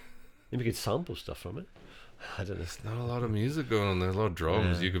 Maybe you could sample stuff from it. I don't know. Not a lot of music going on there. A lot of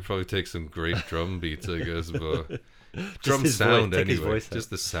drums. Yeah. You could probably take some great drum beats, I guess, but Just drum his sound voice, take his anyway. voice out. Just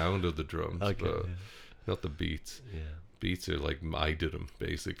the sound of the drums, Okay. but not the beats. Yeah. Beats are like I did them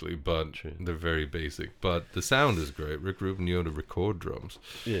basically, but True. they're very basic. But the sound is great. Rick Rubin knew how to record drums.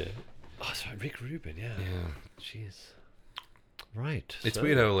 Yeah. Oh, sorry, Rick Rubin. Yeah. Yeah, Jeez. Right. it's so-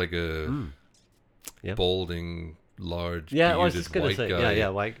 weird how like a Yeah. balding, large, Yeah, I was bearded just gonna white say. guy Yeah,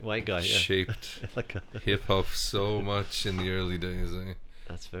 white guy. Yeah. shaped like a, hip hop so much in the early days. Eh?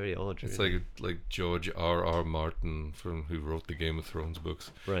 that's very odd. It's really. like George R.R. Martin, from who wrote the Game of Thrones books,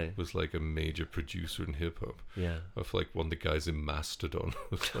 right. was like a major producer in hip hop. Yeah. Of like one of the guys in Mastodon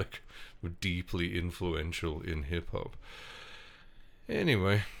was like deeply influential in hip hop.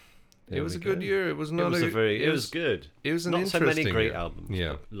 Anyway, There it was a we good go. year. It was not It was good. It was an Not so interesting many great year. albums.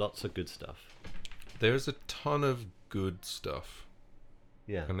 Yeah, But lots of good stuff. there's a ton of good stuff,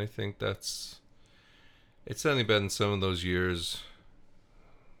 Yeah. and I think it's certainly been some of those years.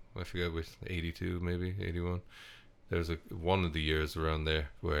 I forget which, 82 maybe 81. There's one of the years around there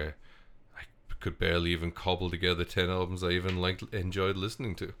where I could barely even cobble together 10 albums I even enjoyed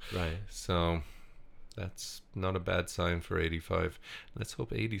listening to. Right. So that's not a bad sign for 85. Let's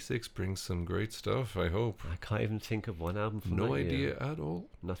hope 86 brings some great stuff. I hope. I can't even think of one album from No that year. idea at all.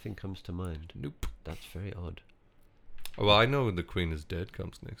 Nothing comes to mind. Nope. That's very odd. Well, I know The Queen is Dead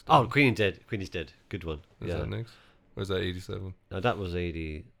comes next. Oh, Queen is Dead. Queen is Dead. Good one. Is yeah. that next? Or is that 87? No, that was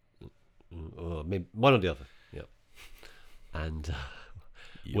 80. Or maybe one or the other. Yep. And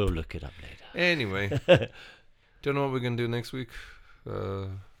Yep. we'll look it up later. Anyway, don't know what we're going to do next week. I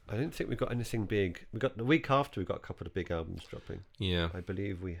don't think we've got anything big. We got the week after. We got a couple of big albums dropping. Yeah. I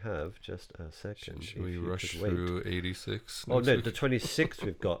believe we have. Just a second. Should if we you rush could wait. through 86? Oh next no, week? the 26th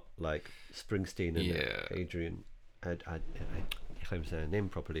we've got like Springsteen and Yeah. Adrian. I can't even say her name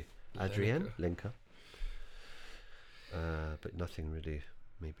properly. Adrienne Lenka. But nothing really.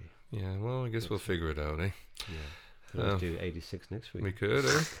 Maybe. Yeah, well, I guess we'll figure it out, eh? Yeah. We'll do 86 next week. We could,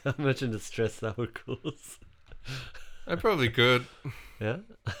 eh? Imagine the stress that would cause. I probably could. Yeah.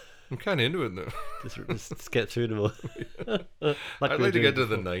 I'm kind of into it now. Just get through them all. I'd we were like to doing get to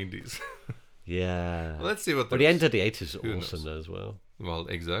the before. 90s. Yeah. Well, let's see what But the end of the 80s is who awesome knows? as well. Well,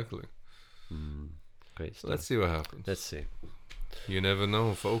 exactly. Great stuff. Let's see what happens. Let's see. You never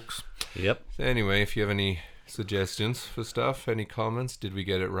know, folks. Yep. So anyway, if you have any suggestions for stuff, any comments, did we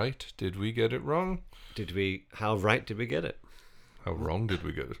get it right? Did we get it wrong? How right did we get it? How wrong did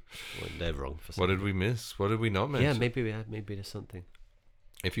we get it? Well, they're wrong for What something. did we miss? What did we not mention? Yeah, maybe we had. Maybe there's something.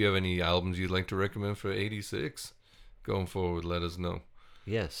 If you have any albums you'd like to recommend for 86, going forward, let us know.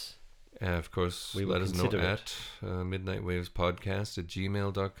 Yes. Of course, We will let us know consider at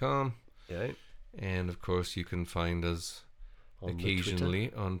midnightwavespodcast@gmail.com. Yeah. And of course, you can find us On the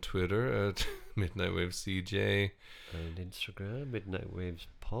occasionally on Twitter at MidnightWaveCJ. and Instagram, Midnight Waves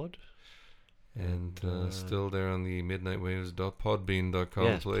Pod. And still there on the midnightwaves.podbean.com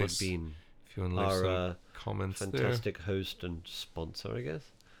Yes, place. Podbean. If you want to leave Our some comments fantastic host and sponsor, I guess.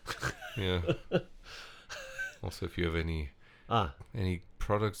 there. Yeah. Also, if you have any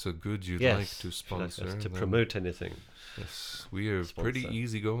products or goods you'd Yes. like to if you'd like sponsor, us to then promote anything. yes, we are pretty Sponsor.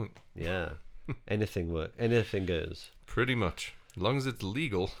 easygoing. Yeah. Anything work. Anything goes. Pretty much. As long as it's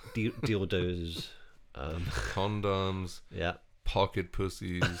legal. Dildos. Condoms, Yeah. pocket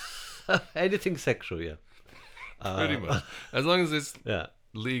pussies. Anything sexual, yeah. Pretty much. As long as it's Yeah.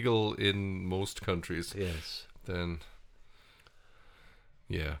 legal in most countries, Yes. then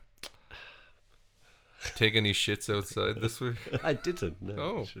yeah. Take any shits outside this week? I didn't. No,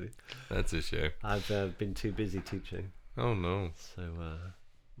 Oh. actually. That's a shame. I've been too busy teaching, Oh no. so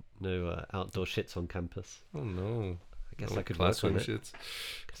no outdoor shits on campus. Oh no. I guess No I could work on classroom it. shits.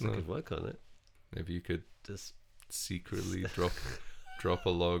 Guess No. I could work on it. Maybe you could Just secretly drop a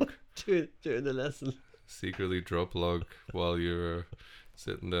log. During the lesson. Secretly drop log while you're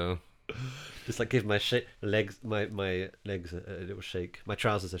sitting down. Just like give my legs a little shake. My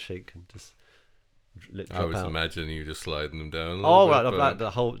trousers a shake and just drop I was out. imagining you just sliding them down. A Oh little right, bit,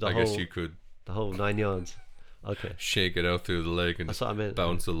 like but I guess you could the whole 9 yards. Okay, shake it out through the leg and that's just what I meant.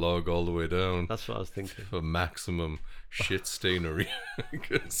 bounce the log all the way down That's what I was thinking. for maximum shit stainery.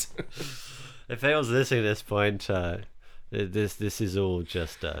 'Cause- If anyone's listening at this point, this is all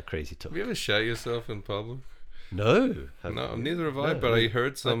just crazy talk. have you ever shat yourself in public? No, No, neither have I. No, But I I mean,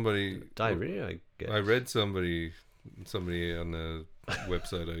 heard somebody. diarrhea. I guess. I read somebody on a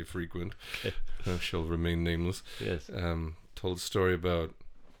website I frequent, shall remain nameless, Yes. told a story about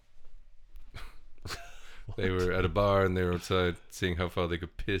they were at a bar and they were outside seeing how far they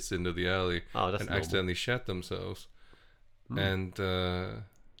could piss into the alley Oh, that's and normal. accidentally shat themselves and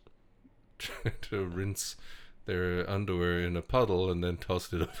tried to rinse their underwear in a puddle and then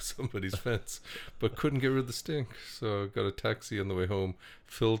tossed it over somebody's fence, but couldn't get rid of the stink, so got a taxi on the way home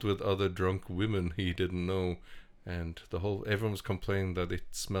filled with other drunk women he didn't know, and everyone was complaining that it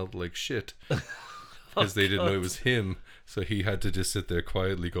smelled like shit because they didn't know it was him, so he had to just sit there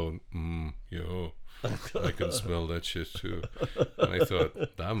quietly going, yo, I can smell that shit too. And I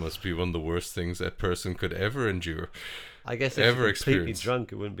thought, that must be one of the worst things that person could ever endure. I guess if ever you're completely experienced.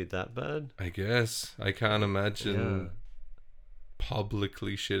 drunk, it wouldn't be that bad. I guess. I can't imagine Yeah.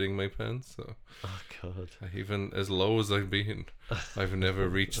 publicly shitting my pants. So Oh God. even as low as I've been, I've never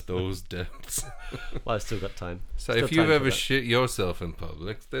reached those depths. Well, I've still got time. So Still if you've time for ever that. shit yourself in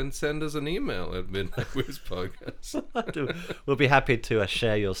public, then send us an email at Midnight Whiz Podcast. We'll be happy to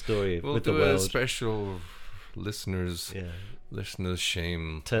share your story We'll with the do a world. special listeners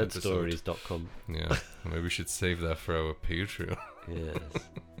shame episode. Turdstories.com. Yeah, maybe we should save that for our Patreon. Yes.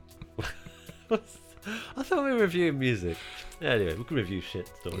 I thought we were reviewing music. Anyway, we can review shit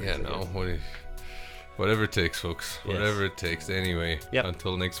stories. Yeah, I no, guess. whatever it takes, folks. Yes. Whatever it takes. Anyway, Yep.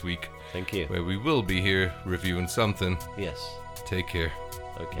 until next week, Thank you. where we will be here reviewing something. Yes. Take care.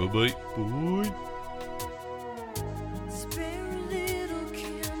 Okay. Bye-bye. Bye. Spare a little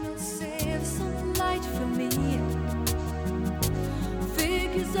candle, save some light for me.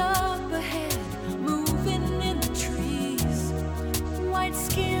 Figures up ahead, moving in the trees. White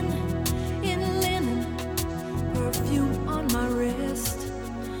skin in linen, perfume on my wrist,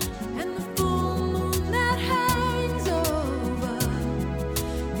 and the full moon that hangs over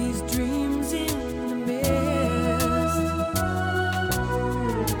these dreams in the mist.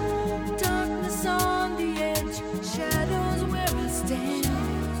 Darkness on the edge, shadows where I stand.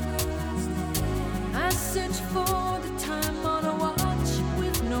 I search for the time on a watch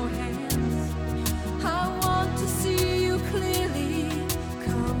with no hands. I want to see you clearly,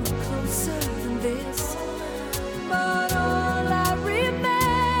 come closer than this. But all I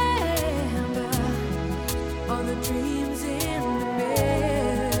remember are the dreams in the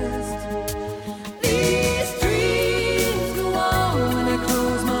mist. These dreams go on when I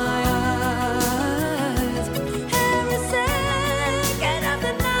close my eyes. Every second of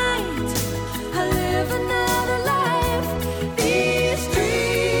the night, I live another life. These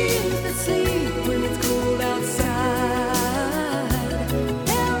dreams that sleep when it's cold outside.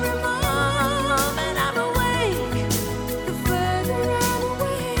 Every moment I'm awake, the further I'm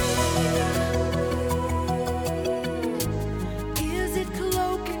away. Is it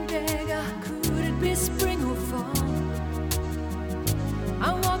cloak and dagger? Could it be spring or fall?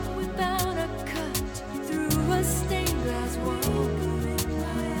 I walk without a cut through a stained glass wall.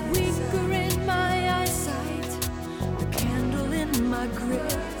 Weaker in my eyesight, the candle in my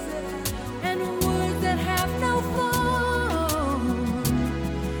grip, and words that have no form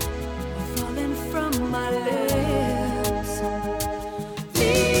are falling from my lips.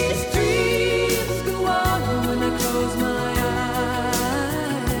 These dreams go on when I close my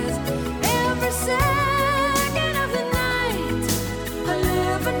eyes. Every second of the night, I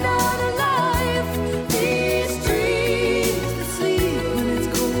live another life. These dreams that sleep when it's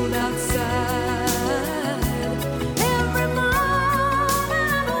cold outside. Every moment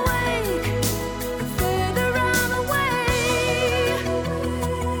I'm awake, the further I'm away.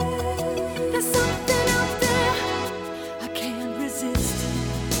 There's something out there I can't resist.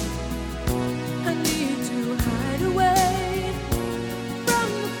 I need to hide away from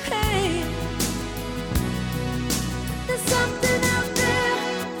the pain. There's something out there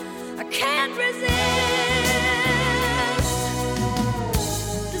I can't resist.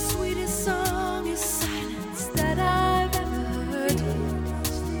 The sweetest song is silence that I've ever heard.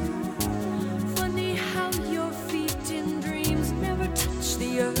 Funny how your feet in dreams never touch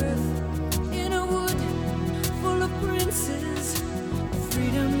the earth.